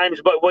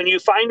sometimes, but when you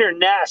find their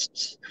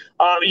nests,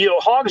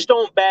 hogs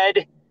don't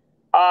bed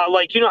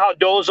like, how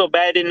does will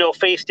bed, and they'll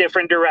face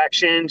different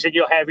directions, and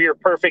you'll have your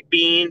perfect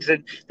beans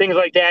and things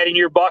like that. And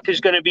your buck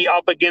is going to be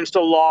up against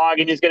a log,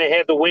 and he's going to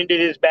have the wind in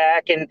his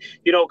back, and,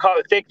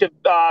 thick to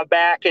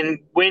back, and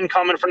wind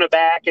coming from the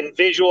back, and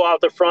visual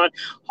out the front.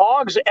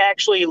 Hogs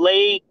actually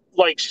lay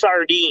like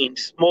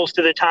sardines most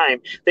of the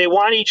time. They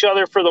want each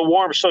other for the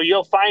warmth. So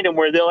you'll find them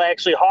where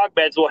hog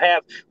beds will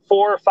have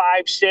 4,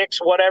 5, 6,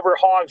 whatever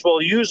hogs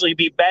will usually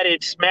be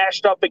bedded,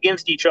 smashed up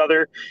against each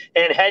other,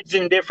 and heads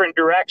in different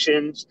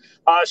directions.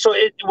 So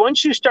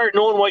once you start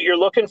knowing what you're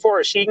looking for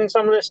or seeing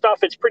some of this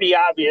stuff, it's pretty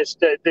obvious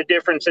the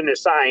difference in the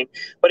sign.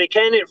 But it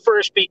can at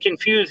first be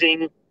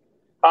confusing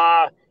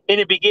in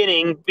the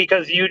beginning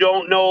because you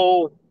don't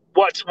know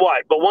what's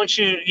what. But once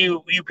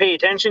you pay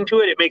attention to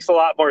it, it makes a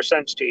lot more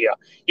sense to you.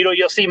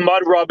 You'll see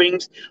mud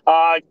rubbings.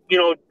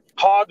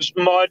 Hogs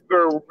mud,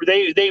 or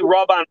they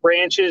rub on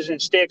branches and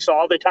sticks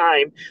all the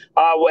time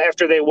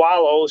after they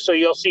wallow. So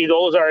you'll see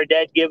those are a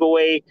dead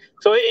giveaway.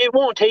 So it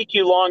won't take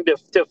you long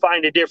to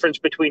find a difference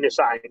between the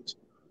signs.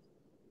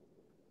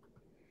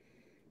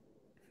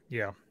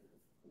 Yeah,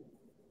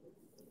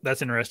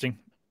 that's interesting.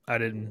 I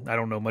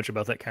don't know much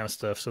about that kind of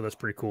stuff, so that's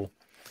pretty cool.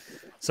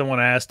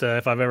 Someone asked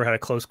if I've ever had a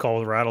close call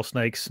with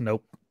rattlesnakes.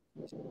 Nope.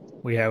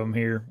 We have them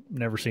here.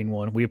 Never seen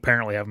one. We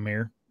apparently have them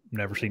here.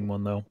 Never seen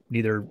one, though.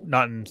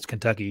 Not in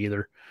Kentucky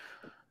either.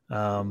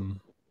 I'm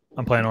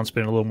planning on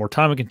spending a little more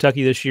time in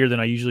Kentucky this year than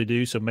I usually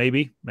do, so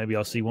maybe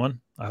I'll see one.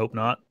 I hope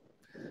not.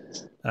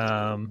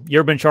 You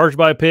ever been charged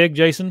by a pig,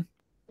 Jason?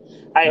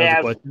 I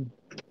have.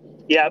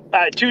 Yeah,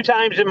 2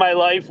 times in my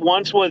life.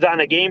 Once was on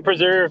a game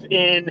preserve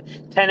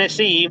in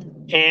Tennessee,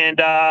 and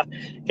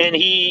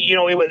he,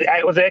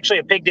 it was actually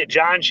a pig that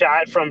John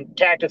shot from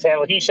Cactus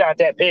Saddle. He shot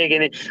that pig,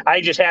 and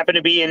I just happened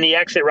to be in the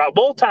exit route.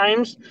 Both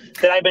times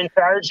that I've been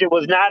charged, it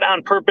was not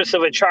on purpose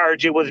of a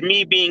charge. It was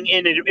me being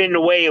in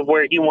the way of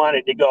where he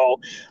wanted to go.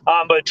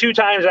 But 2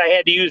 times I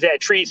had to use that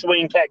tree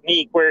swing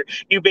technique where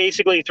you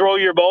basically throw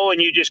your bow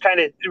and you just kind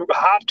of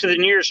hop to the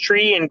nearest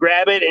tree and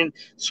grab it and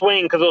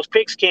swing, because those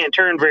pigs can't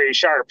turn very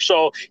sharp.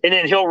 So, and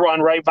then he'll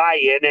run right by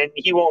you, and then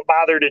he won't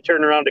bother to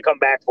turn around to come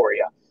back for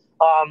you.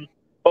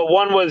 But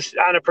one was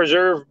on a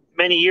preserve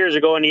many years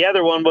ago, and the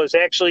other one was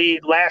actually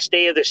last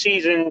day of the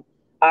season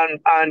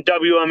on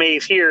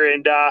WMAs here,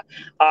 and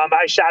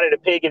I shot at a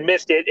pig and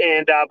missed it,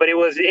 and but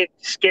it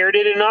scared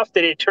it enough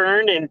that it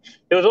turned, and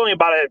it was only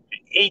about a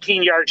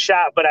 18-yard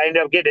shot, but I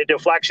ended up getting a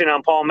deflection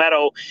on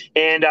Palmetto,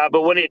 and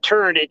but when it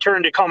turned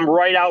to come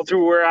right out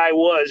through where I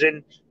was,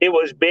 and it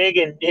was big,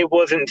 and it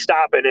wasn't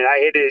stopping, and I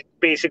had to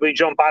basically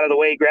jump out of the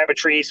way, grab a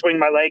tree, swing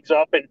my legs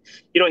up, and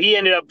he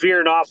ended up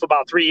veering off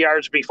about 3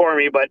 yards before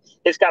me, but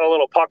it's got a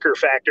little pucker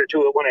factor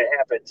to it when it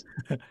happens.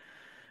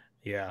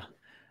 Yeah.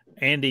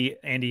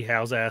 Andy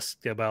House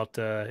asked about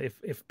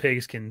if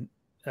pigs can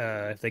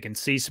if they can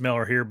see, smell,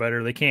 or hear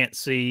better. They can't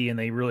see, and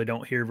they really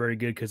don't hear very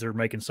good because they're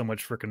making so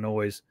much freaking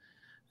noise.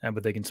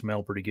 But they can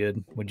smell pretty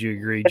good. Would you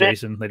agree,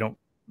 Jason? They don't.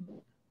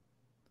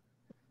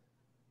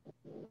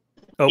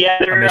 Oh, yeah,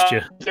 I missed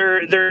you.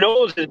 Their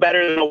nose is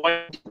better than a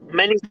white.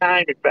 Many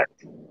times it's better.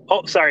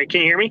 Oh, sorry.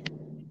 Can you hear me?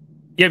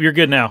 Yep, you're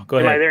good now. Go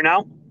ahead. Am I there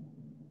now?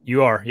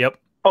 You are. Yep.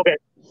 Okay.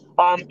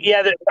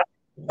 Yeah,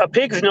 a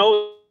pig's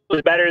nose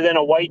is better than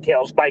a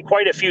whitetail's by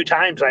quite a few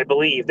times, I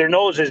believe. Their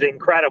nose is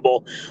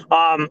incredible.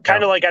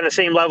 Kind of like on the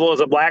same level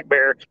as a black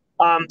bear.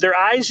 Their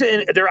eyes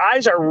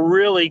are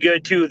really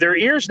good too. Their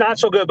ears not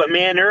so good, but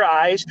man, their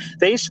eyes,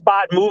 they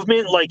spot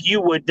movement like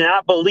you would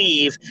not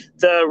believe.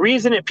 The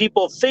reason that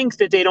people think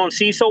that they don't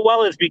see so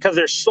well is because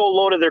they're so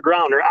low to the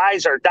ground. Their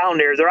eyes are down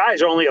there. Their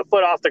eyes are only a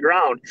foot off the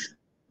ground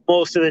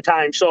most of the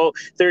time, so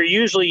they're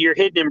usually you're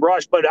hidden in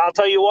brush. But I'll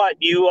tell you what,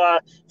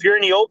 if you're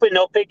in the open,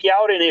 they'll pick you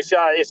out, and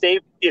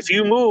if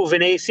you move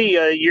and they see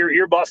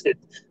you're busted.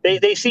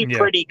 They see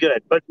pretty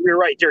good, but you're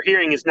right, their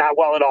hearing is not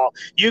well at all.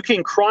 You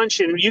can crunch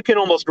and you can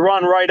almost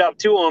run right up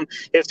to them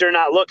if they're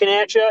not looking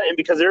at you, and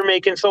because they're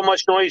making so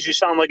much noise, you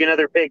sound like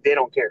another pig. They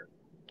don't care.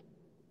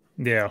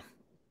 Yeah,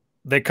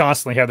 they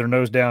constantly have their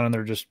nose down and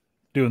they're just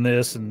doing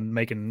this and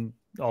making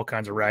all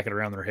kinds of racket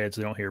around their heads.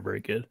 They don't hear very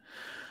good.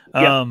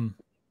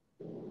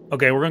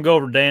 Okay, we're going to go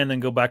over to Dan,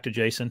 then go back to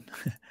Jason.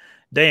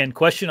 Dan,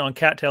 question on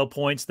cattail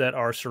points that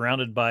are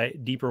surrounded by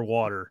deeper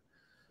water.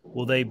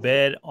 Will they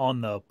bed on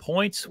the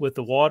points with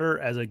the water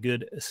as a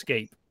good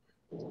escape?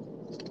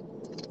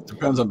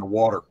 Depends on the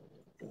water.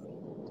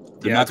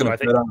 They're not going to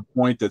bed on a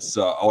point that's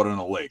out in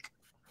a lake.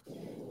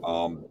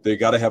 They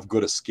got to have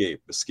good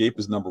escape. Escape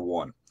is number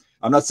one.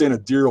 I'm not saying a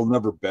deer will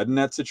never bed in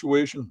that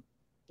situation,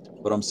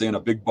 but I'm saying a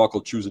big buck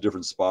will choose a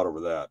different spot over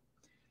that.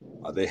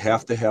 They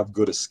have to have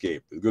good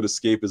escape. The good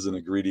escape is an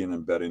ingredient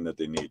in bedding that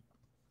they need.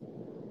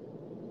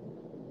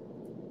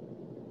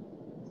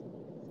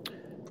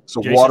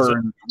 So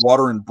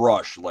water and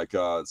brush, like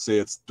say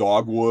it's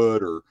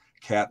dogwood or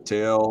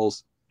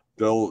cattails,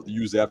 they'll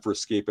use that for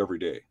escape every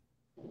day.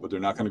 But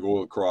they're not going to go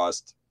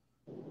across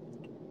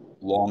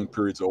long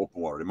periods of open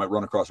water. They might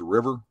run across a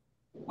river,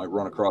 might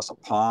run across a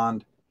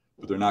pond,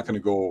 but they're not going to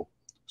go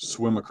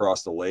swim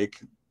across the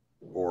lake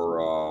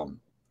or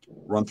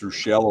run through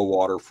shallow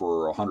water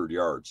for 100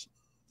 yards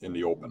in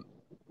the open.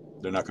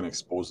 They're not going to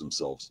expose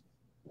themselves.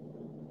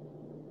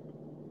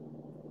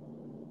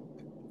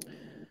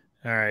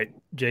 All right,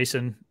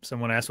 Jason,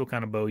 someone asked what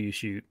kind of bow you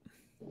shoot.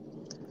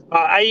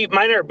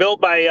 Mine are built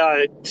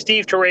by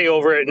Steve Teray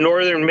over at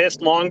Northern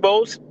Mist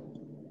Longbows.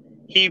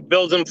 He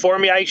builds them for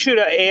me. I shoot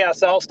an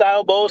ASL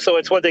style bow, so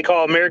it's what they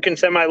call American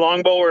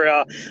semi-longbow, or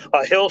a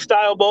hill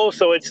style bow.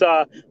 So it's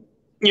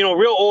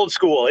real old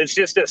school. It's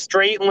just a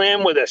straight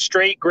limb with a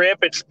straight grip.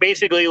 It's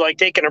basically like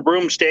taking a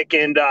broomstick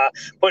and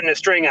putting a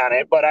string on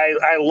it. But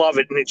I love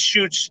it, and it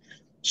shoots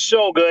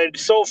so good,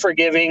 so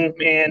forgiving,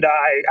 and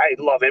I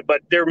love it.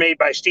 But they're made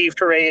by Steve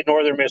Teray at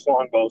Northern Mist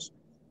Longbows.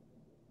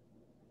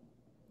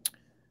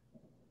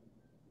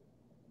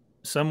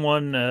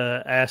 Someone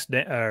asked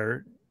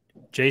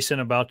Jason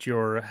about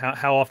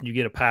how often you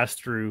get a pass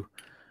through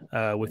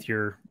with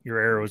your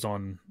arrows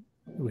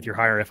with your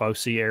higher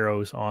FOC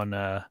arrows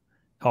on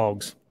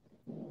hogs.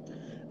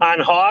 On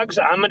hogs,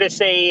 I'm going to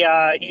say,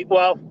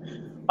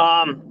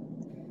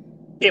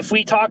 if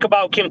we talk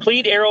about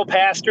complete arrow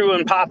pass through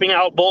and popping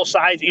out both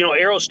sides,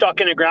 arrow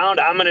stuck in the ground,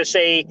 I'm going to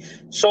say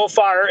so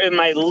far in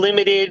my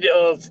limited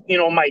of,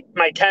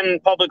 my 10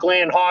 public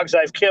land hogs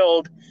I've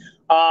killed,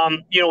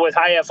 with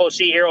high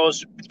FOC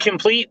arrows,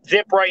 complete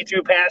zip right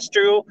through pass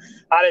through.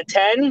 Out of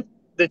 10,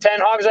 the 10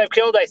 hogs I've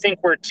killed, I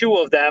think were 2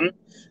 of them.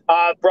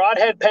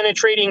 Broadhead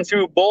penetrating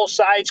through both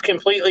sides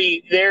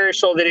completely there,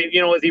 so that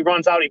as he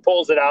runs out, he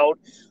pulls it out.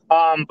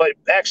 But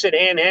exit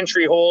and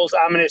entry holes,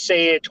 I'm going to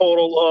say a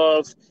total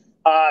of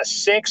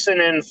 6, and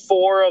then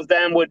 4 of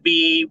them would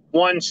be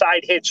one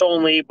side hits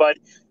only. But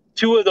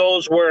 2 of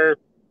those were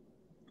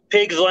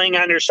pigs laying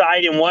on their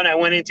side, and one I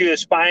went into the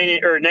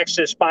spine or next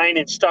to the spine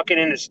and stuck it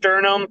in the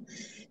sternum,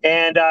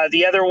 and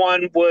the other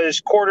one was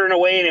quartering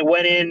away and it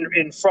went right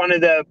in front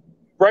of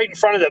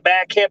the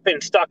back hip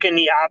and stuck in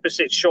the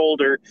opposite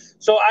shoulder.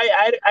 So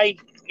I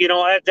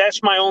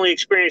that's my only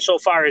experience so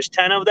far is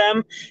 10 of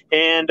them,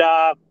 and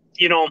I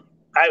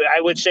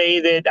would say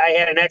that I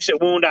had an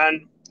exit wound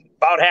on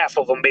about half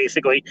of them,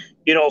 basically,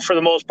 for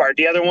the most part.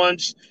 The other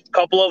ones, a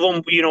couple of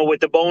them, with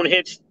the bone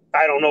hits,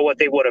 I don't know what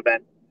they would have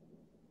been.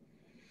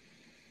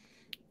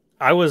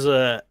 I was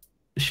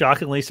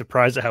shockingly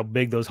surprised at how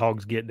big those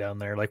hogs get down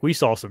there. Like, we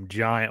saw some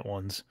giant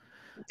ones.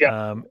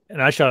 Yeah.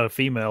 And I shot a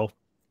female,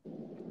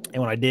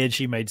 and when I did,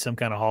 she made some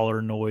kind of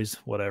holler noise,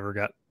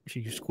 whatever.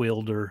 She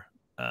squealed her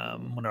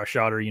when I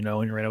shot her,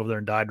 and ran over there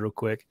and died real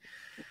quick.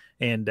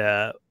 And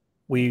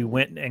we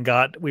went and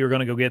we were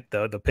going to go get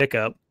the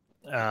pickup.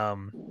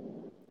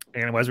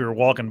 And as we were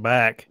walking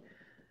back,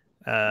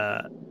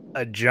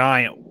 a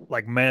giant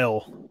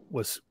male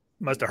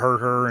must have hurt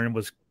her and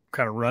was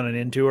kind of running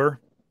into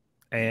her.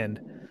 And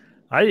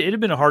it had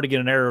been hard to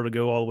get an arrow to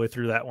go all the way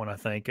through that one. I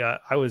think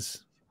I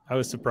was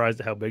surprised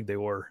at how big they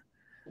were.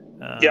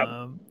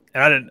 And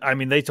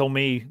they told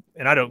me,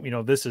 and I don't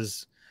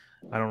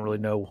really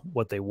know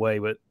what they weigh,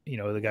 but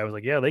the guy was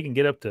like, yeah, they can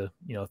get up to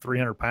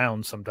 300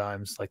 pounds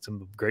sometimes, like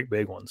some great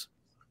big ones.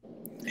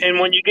 And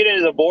when you get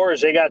into the boars,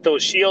 they got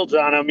those shields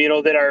on them,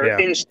 that are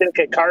in-stick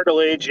at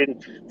cartilage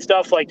and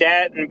stuff like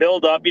that, and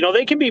build up.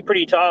 They can be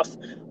pretty tough.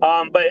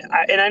 But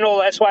I know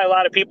that's why a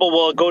lot of people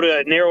will go to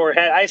a narrower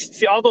head. I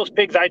see all those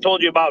pigs I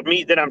told you about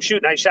meat that I'm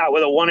shooting. I shot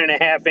with a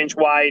 1.5-inch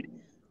wide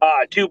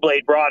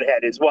 2-blade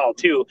broadhead as well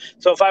too.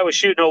 So if I was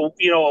shooting a 1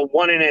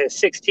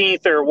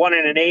 1/16 or 1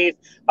 1/8,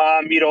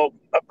 I'll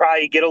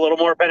probably get a little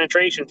more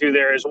penetration through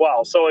there as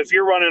well. So if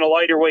you're running a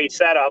lighter weight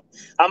setup,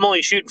 I'm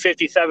only shooting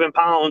 57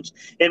 pounds,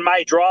 and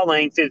my draw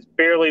length is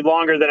barely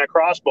longer than a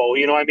crossbow.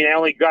 I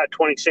only got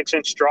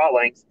 26-inch draw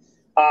length.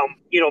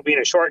 Being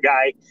a short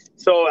guy,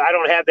 so I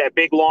don't have that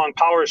big long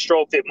power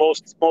stroke that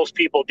most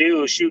people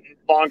do shooting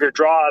longer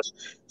draws.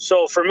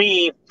 So for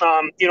me,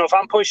 if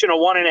I'm pushing a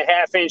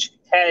 1.5-inch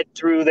head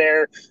through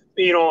there,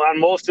 on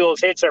most of those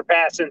hits are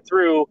passing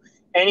through.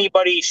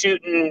 Anybody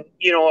shooting,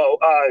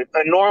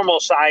 a normal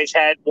size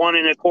head, 1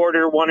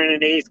 1/4, 1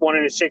 1/8, 1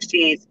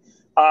 1/16,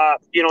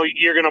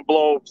 you're going to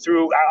blow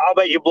through. I'll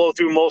bet you blow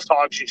through most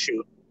hogs you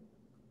shoot.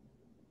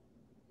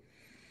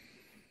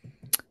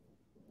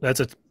 That's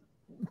a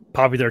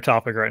popular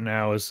topic right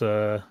now is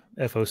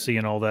FOC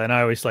and all that. And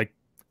I always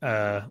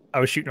I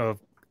was shooting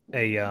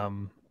a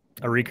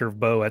recurve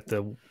bow at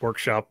the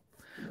workshop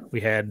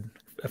we had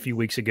a few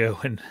weeks ago,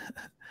 and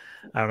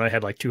I don't know, I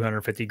had like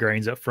 250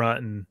 grains up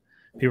front, and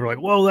people were like,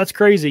 whoa, that's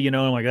crazy.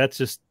 I'm like, that's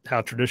just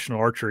how traditional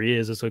archery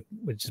is. It's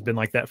just been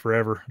like that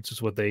forever. It's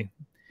just what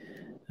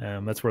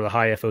that's where the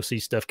high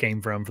FOC stuff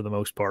came from for the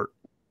most part.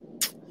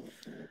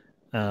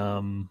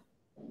 Anyway,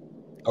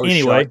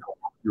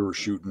 you were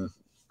shooting.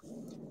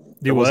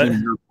 Do what?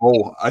 Your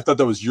bow. I thought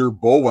that was your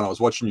bow when I was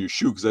watching you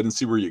shoot, because I didn't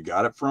see where you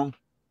got it from,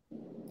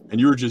 and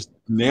you were just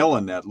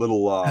nailing that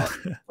little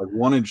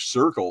 1-inch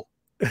circle.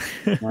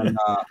 And,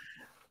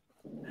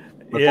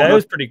 it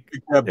was pretty.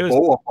 That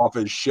bow up off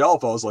his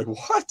shelf. I was like,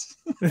 what?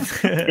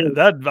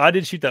 I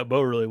did shoot that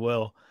bow really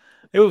well.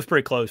 It was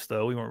pretty close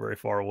though. We weren't very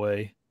far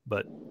away.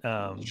 But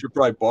you should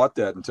probably bought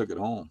that and took it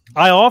home.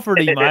 I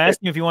offered him. I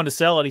asked him if he wanted to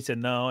sell it. He said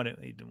no,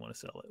 he didn't want to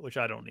sell it. Which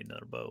I don't need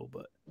another bow,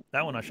 but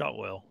that one I shot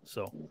well.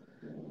 So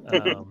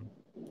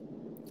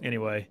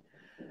anyway,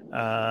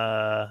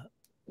 let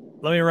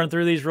me run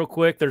through these real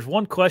quick. There's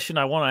one question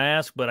I want to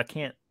ask, but I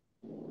can't.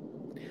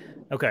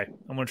 Okay,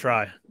 I'm gonna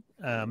try.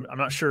 I'm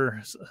not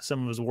sure.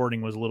 Some of his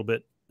wording was a little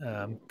bit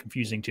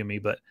confusing to me,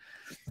 but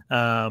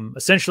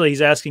essentially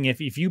he's asking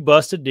if you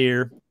bust a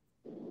deer.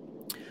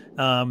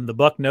 The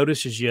buck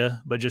notices you,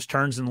 but just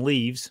turns and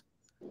leaves.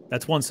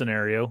 That's one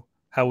scenario.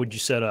 How would you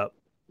set up?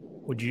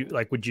 Would you,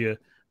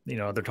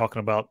 they're talking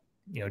about,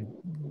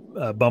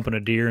 bumping a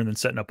deer and then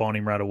setting up on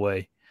him right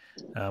away.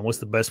 What's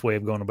the best way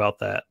of going about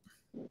that?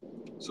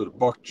 So the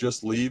buck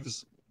just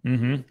leaves?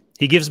 Mm-hmm.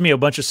 He gives me a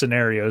bunch of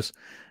scenarios,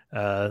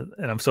 and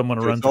I'm going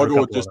to run through. I'll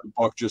go with just the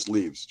buck just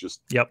leaves.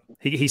 Yep.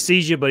 He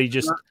sees you, but he's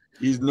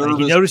nervous.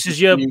 He notices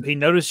you. He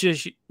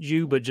notices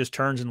you, but just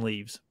turns and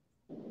leaves.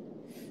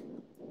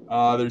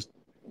 There's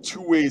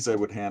two ways I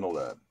would handle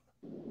that.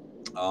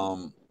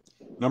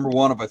 Number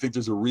one, if I think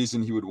there's a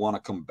reason he would want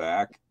to come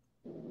back,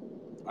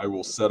 I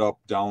will set up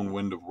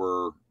downwind of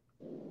where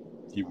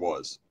he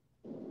was,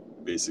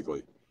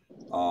 basically.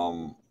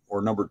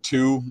 Or number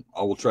two,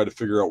 I will try to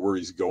figure out where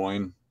he's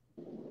going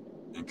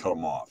and cut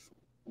him off.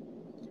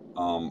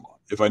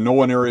 If I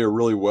know an area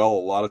really well, a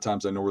lot of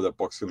times I know where that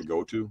buck's going to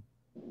go to.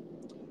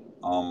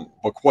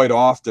 But quite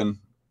often,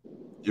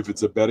 if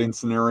it's a bedding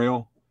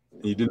scenario,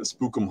 and you didn't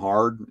spook him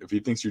hard, if he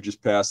thinks you're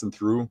just passing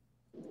through,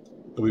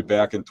 he'll be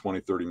back in 20,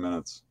 30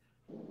 minutes,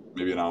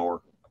 maybe an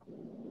hour.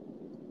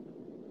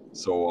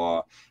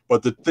 So,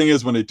 but the thing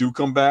is, when they do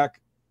come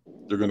back,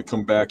 they're going to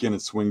come back in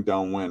and swing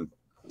downwind.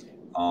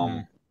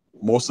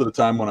 Most of the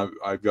time when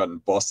I've gotten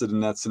busted in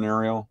that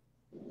scenario,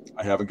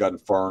 I haven't gotten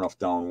far enough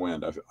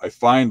downwind. I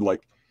find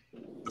like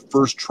the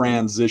first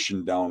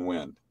transition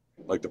downwind,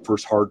 like the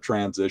first hard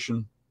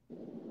transition,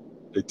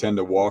 they tend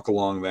to walk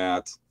along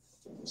that,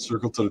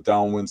 circle to the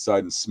downwind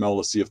side and smell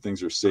to see if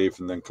things are safe,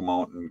 and then come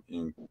out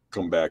and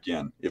come back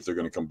in if they're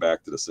going to come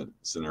back to the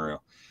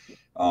scenario.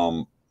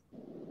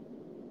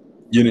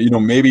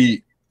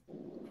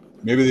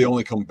 Maybe they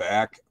only come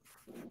back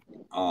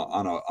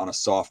on a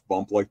soft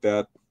bump like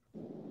that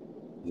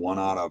 1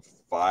 out of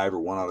 5 or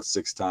 1 out of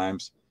 6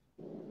 times.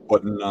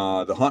 But in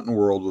the hunting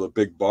world with a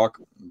big buck,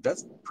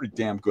 that's pretty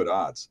damn good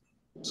odds.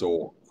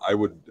 So I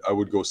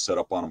would go set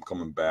up on him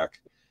coming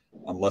back,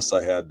 unless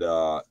I had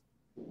good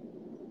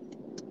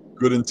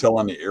intel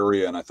on the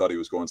area and I thought he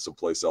was going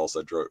someplace else.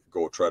 I'd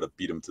go try to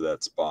beat him to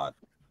that spot.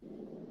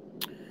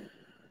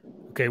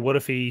 Okay, what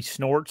if he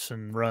snorts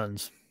and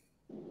runs?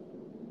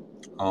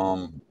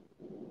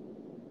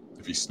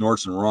 If he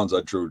snorts and runs,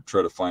 I'd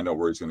try to find out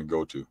where he's going to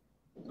go to.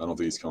 I don't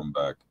think he's coming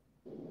back.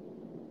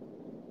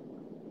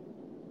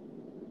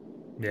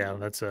 Yeah,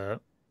 that's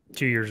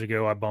 2 years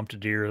ago. I bumped a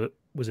deer that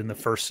was in the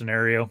first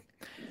scenario.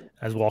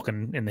 I was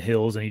walking in the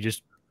hills, and he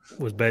just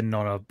was bedding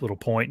on a little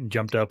point and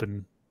jumped up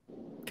and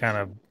kind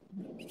of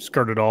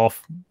skirted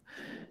off.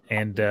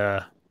 And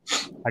I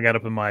got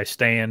up in my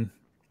stand.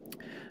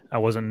 I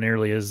wasn't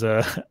nearly as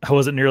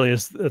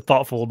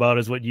thoughtful about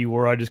as what you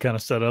were. I just kind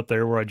of sat up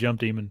there where I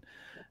jumped him, and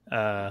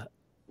I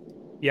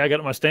got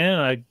up my stand.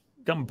 And I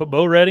got my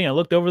bow ready. And I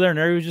looked over there, and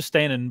there he was just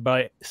standing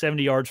by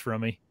 70 yards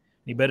from me.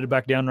 He bedded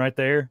back down right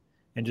there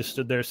and just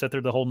sat there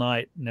the whole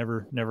night.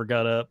 Never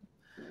got up.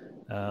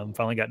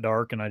 Finally got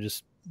dark, and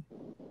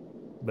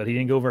but he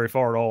didn't go very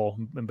far at all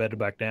and bedded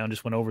back down.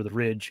 Just went over the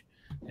ridge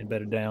and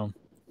bedded down.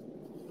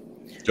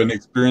 Got any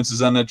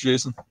experiences on that,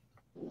 Jason?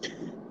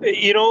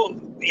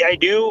 I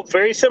do.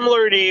 Very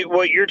similar to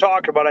what you're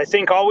talking about. I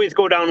think always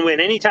go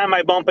downwind. Anytime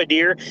I bump a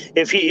deer,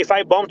 if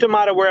I bumped him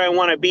out of where I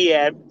want to be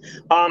at,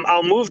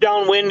 I'll move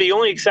downwind. The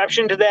only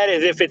exception to that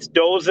is if it's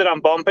does that I'm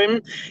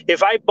bumping.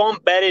 If I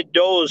bump bedded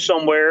does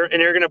somewhere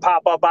and they're going to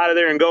pop up out of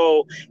there and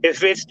go,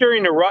 if it's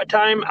during the rut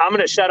time, I'm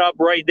going to set up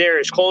right there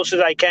as close as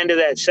I can to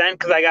that scent,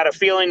 because I got a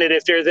feeling that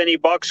if there's any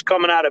bucks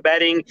coming out of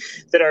bedding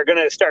that are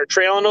going to start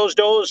trailing those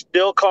does,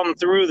 they'll come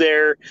through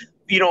there,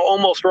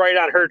 almost right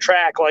on her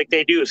track like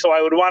they do. So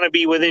I would want to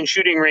be within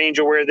shooting range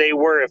of where they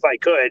were if I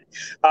could.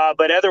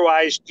 But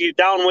otherwise,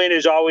 downwind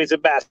is always the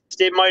best.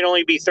 It might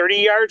only be 30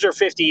 yards or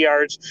 50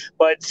 yards,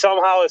 but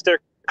somehow if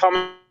they're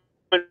coming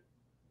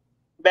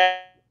back,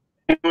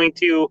 they're going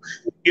to,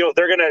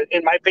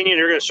 in my opinion,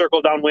 they're going to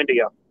circle downwind to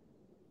you.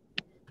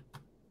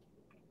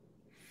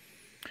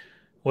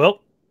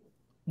 Well,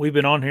 we've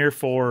been on here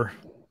for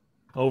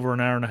over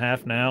an hour and a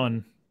half now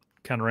and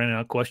kind of ran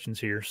out of questions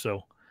here.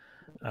 So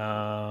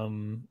I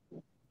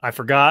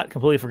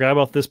completely forgot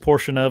about this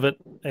portion of it.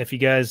 If you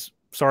guys,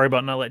 sorry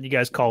about not letting you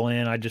guys call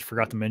in. I just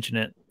forgot to mention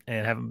it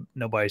and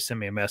nobody sent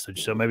me a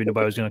message. So maybe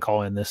nobody was going to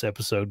call in this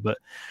episode, but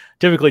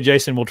typically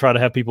Jason will try to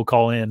have people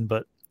call in,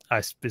 but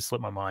it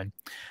slipped my mind.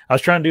 I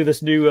was trying to do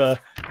this new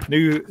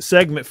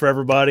segment for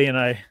everybody, and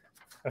I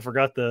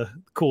forgot the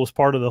coolest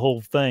part of the whole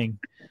thing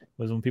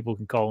was when people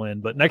can call in,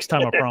 but next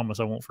time I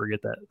promise I won't forget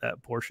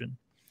that portion.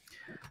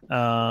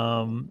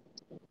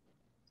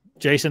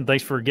 Jason,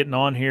 thanks for getting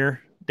on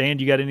here. Dan,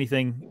 you got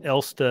anything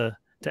else to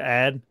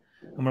add?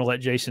 I'm going to let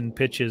Jason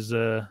pitch his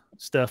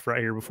stuff right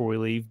here before we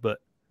leave. But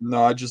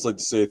no, I'd just like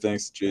to say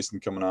thanks to Jason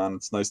coming on.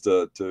 It's nice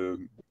to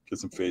get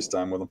some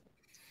FaceTime with him.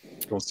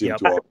 Don't see him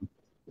too often.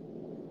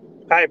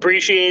 I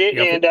appreciate it.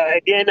 Yep. And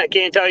again, I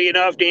can't tell you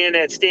enough, Dan,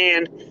 that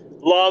stand.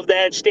 Love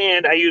that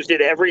stand. I used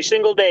it every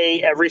single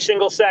day, every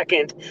single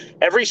second,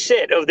 every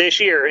sit of this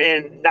year.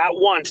 And not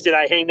once did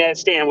I hang that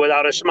stand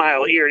without a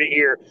smile ear to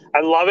ear.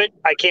 I love it.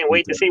 I can't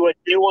wait to see what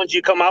new ones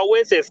you come out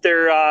with. If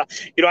they're, I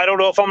don't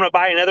know if I'm going to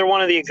buy another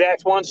one of the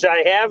exact ones that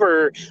I have,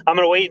 or I'm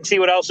going to wait and see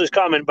what else is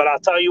coming. But I'll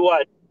tell you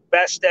what,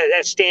 that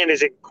stand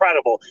is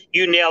incredible.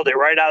 You nailed it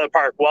right out of the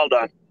park. Well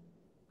done.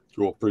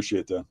 Cool.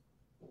 Appreciate that.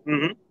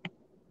 Mm-hmm.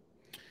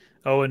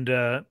 Oh,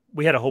 and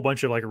we had a whole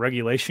bunch of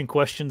regulation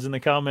questions in the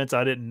comments.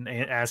 I didn't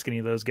ask any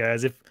of those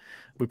guys. If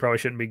we probably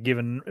shouldn't be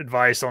giving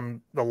advice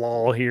on the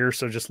law here,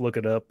 so just look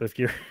it up if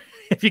you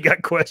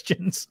got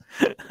questions.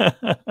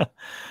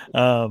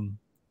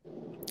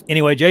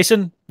 Anyway,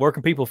 Jason, where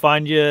can people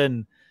find you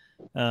and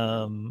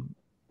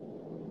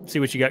see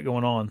what you got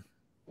going on?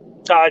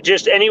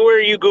 Just anywhere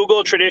you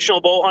Google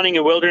Traditional Bow Hunting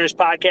and Wilderness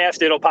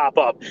Podcast, it'll pop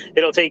up.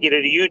 It'll take you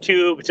to the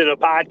YouTube, to the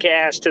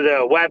podcast, to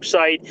the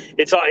website.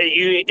 It's all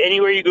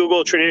anywhere you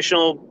Google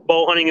Traditional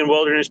Bow Hunting and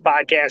Wilderness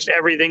Podcast,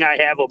 everything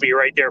I have will be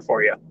right there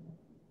for you.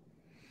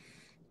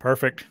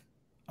 Pretty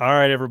All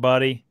right,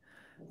 everybody.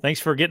 Thanks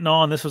for getting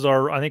on. This was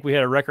I think we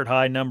had a record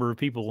high number of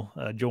people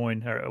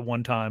join at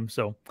one time.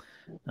 So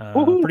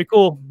pretty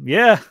cool.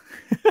 Yeah.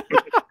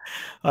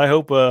 I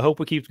hope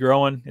it keeps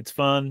growing. It's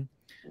fun.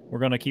 We're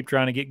going to keep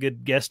trying to get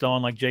good guests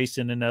on like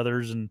Jason and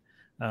others. And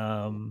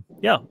I'll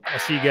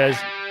see you guys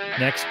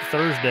next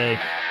Thursday.